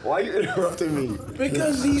 why are you interrupting me?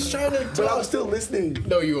 Because he's trying to But I'm talk. still listening.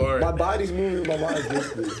 No, you aren't. My body's moving, my mind's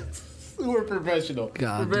listening. We're professional.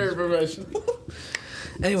 God. We're very professional.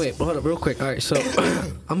 Anyway, hold up real quick. All right, so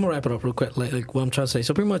I'm gonna wrap it up real quick. Like what I'm trying to say.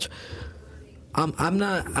 So pretty much, I'm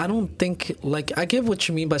not. I don't think like I get what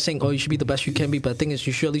you mean by saying, oh, you should be the best you can be. But the thing is,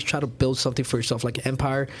 you should at least try to build something for yourself, like an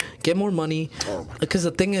empire, get more money. Because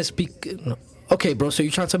the thing is, okay, bro. So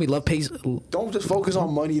you're trying to tell me love pays? Don't just focus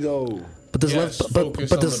on money, though. But does Yes, love? focus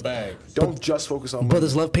But on does the bag. Don't just focus on but money.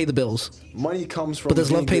 does love pay the bills? Money comes from. But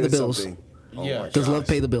does love being pay good the at bills? something. Yeah. Does love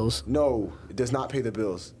pay the bills? No, it does not pay the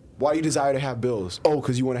bills. Why do you desire to have bills? Oh,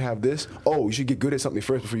 because you want to have this? Oh, you should get good at something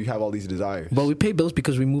first before you have all these desires. But we pay bills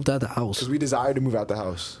because we moved out of the house. Because we desire to move out the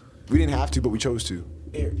house. We didn't have to, but we chose to.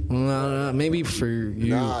 No, maybe for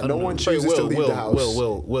you. Nah, I no don't one know. chooses to leave the house.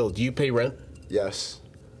 Will, do you pay rent? Yes.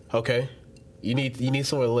 Okay. You need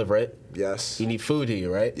somewhere to live, right? Yes. You need food to eat,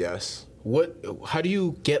 right? Yes. How do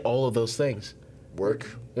you get all of those things? Work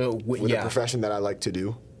with a Yeah. profession that I like to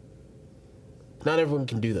do. Not everyone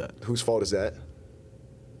can do that. Whose fault is that?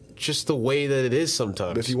 Just the way that it is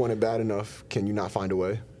sometimes. But if you want it bad enough, can you not find a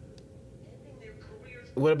way?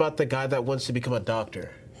 What about the guy that wants to become a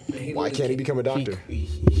doctor? Why can't he become a doctor?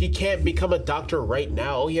 He can't become a doctor right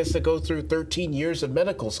now. He has to go through 13 years of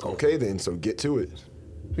medical school. Okay, then, so get to it.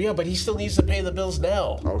 Yeah, but he still needs to pay the bills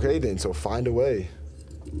now. Okay, then, so find a way.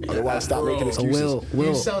 Otherwise, stop Bro. making excuses.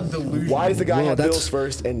 You sound delusional. Why does the guy Will, have that's- bills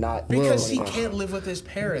first and not? Because he can't live with his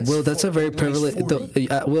parents. Will, that's a very when he's privileged. 40.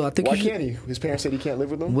 Will, I think Why you should, can't he? His parents said he can't live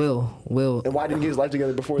with them. Will, And why didn't he get his life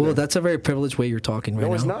together before? Will, then? that's a very privileged way you're talking right No,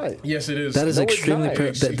 now. it's not. Yes, it is. That is No, it's extremely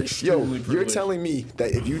not. Yo, you're telling me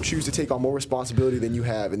that if you choose to take on more responsibility than you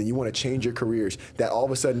have, and then you want to change your careers, that all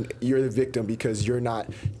of a sudden you're the victim because you're not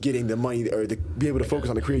getting the money or be able to focus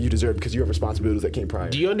on the career you deserve because you have responsibilities that came prior.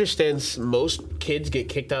 Do you understand most kids get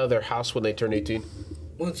kicked out of their house when they turn 18?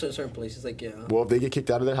 Well, in certain places, like Well, if they get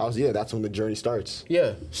kicked out of their house, yeah, that's when the journey starts.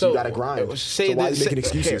 Yeah. So you gotta grind. Say So why are you that- making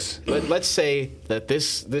excuses? Let's say that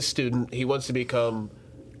this student, he wants to become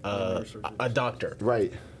a doctor.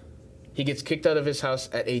 Right, He gets kicked out of his house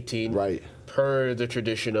at 18. Right. Per the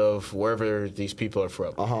tradition of wherever these people are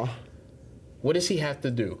from. uh-huh. What does he have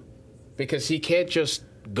to do? Because he can't just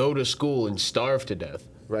go to school and starve to death.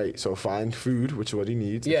 Right, so find food, which is what he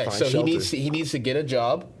needs. Yeah. Find So shelter, he needs to get a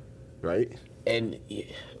job, right? and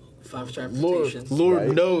 5-star Lord Right.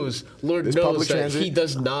 knows There's that public transit. he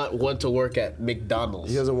does not want to work at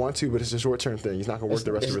McDonald's. He doesn't want to, but it's a short-term thing. He's not going to work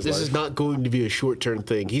the rest of his This life. is not going to be a short-term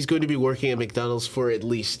thing. He's going to be working at McDonald's for at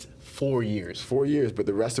least 4 years. 4 years, but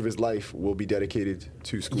the rest of his life will be dedicated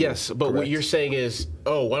to school. Yes, but what Correct. you're saying is,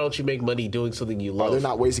 why don't you make money doing something you love? Are there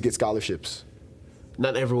not ways to get scholarships?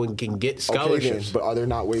 Not everyone can get Okay, then, scholarships. but are there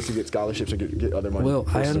not ways to get scholarships and get other money? Will,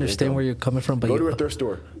 I sources of understand income? where you're coming from, but Go to you, a thrift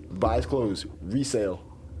store, buy his clothes, resale.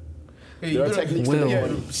 Hey, There are you gotta- techniques Will. to make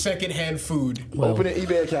money. secondhand food. Will, Open an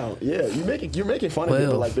eBay account. Yeah, you're making fun of it,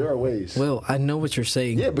 Will. but like there are ways. Will, I know what you're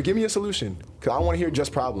saying. Yeah, but give me a solution, cause I want to hear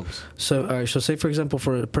just problems. So, all right. So, say for example,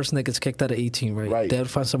 for a person that gets kicked out at 18, right? Right. They have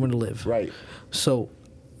to find somewhere to live. Right. So,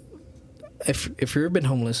 if you've been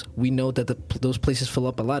homeless, we know that those places fill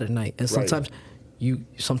up a lot at night, and Right.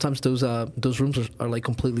 sometimes those rooms are like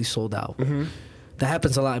completely sold out. That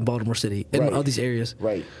happens a lot in Baltimore City and Right. all these areas.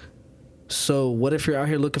 Right. So what if you're out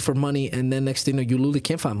here looking for money and then next thing you know you literally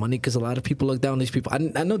can't find money because a lot of people look down on these people.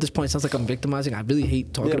 I know this point sounds like I'm victimizing. I really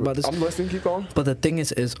hate talking Yeah, about this. I'm listening. Keep going. But the thing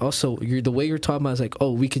is also the way you're talking about is like,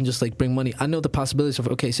 oh, we can just like bring money. I know the possibilities of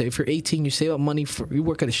okay, so if you're 18, you save up money you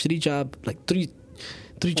work at a shitty job, like three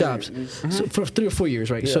jobs, so for 3 or 4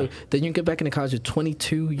 years, right? Yeah. So then you get back into college at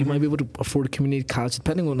 22, you might be able to afford a community college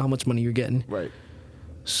depending on how much money you're getting. Right.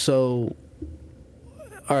 So,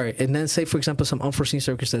 all right, and then say for example some unforeseen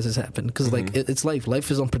circumstances happen because like it's life.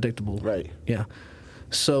 Life is unpredictable. Right. Yeah.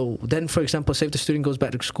 So then, for example, say if the student goes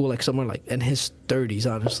back to school like somewhere like in his 30s,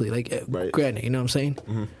 honestly, like Right. granted, you know what I'm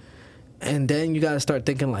saying? And then you gotta start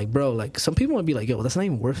thinking like, bro, like some people might be like, yo, that's not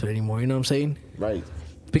even worth it anymore. You know what I'm saying? Right.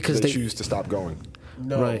 Because they choose to stop going.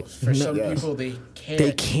 No, Right. for No. some Yes. people they can't.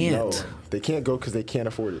 they can't. No, they can't go because they can't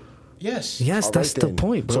afford it. Yes. Yes, All that's right the then.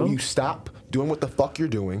 point, bro. So you stop doing what the fuck you're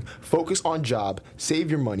doing, focus on job, save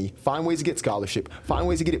your money, find ways to get scholarship, find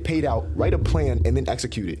ways to get it paid out, write a plan, and then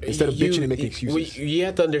execute it instead of bitching and making excuses. You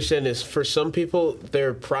have to understand this. For some people,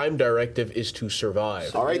 their prime directive is to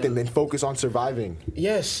survive. All right, then focus on surviving.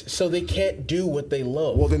 Yes, so they can't do what they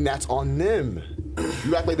love. Well, then that's on them.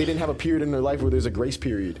 You act like they didn't have a period in their life where there's a grace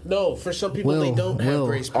period. No, for some people they Will, don't have Will.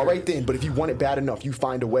 grace All right, period. then, but if you want it bad enough, you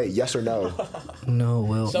find a way. Yes or no? No,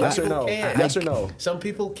 well, Some Yes or people no? can. Yes or no? Some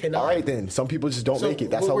people cannot. All right, then. Some people just don't So make it.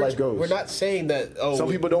 That's what how we're- life goes. We're not saying that. Oh, Some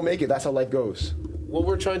people don't make it. That's how life goes. What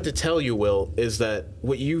we're trying to tell you, Will, is that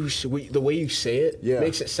the way you say it Yeah.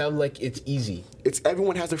 makes it sound like it's easy.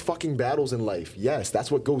 Everyone has their fucking battles in life. Yes, that's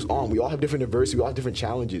what goes on. We all have different adversity. We all have different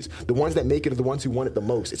challenges. The ones that make it are the ones who want it the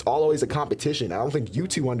most. It's always a competition. I don't think you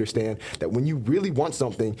two understand that when you really want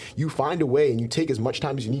something, you find a way and you take as much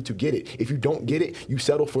time as you need to get it. If you don't get it, you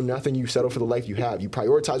settle for nothing. You settle for the life you have. You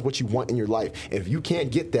prioritize what you want in your life. And if you can't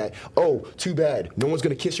get that, oh, too bad. No one's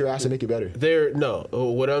gonna kiss your ass and make it better.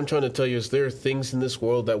 What I'm trying to tell you is there are things in this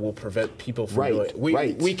world that will prevent people from Right, doing it.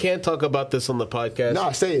 right. We can't talk about this on the podcast.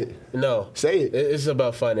 Nah, say it. No. Say it. It's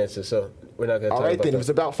about finances, so we're not going to talk All right, about then. that. If it's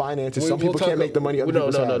about finances, We- some we'll people talk- can't make the money other no,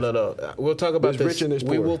 people no, have. no. We'll talk about There's this. rich and there's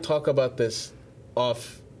We poor. will talk about this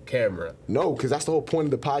off camera. No, because that's the whole point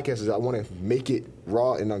of the podcast is I want to make it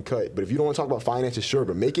raw and uncut. But if you don't want to talk about finances, sure,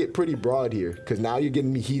 but make it pretty broad here. Because now you're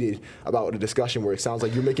getting me heated about a discussion where it sounds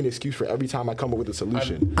like you're making an excuse for every time I come up with a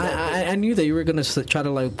solution. I knew that you were gonna try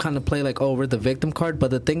to like kind of play like, oh, we're the victim card,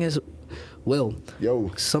 but the thing is, Will,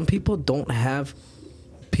 some people don't have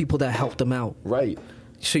people that help them out. Right.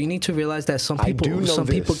 So you need to realize that some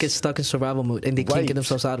people get stuck in survival mode and they can't get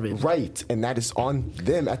themselves out of it. Right, and that is on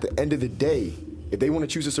them at the end of the day. If they want to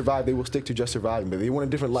choose to survive, they will stick to just surviving. But if they want a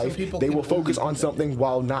different life, they will focus on something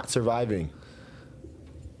while not surviving.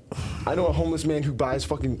 I know a homeless man who buys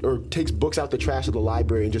takes books out the trash of the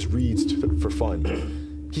library and just reads for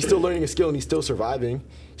fun. He's still learning a skill and he's still surviving.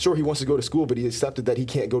 Sure, he wants to go to school, but he accepted that he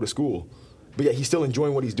can't go to school. But yet he's still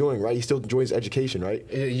enjoying what he's doing, right? He still enjoys education, right?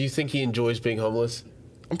 You think he enjoys being homeless?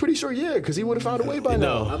 I'm pretty sure, yeah, because he would have found a way by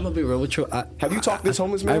now. I'm gonna be real with you. Have you talked to this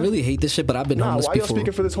homeless man? I really hate this shit, but I've been homeless why before. Why are you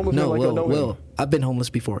speaking for this homeless man like you know him? I've been homeless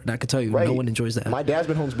before, and I can tell you, no one enjoys that. My dad's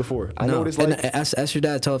been homeless before. I know what it's like. And ask your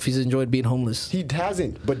dad, tell if he's enjoyed being homeless. He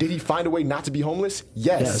hasn't, but did he find a way not to be homeless?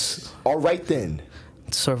 Yes. All right then.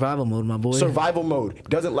 Survival mode, my boy. Survival mode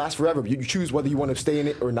doesn't last forever. You choose whether you want to stay in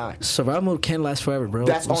it or not. Survival mode can last forever, bro.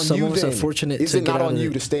 That's on you then. Unfortunate Is it not on you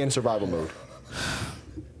to stay in survival mode?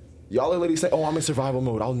 Y'all are literally saying, "Oh, I'm in survival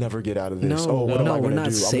mode. I'll never get out of this." No, what am I we're gonna not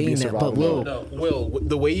do? saying that. But Will, Will,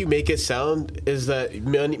 the way you make it sound is that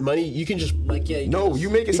money you can just you make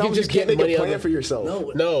it sound like you can't make a plan for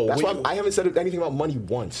yourself. No, that's why I haven't said anything about money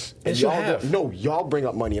once. And yes, you have. Y'all bring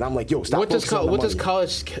up money, and I'm like, yo, stop. What does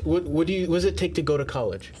college? What does it take to go to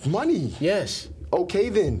college? Money. Yes. Okay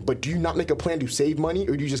then, but do you not make a plan to save money,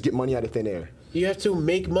 or do you just get money out of thin air? You have to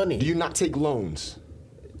make money. Do you not take loans?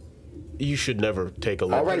 You should never take a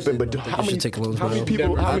loan. All right, but how many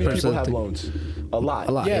people have loans? A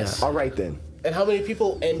lot. Yes. Yeah. All right then. And how many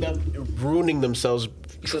people end up ruining themselves,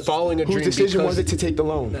 following a dream? Whose decision was it to take the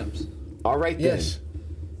loan? All right then. Yes.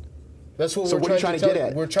 That's what so we're what are you trying to get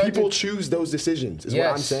at? People to choose those decisions, is what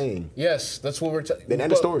I'm saying. Yes, that's what we're saying. Then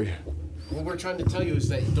end of story. What we're trying to tell you is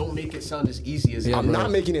that don't make it sound as easy as it is. I'm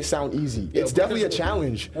not making it sound easy. It's definitely a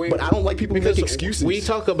challenge, but I don't like people who make excuses. We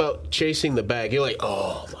talk about chasing the bag. You're like,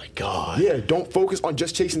 oh my God. Yeah, don't focus on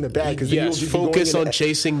just chasing the bag. Yes, focus on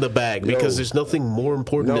chasing the bag because there's nothing more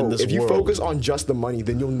important in this world. If you focus on just the money,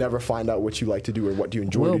 then you'll never find out what you like to do or what you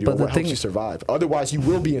enjoy to do or what helps you survive. Otherwise, you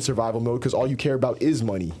will be in survival mode because all you care about is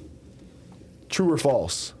money. True or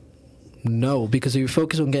false? No, because if you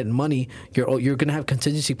focus on getting money, you're gonna have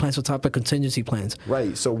contingency plans on top of contingency plans.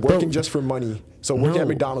 Right. So working just for money. So working at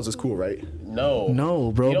McDonald's is cool, right?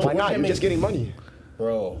 No, bro. Why not? You're just getting money,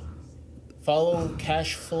 bro. Follow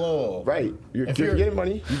cash flow. Right. You're getting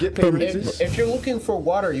money. You get paid raises. If you're looking for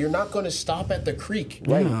water, you're not going to stop at the creek.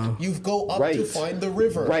 Right. Yeah. You go up to find the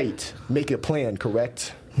river. Right. Make a plan.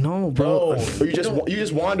 Correct. No, bro. Or you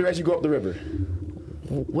just wander as you go up the river.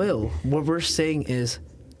 Well, what we're saying is,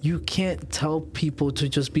 you can't tell people to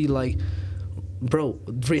just be like, bro,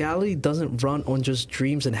 reality doesn't run on just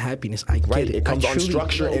dreams and happiness. I get it. It comes on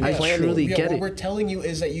structure and planning. I truly get it. What we're telling you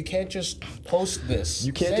is that you can't just post this.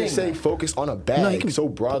 You can't just say focus on a bag so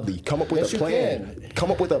broadly. Come up with a plan. Come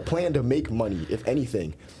up with a plan to make money, if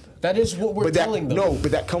anything. That is what we're telling them. No,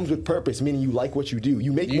 but that comes with purpose, meaning you like what you do.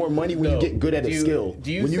 You make more money when you get good at a skill.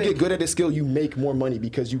 When you get good at a skill, you make more money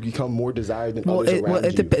because you become more desired than others around you.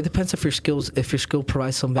 It depends if your skill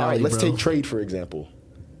provides some value. All right, let's take trade, for example.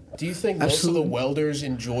 Do you think most of the welders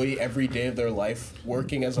enjoy every day of their life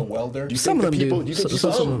working as a welder? Some of them do. Do you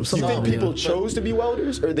think people chose to be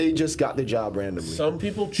welders, or they just got the job randomly? Some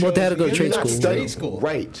people chose. Well, they had to go to trade school.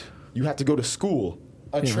 Right. You have to go to school.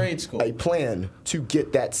 A trade school. A plan to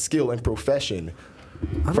get that skill and profession.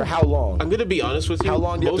 For how long? I'm going to be honest with you. How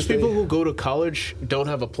long do you most people who go to college don't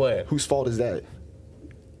have a plan. Whose fault is that?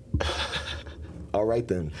 All right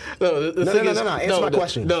then. No. Answer my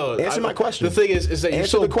question. No. Answer my question. The thing is that you're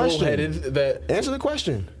so bullheaded that. Answer the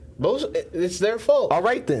question. It's their fault. All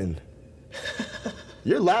right then.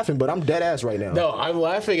 You're laughing, but I'm dead ass right now. No, I'm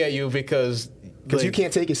laughing at you because you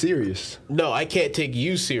can't take it serious. No, I can't take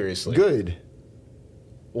you seriously. Good.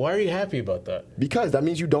 Why are you happy about that? Because that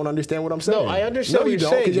means you don't understand what I'm saying. No, I understand what you're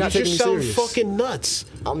saying. You're not you taking just me sound serious. fucking nuts.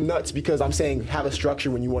 I'm nuts because I'm saying have a structure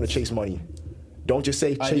when you want to chase money. Don't just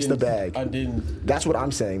say chase the bag. I didn't. That's what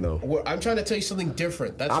I'm saying, though. I'm trying to tell you something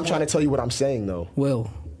different. I'm trying to tell you what I'm saying, though. Will,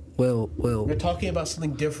 You're talking about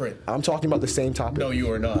something different. I'm talking about the same topic. No,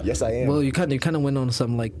 you are not. Yes, I am. Well, you kind of went on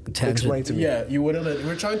some like tangent. Explain to me. Yeah, you wouldn't.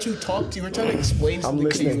 We're trying to talk to you. We're trying to explain something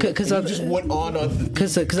listening. to you. Cause and you just went on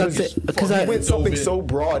Because I went something so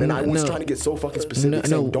broad, and I was No. trying to get so fucking specific, No,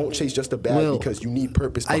 saying don't chase just the bag Will, because you need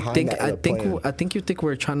purpose behind that in a plan. I think you think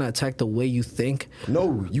we're trying to attack the way you think.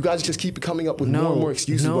 No, you guys just keep coming up with more and more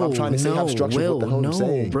excuses. What I'm trying to say, have structure. What the hell I'm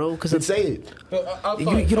saying, bro? Because then say it.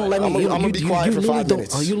 you don't let me. I'm gonna be quiet for 5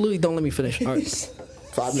 minutes. Oh, you literally don't let me finish. All right.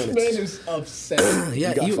 5 Man minutes. is upset. Yeah,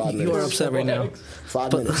 You got 5 you are minutes. upset right now.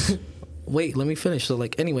 5 But- minutes. Wait, let me finish. So,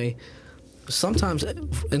 like, anyway, sometimes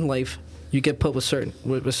in life you get put with certain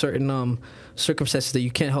circumstances that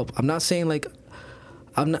you can't help. I'm not saying like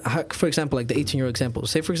I'm not. For example, like the 18-year example.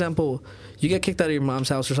 Say, for example, you get kicked out of your mom's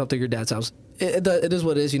house or something, your dad's house. It is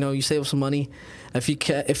what it is. You know, you save some money if you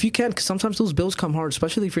can. Because sometimes those bills come hard,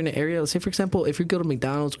 especially if you're in an area. Let's say, for example, if you go to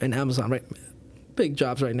McDonald's and Amazon, right, big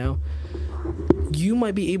jobs right now. You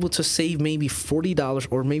might be able to save maybe $40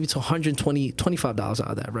 or maybe to $125 out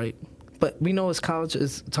of that, right? But we know as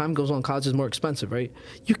time goes on, college is more expensive, right?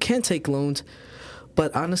 You can take loans,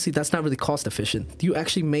 but honestly, that's not really cost efficient. You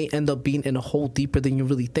actually may end up being in a hole deeper than you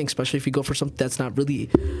really think, especially if you go for something that's not really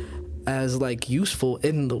as like useful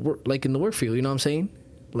in the work, like in the work field. You know what I'm saying?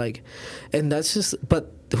 Like, and that's just.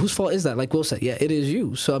 But whose fault is that? Like Will said, yeah, it is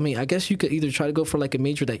you. So I mean, I guess you could either try to go for like a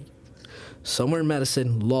major that somewhere in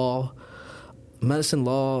medicine, law.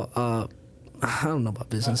 I don't know about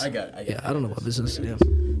business. I got it. I don't know about business. Yeah.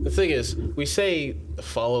 The thing is, we say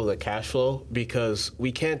follow the cash flow because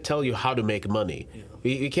we can't tell you how to make money.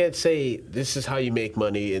 We can't say this is how you make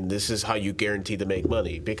money and this is how you guarantee to make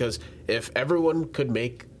money. Because if everyone could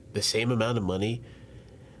make the same amount of money,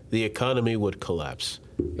 the economy would collapse.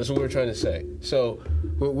 That's what we're trying to say. So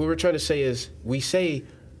what we're trying to say is we say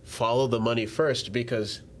follow the money first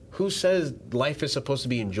because who says life is supposed to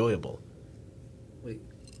be enjoyable?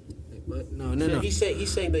 But no. He's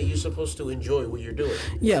saying that you're supposed to enjoy what you're doing.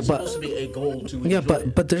 Yeah, it's but supposed to be a goal to enjoy. Yeah,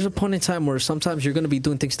 it. but there's a point in time where sometimes you're gonna be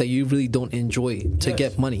doing things that you really don't enjoy to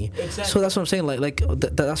get money. Exactly. So that's what I'm saying.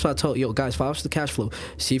 That's why I told guys, follow the cash flow.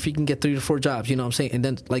 See if you can get 3 to 4 jobs. You know what I'm saying? And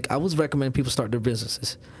then I was recommending people start their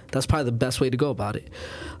businesses. That's probably the best way to go about it.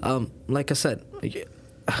 Like I said.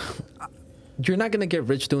 You're not gonna get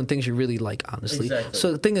rich doing things you really like, honestly. Exactly.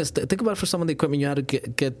 So the thing is, think about it for some of the equipment you had to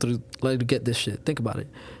get through, like to get this shit. Think about it.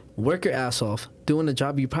 Work your ass off doing a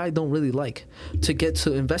job you probably don't really like to get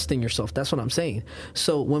to invest in yourself. That's what I'm saying.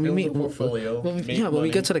 So when Build we meet, a portfolio, when make we money.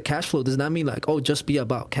 get to the cash flow, does not mean like, oh, just be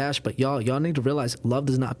about cash. But y'all need to realize love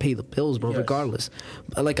does not pay the bills, bro. Yes. Regardless,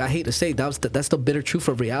 like I hate to say, that's the bitter truth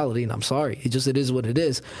of reality, and I'm sorry. It is what it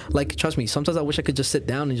is. Like trust me, sometimes I wish I could just sit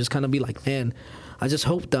down and just kind of be like, man, I just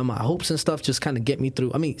hope that my hopes and stuff just kind of get me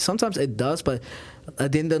through. I mean, sometimes it does, but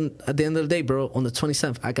at the end of the day, bro, on the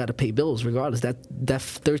 27th, I got to pay bills regardless. That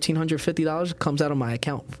 $1,350 comes out of my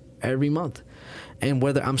account every month. And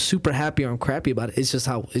whether I'm super happy or I'm crappy about it, it's just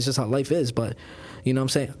how life is. But you know what I'm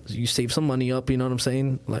saying? You save some money up, you know what I'm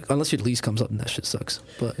saying? Like unless your lease comes up and that shit sucks.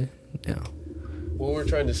 But yeah. What we're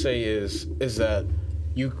trying to say is that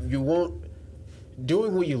you won't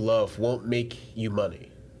doing what you love won't make you money.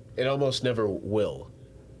 It almost never will.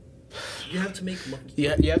 You have to make money.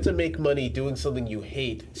 You have to make money doing something you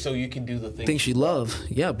hate so you can do the Things you love.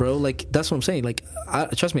 Yeah, bro. Like that's what I'm saying. Like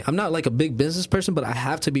trust me, I'm not like a big business person, but I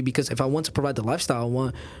have to be because if I want to provide the lifestyle I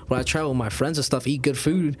want, when I travel with my friends and stuff, eat good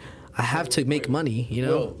food, I have to make money, you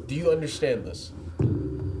know? Will, do you understand this?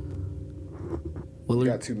 Well, You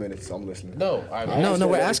got 2 minutes. I'm listening. No, No,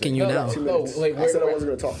 we're asking you now. 2 minutes. like, I said I we're- wasn't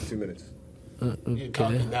going to talk for 2 minutes. You're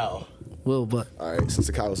talking now. Well, but All right, since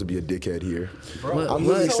the Kylos would be a dickhead here. Bro, I'm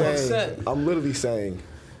you're literally so saying,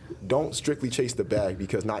 upset. don't strictly chase the bag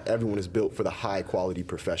because not everyone is built for the high quality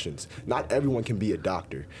professions. Not everyone can be a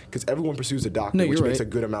doctor because everyone pursues a doctor, No, which you're makes right.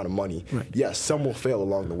 a good amount of money. Right. Yes, some will fail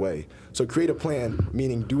along the way. So create a plan,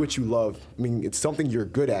 meaning do what you love, meaning it's something you're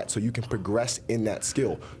good at so you can progress in that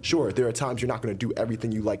skill. Sure, there are times you're not going to do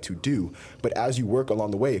everything you like to do, but as you work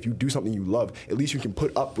along the way, if you do something you love, at least you can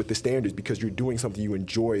put up with the standards because you're doing something you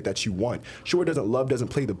enjoy that you want. Sure, doesn't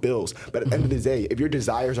pay the bills, but at the end of the day, if your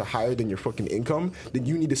desires are higher than your fucking income, then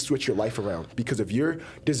you need to switch your life around because if you're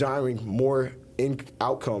desiring more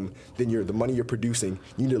outcome than the money you're producing,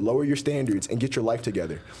 you need to lower your standards and get your life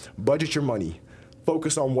together. Budget your money.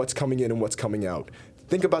 Focus on what's coming in and what's coming out.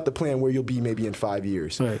 Think about the plan where you'll be maybe in 5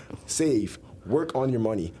 years. Right. Save. Work on your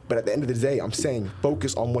money. But at the end of the day, I'm saying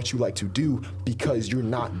focus on what you like to do because you're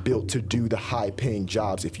not built to do the high-paying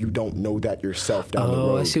jobs if you don't know that yourself down the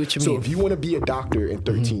road. I see what you so mean. if you want to be a doctor in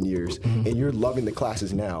 13 years and you're loving the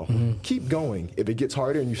classes now, keep going. If it gets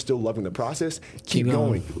harder and you're still loving the process, keep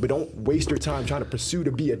going. But don't waste your time trying to pursue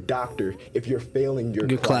to be a doctor if you're failing your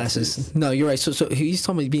classes. No, you're right. So he's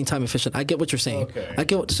talking about being time efficient. I get what you're saying. Okay. I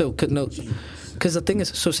get what. So no, because the thing is,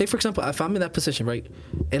 so say for example, if I'm in that position, right,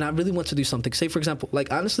 and I really want to do something. Say for example,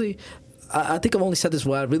 like honestly, I think I've only said this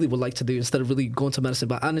what I really would like to do instead of really going to medicine.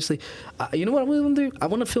 But honestly, you know what I really want to do? I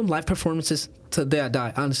want to film live performances till the day I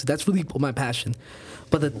die. Honestly, that's really my passion.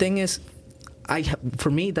 But the thing is, for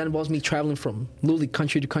me, that involves me traveling from literally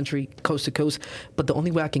country to country, coast to coast. But the only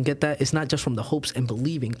way I can get that is not just from the hopes and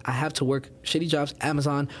believing. I have to work shitty jobs,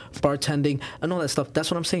 Amazon, bartending, and all that stuff. That's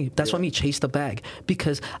what I'm saying. That's why I chase the bag.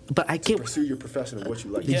 But I get pursue your profession of what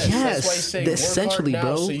you like to do. Yes, that's why I say work essentially, hard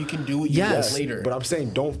now bro. so you can do what you want later. But I'm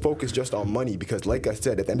saying don't focus just on money because, like I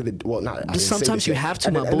said, at the end of the sometimes you have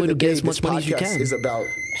to, my boy, to get as much money as you can. Is about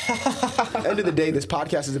end of the day, this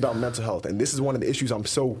podcast is about mental health, and this is one of the issues I'm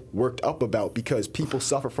so worked up about because people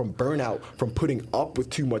suffer from burnout from putting up with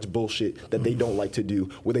too much bullshit that they don't like to do,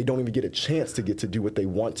 where they don't even get a chance to get to do what they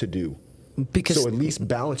want to do. So at least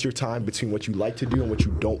balance your time between what you like to do and what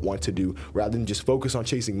you don't want to do, rather than just focus on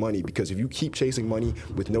chasing money. Because if you keep chasing money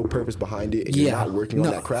with no purpose behind it and you're not working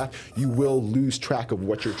on that craft, you will lose track of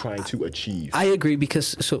what you're trying to achieve. I agree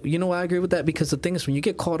because, so you know why I agree with that? Because the thing is, when you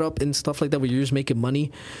get caught up in stuff like that where you're just making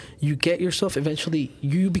money, you get yourself eventually,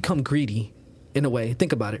 you become greedy. In a way,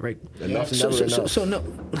 think about it, right? Enough is never enough. So no,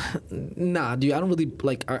 nah, dude. I don't really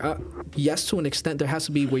like. Yes, to an extent, there has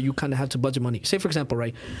to be where you kind of have to budget money. Say, for example,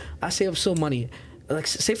 right? I save some money. Like,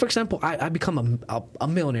 say for example, I become a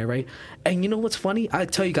millionaire, right? And you know what's funny? I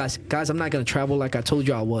tell you guys, I'm not gonna travel like I told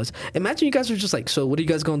you I was. Imagine you guys are just like, so what are you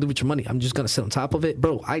guys gonna do with your money? I'm just gonna sit on top of it,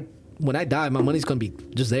 bro. When I die, my money's gonna be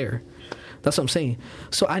just there. That's what I'm saying.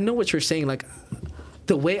 So I know what you're saying, like.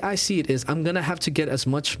 The way I see it is I'm going to have to get as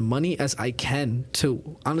much money as I can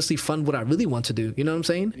to honestly fund what I really want to do. You know what I'm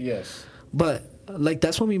saying? Yes. But, like,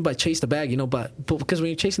 that's what I mean by chase the bag, you know. But because when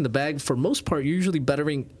you're chasing the bag, for most part, you're usually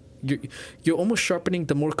bettering, you're almost sharpening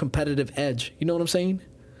the more competitive edge. You know what I'm saying?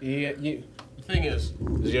 Yeah. The thing is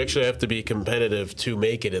you actually have to be competitive to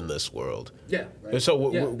make it in this world. Yeah. Right. And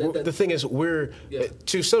so the thing is,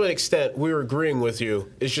 to some extent, we're agreeing with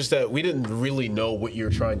you. It's just that we didn't really know what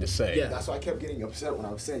you're trying to say. Yeah. That's why I kept getting upset when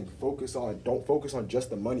I was saying don't focus on just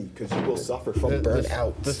the money because you will suffer from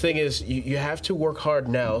burnout. The thing is, you have to work hard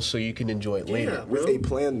now so you can enjoy it later. With a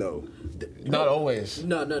plan, though. Not always.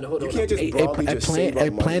 No, hold on. You can't just broadly just save up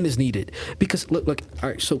a plan money. is needed because look. All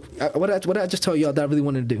right. So what did I just tell y'all that I really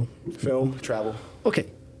wanted to do? Film, travel.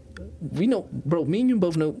 Okay. We know, bro, me and you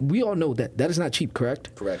both know, we all know that is not cheap,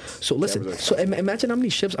 correct? Correct. So listen, imagine how many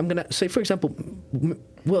ships I'm going to, say for example,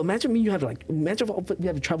 imagine you have you have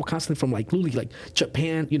to travel constantly from like literally like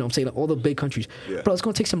Japan, you know what I'm saying, like all the big countries. Yeah. Bro, it's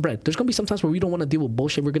going to take some bread. There's going to be some times where we don't want to deal with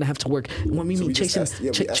bullshit. We're going to have to work. And when we So mean we just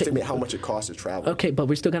chasing, we estimate how much it costs to travel. okay, but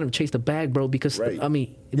we're still going to chase the bag, bro, because, Right. I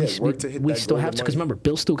mean, Yeah, work to hit we that still goal have of to, because money. remember,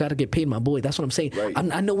 bills still got to get paid, my boy. That's what I'm saying. Right.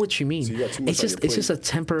 I know what you mean. So you got too much on your It's just a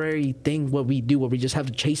temporary thing what we do where we just have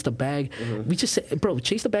to chase the bag. We just say, bro,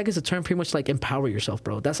 chase the bag is a term pretty much like empower yourself,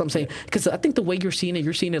 bro. That's what I'm saying. Because I think the way you're seeing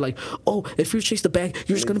it like, oh, if you chase the bag,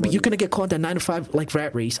 you're gonna get caught in that 9-to-5 like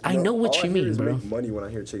rat race. I know what all you I hear mean, is bro. Make money when I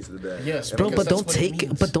hear chase the bag. Yes, Bro, because but that's don't what it take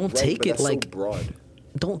means. but don't Right, take but it that's like so broad.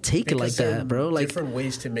 don't take it like Because there that, are bro. Like, different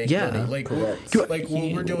ways to make Yeah. money. Like, Correct. like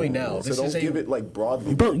what we're doing now. So This don't is give it like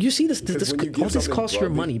broadly. bro, you see this Because when you give all this something costs your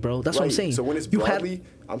broadly- money, bro. That's what I'm Right. saying. So when it's You had- broadly,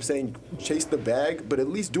 I'm saying chase the bag, but at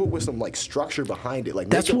least do it with some like structure behind it. Like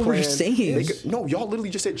That's make a what we're plan, saying. No, y'all literally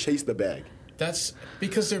just said chase the bag. That's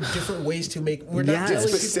because there are different ways to make. We're not Yes. telling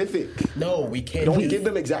people- Specific. No, we can't. Don't give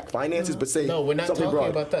them exact finances, but say No, we're not something talking broad.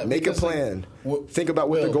 about that, Make a because, like, plan. Will- Think about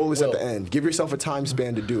what the Will, goal is at Will. the end. Give yourself a time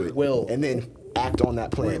span to do it. Will. And then act on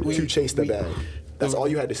that plan to chase the bag. That's all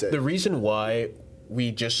you had to say. The reason why we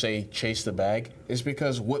just say chase the bag is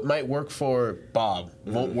because what might work for Bob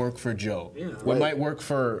won't work for Joe. What Right. might work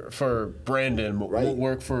for Brandon Right. won't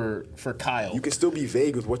work for Kyle. You can still be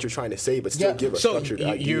vague with what you're trying to say, but still give a structured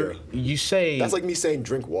idea. You say That's like me saying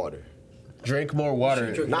drink water. drink more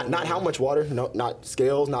water. Not how much water, no, not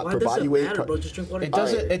scales, not per body weight. Just drink water. It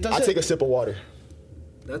doesn't. Alright, It doesn't. I take a sip of water.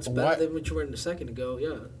 That's Why- better than what you were in a second ago.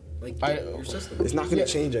 Yeah, like your system. It's not going to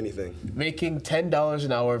change anything. Making $10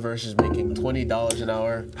 an hour versus making $20 an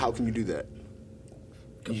hour. How can you do that?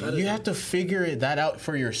 You have to figure that out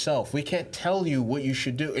for yourself. We can't tell you what you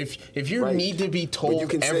should do. If you Right. need to be But told you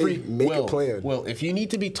can say, every make a plan. Well, if you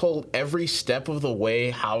need to be told every step of the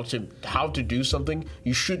way how to do something,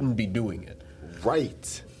 you shouldn't be doing it.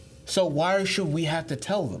 Right. So why should we have to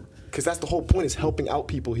tell them? Because that's the whole point, is helping out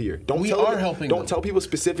people here. Don't We tell are them, helping Don't them. tell people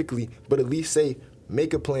specifically, but at least say,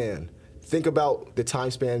 make a plan. Think about the time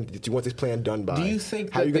span that you want this plan done by. Do you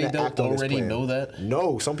think How that you they gonna don't act on this already plan. know that?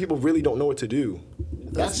 No, some people really don't know what to do.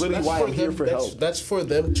 That's literally why I'm here them, for help. That's for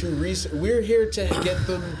them to we're here to get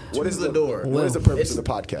them to What is the door. What is the purpose It's- of the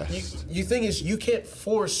podcast? You think is you can't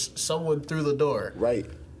force someone through the door. Right.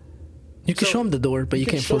 You can So show them the door, but you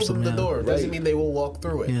can can't show force them them. the yeah. door. Doesn't Right. mean they will walk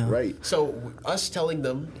through it. Yeah. Right. So us telling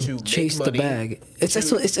them to Chase make the money, bag. It's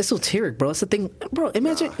it's esoteric, bro. It's the thing, bro.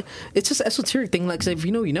 Imagine it's just esoteric thing. Like if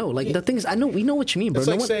you know, you know. Like the thing is, we know what you mean, bro. It's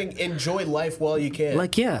No like one- saying enjoy life while you can.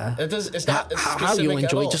 like yeah. It does. It's not how you specific at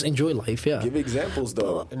enjoy? all. Just enjoy life. Yeah. Give examples,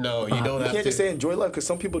 though. No, you don't You have can't to. just say enjoy life, because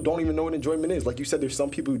some people don't even know what enjoyment is. Like you said, there's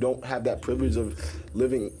some people who don't have that privilege of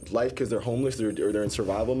living life because they're homeless or they're in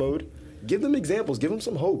survival mode. Give them examples. Give them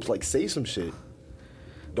some hopes. Like, say some shit.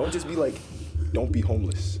 Don't just be like, don't be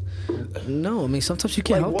homeless. No, I mean sometimes you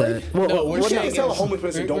can't Like, help what? that. Well, No, we're What saying if you tell a is- homeless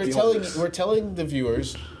person, don't we're be telling homeless? we're telling the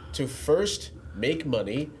viewers to first make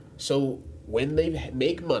money, so when they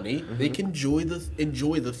make money, they can enjoy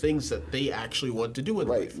the things that they actually want to do in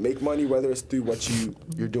Right. life. Make money, whether it's through what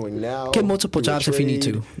you're doing now. Get multiple through a jobs if you need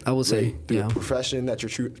trade, to, I would say, right, through yeah. a profession that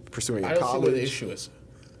you're pursuing in I don't see where the college. issue is.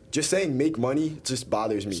 Just saying make money just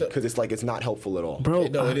bothers me So- because it's like it's not helpful at all. bro.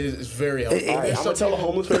 No, it is. It's very helpful. All right, There's I'm gonna some tell a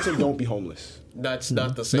people- homeless person, don't be homeless. That's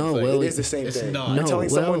not the same No, thing. well, It is the same It's thing. not. You're No, telling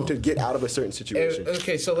someone well- to get out of a certain situation.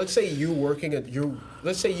 Okay, so let's say you working at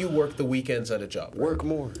let's say you work the weekends at a job. Work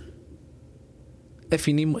more. If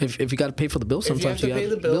you need, if you got to pay for the bills, If you have sometimes to you pay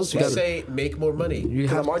the got bills, You let's gotta, say make more money. you Because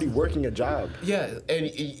have I'm already working a job. Yeah,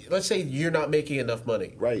 and let's say you're not making enough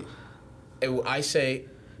money, Right. and I say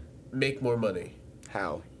make more money.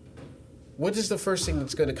 How? What is the first thing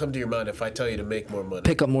that's going to come to your mind if I tell you to make more money?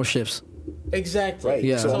 pick up more shifts. Exactly. Right.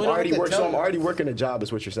 Yeah. So, So I'm we don't already have to work, tell so I'm you. already working a job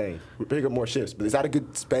is what you're saying. Pick up more shifts. But is that a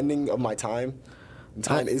good spending of my time?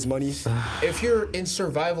 Time is money. If you're in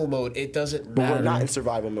survival mode, it doesn't But matter. we're not in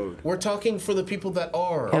survival mode. We're talking for the people that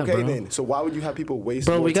are. Yeah, Okay bro. then. So why would you have people waste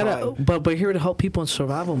Bro, more we gotta, time? but we're here to help people in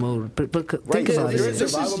survival mode. But Right, think so about if you're in it.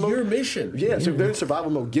 This survival is mode, your mission. Yeah, so if they're in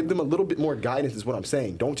survival mode, give them a little bit more guidance is what I'm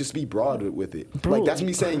saying. Don't just be broad with it. Bro, like that's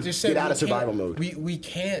me saying Just get said out we of survival can't- mode. We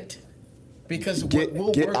can't because Get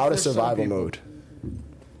we'll get work out for of some survival people. mode.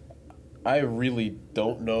 I really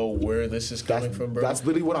don't know where this is coming That's, from, bro. that's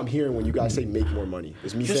literally what I'm hearing when you guys say make more money.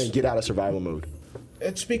 It's me Just- saying get out of survival mode.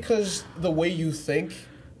 It's because the way you think,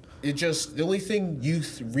 the only thing you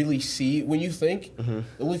really see when you think, Mm-hmm.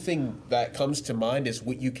 the only thing that comes to mind is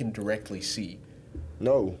what you can directly see.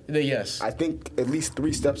 No. Yes. I think at least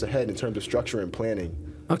 3 steps ahead in terms of structure and planning.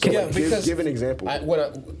 Okay. So, Yeah, like, because give an example. Like, what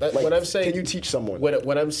I'm saying. can you teach someone?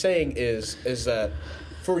 What I'm saying is that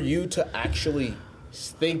for you to actually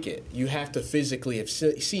think it, you have to physically have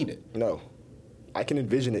seen it. No. I can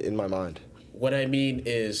envision it in my mind. What I mean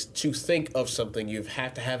is to think of something, you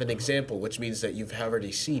have to have an example, which means that you've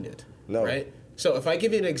already seen it. No. Right? So if I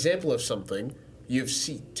give you an example of something, you've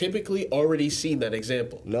typically already seen that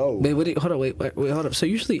example. No. Wait, hold on, wait, hold up. So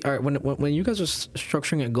usually, all right, when you guys are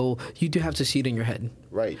structuring a goal, you do have to see it in your head.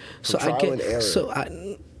 Right. So From trial and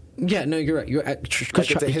error. Yeah, no, you're right. You're at,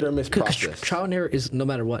 Like it's a hit or miss process. trial and error is no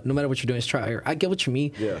matter what you're doing, it's trial and error. I get what you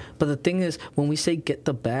mean. Yeah. But the thing is, when we say get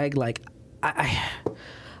the bag, like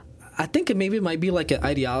I think it might be like an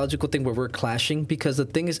ideological thing where we're clashing because the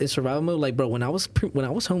thing is in survival mode, like bro, when I was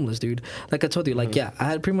homeless, dude, like I told you, like yeah, I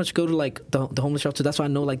had to pretty much go to like the homeless shelter. That's why I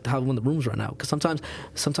know like how when the rooms run out because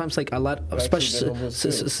sometimes like a lot, especially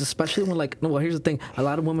when like no, well here's the thing, a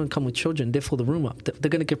lot of women come with children, they fill the room up, they're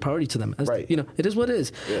gonna give priority to them. Right. You know, it is what it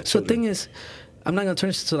is. Yeah, so the children. thing is. I'm not gonna turn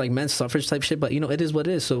this into like men's suffrage type shit, but you know it is what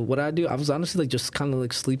it is. So what I do, I was honestly like just kind of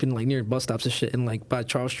like sleeping like near bus stops and shit, and like by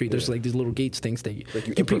Charles Street, there's like these little gates things that you Like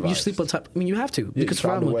you you improvise. sleep on top. I mean, you have to you because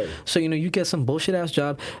found a survival. way. So you know you get some bullshit ass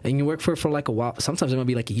job and you work for it for like a while. Sometimes it might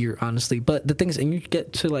be like a year, honestly. But the thing is, and you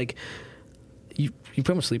get to like. You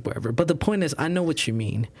pretty much sleep wherever. But the point is, I know what you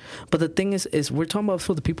mean. But the thing is we're talking about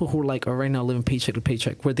for the people who are like are right now living paycheck to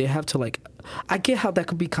paycheck, where they have to like. I get how that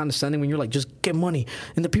could be condescending when you're like just get money,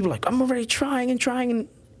 and the people are like I'm already trying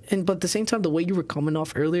and but at the same time, the way you were coming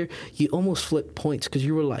off earlier, you almost flipped points because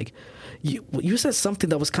you were like, you said something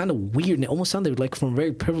that was kind of weird and it almost sounded like from a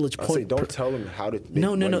very privileged I point. say don't tell them how to make No,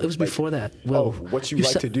 money. it was Like, before that. Well, what you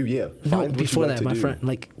like to do, yeah. No, Find what before you like that, to my do. friend.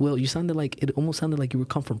 Like, Will, you sounded like it almost sounded like you were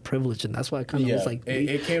come from privilege, and that's why I kind of Yeah, was like,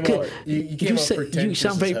 it came Good. out. You came out you pretentious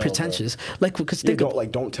sound very as hell, bro. pretentious. Like, because Yeah,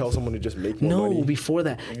 think don't tell someone to just make more no, money. before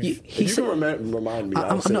that, he If you said. can remind me.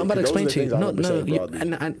 I'm I'll say not it, about to 'cause those explain are to you. the No, things I remember saying you,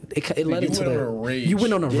 broadly. and it led you into went on a that. rage. You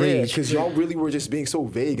went on a Yeah, rage. because y'all really were just being so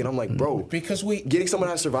vague, and I'm like, bro, Because we getting someone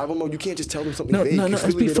out of survival mode, you can't just tell them something No, vague. no, no. 'cause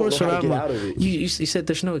It's clearly they before don't know how to survival. get out of it. You said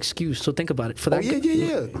there's no excuse. So think about it. For Oh that,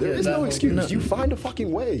 yeah. There is that no whole- excuse. No. You find a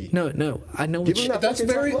fucking way. No. I know. Give What him you, that that's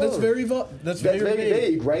fucking very tough that's love. very That's very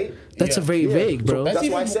vague, right? that's a Yeah. very Yeah. vague, bro. That's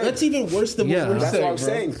even, why I said- that's even worse than Yeah. what we're That's saying, what I'm bro.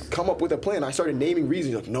 saying. Come up with a plan. I started naming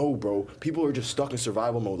reasons. Like, no, bro. People are just stuck in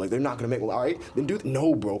survival mode. Like, they're not gonna make. Well, all right, then do.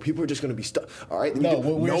 No, bro. People are just gonna be stuck. All right. Then No, you do,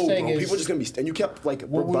 what we're no, saying bro. is- People are just gonna be. And you kept like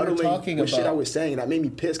What we were rebuttaling talking with shit I about- was saying, and that made me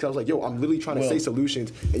pissed. Cause I was like, yo, I'm literally trying to Will. say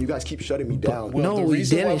solutions, and you guys keep shutting me down. No, the we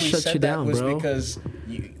reason why didn't we shut said you that down, was bro. because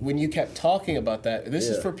when you kept talking about that, this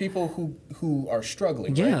is Yeah. for people who are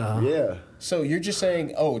struggling. Yeah. Right? Yeah. So you're just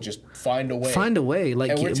saying, oh, just find a way. Find a way, like,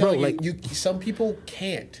 and we're bro, telling like- you, some people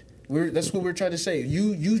can't. That's what we're trying to say.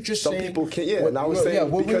 You just Some saying, people can't- yeah, and I was saying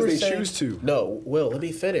what because were they saying- choose to. No, Will, let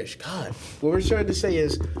me finish. God, what we're trying to say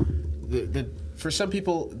is, for some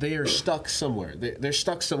people, they are stuck somewhere. They're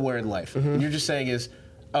stuck somewhere in life. Mm-hmm. And you're just saying is,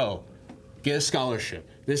 oh, get a scholarship,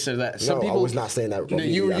 this or that. Some No, people, I was not saying that. No,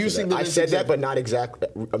 you were immediately after using that. them I as said that, example. but not exactly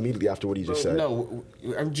immediately after what he just said. No,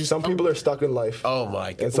 I'm just. Some people are stuck in life. Oh my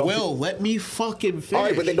And god! some Will, let me fucking finish. All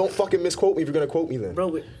right, but then don't fucking misquote me if you're gonna quote me then.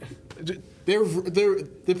 bro. They're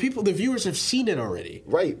the viewers have seen it already.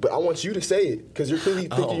 Right, but I want you to say it because you're clearly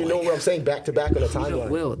thinking you know what I'm saying back to back on a timeline.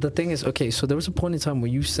 Will, the thing is, okay, so there was a point in time where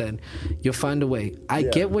you said you'll find a way. I Yeah.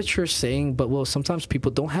 get what you're saying, but well, sometimes people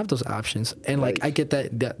don't have those options, and like Right. I get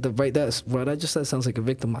that's what I just said sounds like a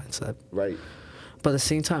victim mindset. Right. But at the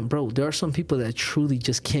same time, bro, there are some people that truly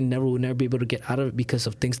just will never be able to get out of it because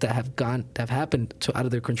of things that have happened to out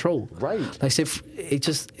of their control. Right. Like, say, it's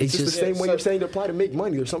just It's just the same way so- you're saying to apply to make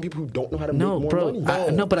money. There's some people who don't know how to No, make more bro,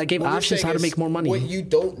 money. no, but I gave What we're options saying how to is make more money. What you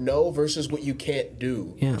don't know versus what you can't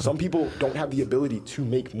do. Yeah. Some people don't have the ability to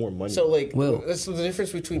make more money. So like, Will. that's the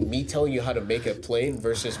difference between me telling you how to make a plane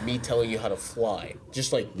versus me telling you how to fly.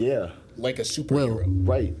 Just like yeah, like a superhero.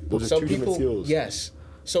 right. Those are Some two people, different skills. yes.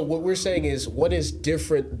 So what we're saying is one is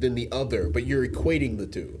different than the other, but you're equating the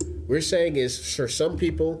two. We're saying is for some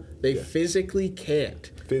people they physically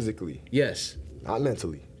can't. Physically, Yes. not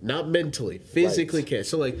mentally. Not mentally, physically Right. can't.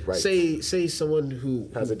 So like, Right. say someone who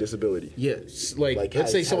Has a disability. yes, like, Like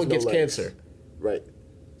let's say has someone no gets legs. cancer, Right.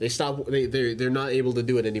 they stop. They're not able to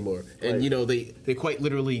do it anymore, and Right. you know they quite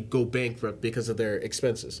literally go bankrupt because of their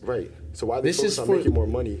expenses. Right. So why are they This focused is on for- making more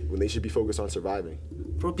money when they should be focused on surviving?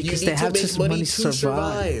 Bro, You because need they to have make just money money to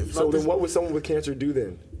survive. So then, what would someone with cancer do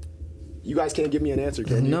then? You guys can't give me an answer,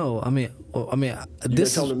 can you? No, I mean, You gonna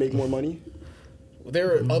this tell is them to make more money?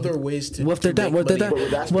 There are other ways to. well, if they're to dying, make well, if they're money.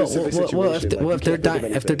 dying, But with that well, specific well, well, if, situation, they- well, like, if you they're can't think of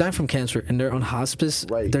dying, if they're anything. dying from cancer and they're on hospice,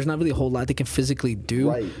 Right. there's not really a whole lot they can physically do.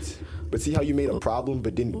 Right. But see how you made a problem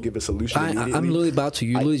but didn't give a solution immediately? I'm literally about to.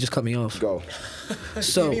 You literally just cut me off. Go.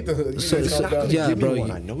 So, You need to so calm down. yeah, Give me bro.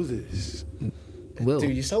 one. I know this. Will,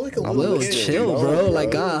 Dude, you sound like a I'm little Will, kid. chill, you know, bro. bro.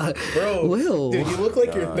 Like, God, Bro, Will, dude, you look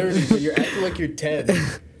like you're 30, but you're acting like you're 10.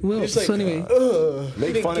 Will. You're just like, So anyway,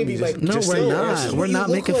 Make fun of me. Just, no, just we're say it. not. This is We're what you not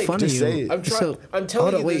look making like. fun Just of say you. it. I'm trying. So, I'm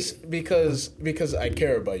telling hold you on, this because I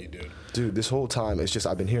care about you, dude. Dude, this whole time, it's just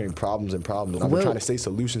I've been hearing problems and problems, and I've been Well, trying to say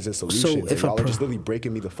solutions and solutions, if and a y'all are per- just literally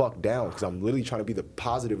breaking me the fuck down because I'm literally trying to be the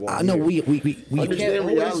positive one. I know here. we You can't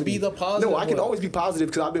always be the positive No, I can one. always be positive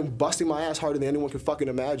because I've been busting my ass harder than anyone can fucking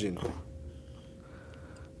imagine.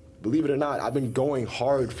 Believe it or not, I've been going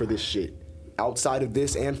hard for this shit outside of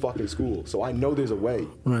this and fucking school, so I know there's a way.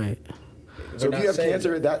 right. So We're if not you have saying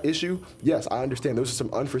cancer, that issue, yes, I understand. Those are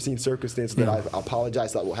some unforeseen circumstances that I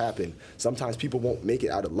apologize that will happen. Sometimes people won't make it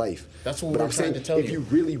out of life. That's what but we're I'm saying, trying to tell if you. you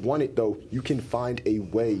really want it, though, you can find a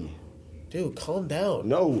way. Dude, calm down.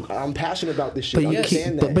 No, I'm passionate about this shit. But I you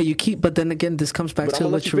understand keep, that. but you keep, but then again, this comes back But to I'm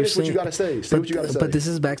gonna what let you you were finish what saying. you gotta say. Say what you gotta say. But this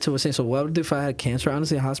is back to what I'm saying. So what I would do if I had cancer,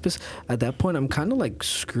 honestly, in hospice? At that point, I'm kind of like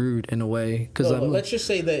screwed in a way because No, but I'm. let's just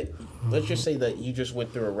say that you just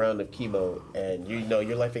went through a round of chemo and you know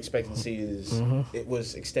your life expectancy is it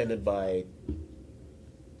was extended by.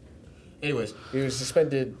 Anyways, you were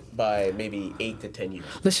suspended by maybe 8 to 10 years.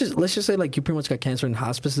 Let's just say like you pretty much got cancer in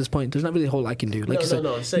hospice at this point. There's not really a whole lot I can do. Like you said,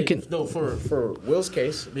 No. I'm saying you can. no for Will's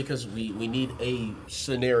case because we need a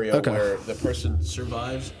scenario Okay. where the person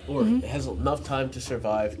survives or has enough time to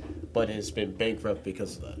survive, but has been bankrupt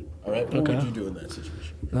because of that. All right, what would Okay. you do in that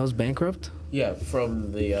situation? I was bankrupt. Yeah,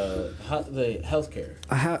 from the healthcare.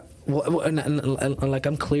 I have. Well, and like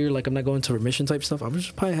I'm clear, like I'm not going to remission type stuff. I would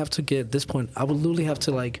just probably have to get at this point. I would literally have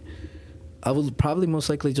to like. I would probably most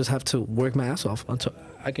likely just have to work my ass off until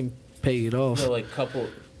I can pay it off.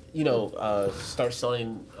 You know, like start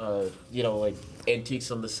selling, like antiques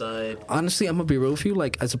on the side. Honestly, I'm gonna be real with you.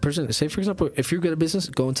 Like as a person, say for example, if you're good at business,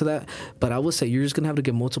 go into that. But I would say you're just gonna have to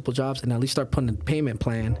get multiple jobs and at least start putting a payment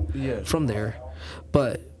plan Yeah. from there.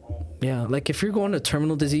 But Yeah, like if you're going to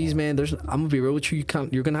terminal disease, man, I'm gonna be real with you.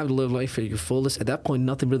 You're gonna have to live life at your fullest. At that point,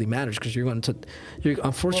 nothing really matters because you're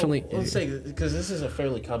unfortunately. Well, let's say because this is a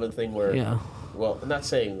fairly common thing where. Yeah. Well, I'm not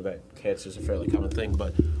saying that cancer is a fairly common thing,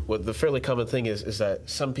 but what the fairly common thing is that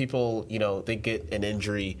some people, they get an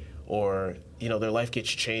injury or their life gets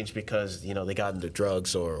changed because they got into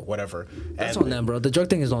drugs or whatever. That's on them, bro. The drug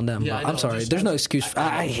thing is on them. Yeah, I'm sorry. There's no excuse.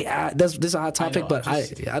 This is a hot topic, but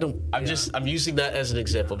I don't. I'm using that as an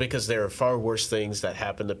example because there are far worse things that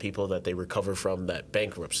happen to people that they recover from that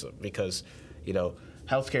bankrupts them because,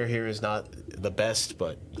 healthcare here is not the best,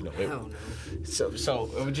 but So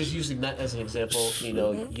we're just using that as an example.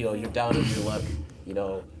 You're down on your luck.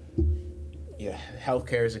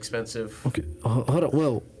 Healthcare is expensive. Okay, hold up.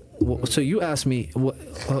 Well, so you asked me what?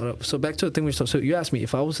 Hold up. So back to the thing we saw. So you asked me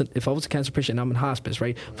if I was a cancer patient and I'm in hospice,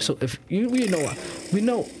 right? So if we know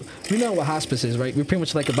what hospice is, right? We're pretty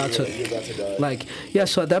much like about to die. like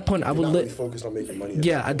So at that point, I would Not really focused on making money.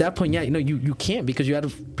 Yeah, at that point, you can't because you had to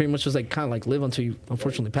pretty much just like kind of like live until you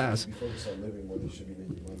unfortunately pass. You focus on living more than you should be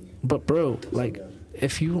making money. But bro, like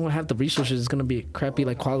if you don't have the resources, it's gonna be a crappy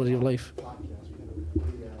like quality of life.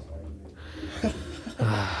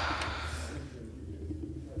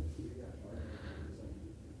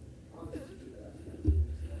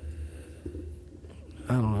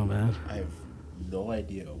 I don't know, man. I have no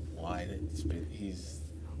idea why he's.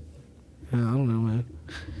 Yeah, I don't know, man.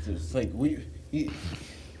 It's like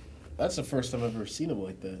that's the first time I've ever seen him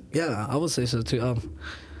like that. Yeah, I would say so too.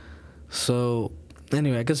 So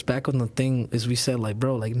anyway, I guess back on the thing is we said like,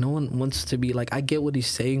 bro, like no one wants to be like. I get what he's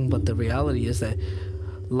saying, but the reality is that.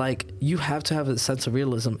 Like you have to have a sense of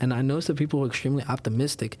realism, and I notice that people who are extremely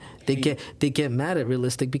optimistic, they get mad at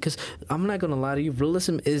realistic because I'm not gonna lie to you,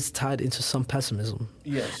 realism is tied into some pessimism.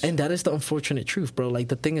 Yes, and that is the unfortunate truth, bro. Like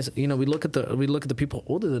the thing is, we look at the people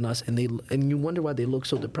older than us, and you wonder why they look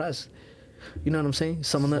so depressed. You know what I'm saying?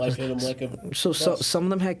 Some of them, life hit them like a so some of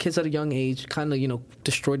them had kids at a young age, kind of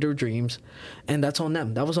destroyed their dreams, and that's on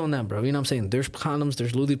them. That was on them, bro. You know what I'm saying? There's condoms,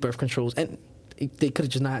 there's lewd birth controls, and they could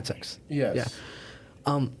have just not had sex. Yes. Yeah.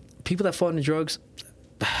 People that fall into drugs,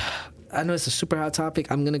 I know it's a super hot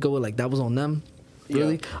topic. I'm gonna go with like that was on them,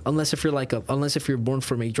 really. Yeah. Unless if you're born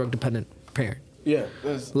from a drug dependent parent. Yeah.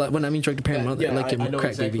 Like when I mean drug dependent, Yeah, like your I know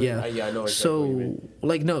crack exactly, baby. Yeah. I know exactly so what you mean.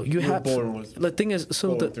 like no, you have born with- the thing is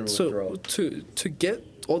going through withdrawal. to get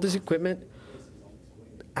all this equipment,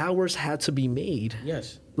 hours had to be made.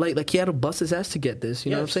 Yes. Like he had to bust his ass to get this, you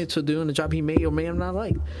know what I'm Yes. saying? To doing the job he may or may not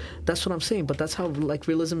like. That's what I'm saying. But that's how like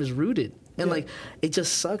realism is rooted. And like it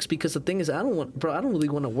just sucks because the thing is I don't really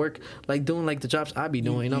want to work like doing like the jobs I be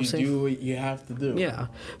doing, you know what I'm saying? You do what you have to do. Yeah.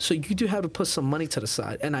 So you do have to put some money to the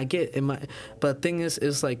side. And I get it but the thing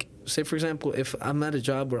is like say for example, if I'm at a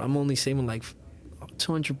job where I'm only saving like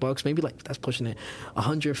 $200, maybe like that's pushing it,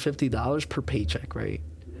 $150 per paycheck, right?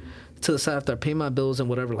 To the side after I pay my bills and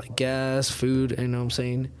whatever, like gas, food, you know what I'm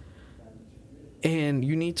saying? And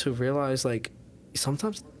you need to realize, like,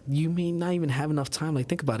 sometimes you may not even have enough time. Like,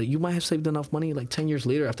 think about it. You might have saved enough money, like, 10 years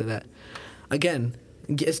later after that. Again,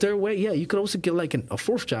 is there a way? Yeah, you could also get, like, a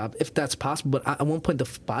fourth job if that's possible. But at one point,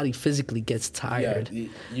 the body physically gets tired. Yeah,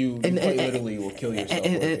 you quite literally will kill yourself.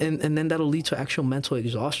 And then that'll lead to actual mental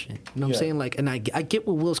exhaustion. You know what I'm saying? Like, and I get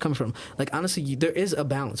where Will's coming from. Like, honestly, there is a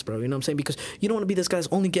balance, bro. You know what I'm saying? Because you don't want to be this guy's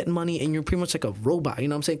only getting money and you're pretty much like a robot. You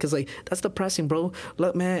know what I'm saying? Because, like, that's depressing, bro.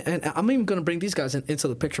 Look, man, and I'm even going to bring these guys into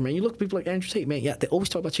the picture, man. You look at people like Andrew Tate, man. Yeah, they always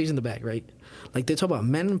talk about chasing the bag, right? Like, they talk about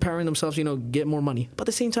men empowering themselves, get more money. But at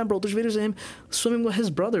the same time, bro, there's videos of him swimming with his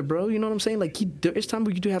brother, bro. You know what I'm saying? Like, there is time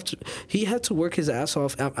where you do have to. He had to work his ass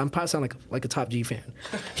off. I'm probably sound like a Top G fan.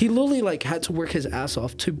 He literally like had to work his ass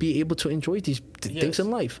off to be able to enjoy these things in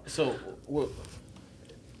life. So,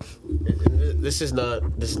 this is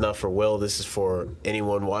not for Will. This is for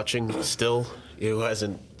anyone watching still who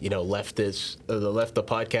hasn't left the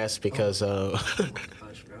podcast because.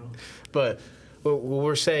 But what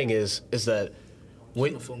we're saying is that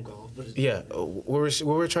when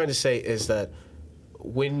what we're trying to say is that.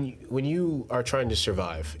 When you are trying to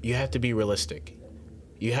survive, you have to be realistic.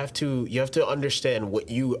 You have to understand what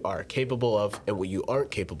you are capable of and what you aren't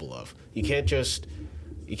capable of. You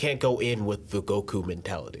can't go in with the Goku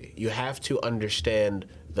mentality. You have to understand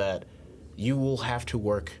that you will have to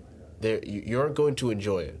work there. You aren't going to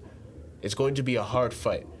enjoy it. It's going to be a hard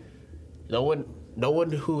fight. No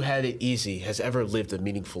one who had it easy has ever lived a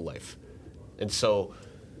meaningful life. And so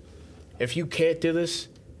if you can't do this,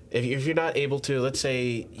 if you're not able to, let's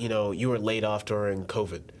say, you were laid off during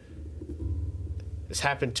COVID. This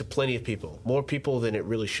happened to plenty of people, more people than it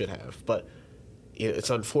really should have. But it's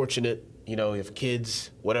unfortunate, you have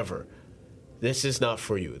kids, whatever. this is not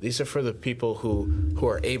for you. These are for the people who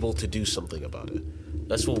are able to do something about it.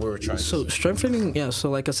 That's what we were trying to So say. strengthening, yeah. So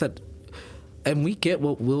like I said, and we get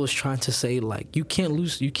what Will is trying to say. Like you can't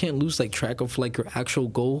lose like track of like your actual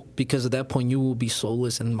goal, because at that point you will be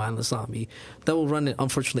soulless and mindless zombie that will run,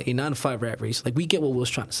 unfortunately, a 9-to-5 rat race. Like we get what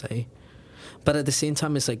Will's trying to say, but at the same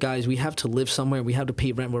time, it's like, guys, we have to live somewhere. We have to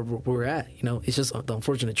pay rent where we're at. You know, it's just the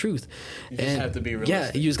unfortunate truth. You just have to be Yeah,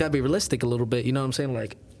 realistic. you just gotta be realistic a little bit. You know what I'm saying?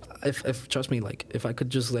 Like, if trust me, like if I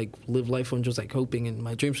could just like live life on just like hoping and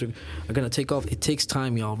my dreams are gonna take off, it takes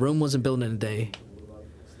time, y'all. Rome wasn't built in a day.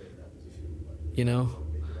 You know,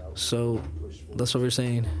 so that's what we're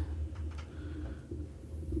saying.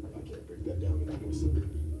 I can't break that down into a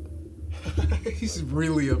simple. He's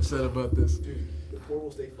really upset about this. Dude, the poor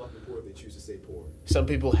will stay fucking poor if they choose to stay poor. Some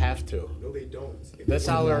people have to. No, they don't. If That's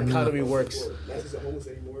they how don't, our they're economy fucking works. poor. That's just homeless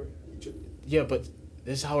anymore. Yeah, but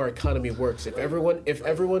this is how our economy works. If everyone,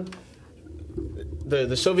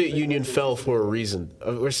 the Soviet Union fell for a reason.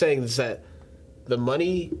 We're saying is that the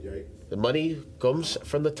money comes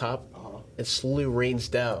from the top and slowly rains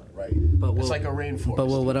down. Right. But It's like a rainforest. But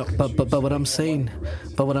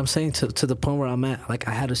what I'm saying, to the point where I'm at, like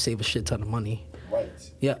I had to save a shit ton of money. Right.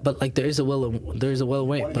 Yeah, but like there is a will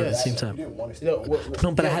way, but at the same You time, didn't want to stay No, homeless.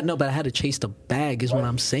 no, but I had to chase the bag, is what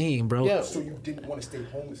I'm saying, bro. Yeah. So you didn't want to stay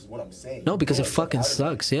homeless is what I'm saying. No, because You it don't want to fucking get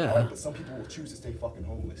out of it. sucks, yeah. Right, but some people will choose to stay fucking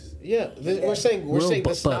homeless. Yeah, we're saying Bro,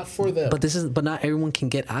 that's not for them. But not everyone can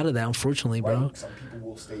get out of that, unfortunately, bro. Right? Some people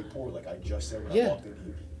will stay poor, like I just said when Yeah. I walked in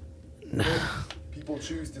here. People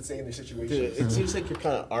choose to stay in their situations. Dude, it seems like you're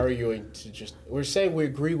kind of arguing to just. We're saying we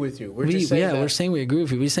agree with you. We're just saying that. We're saying we agree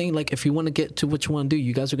with you. We're saying like if you want to get to what you want to do,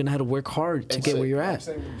 you guys are gonna have to work hard to And get so- where you're I'm at.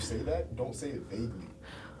 saying when you say that, don't say it vaguely.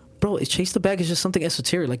 Bro, it's chase the bag is just something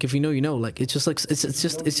esoteric. Like if you know, you know. Like it's just like it's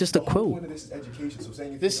just a The whole point quote. of this is education. So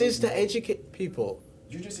saying if This you know, is you to know, educate people.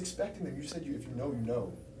 You're just expecting them. You said if you know, you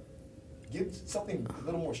know. Give something a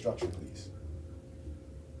little more structure, please.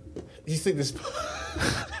 You think this?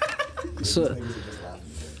 So These niggas are just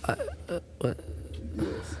laughing. what?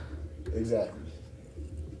 Yes, exactly.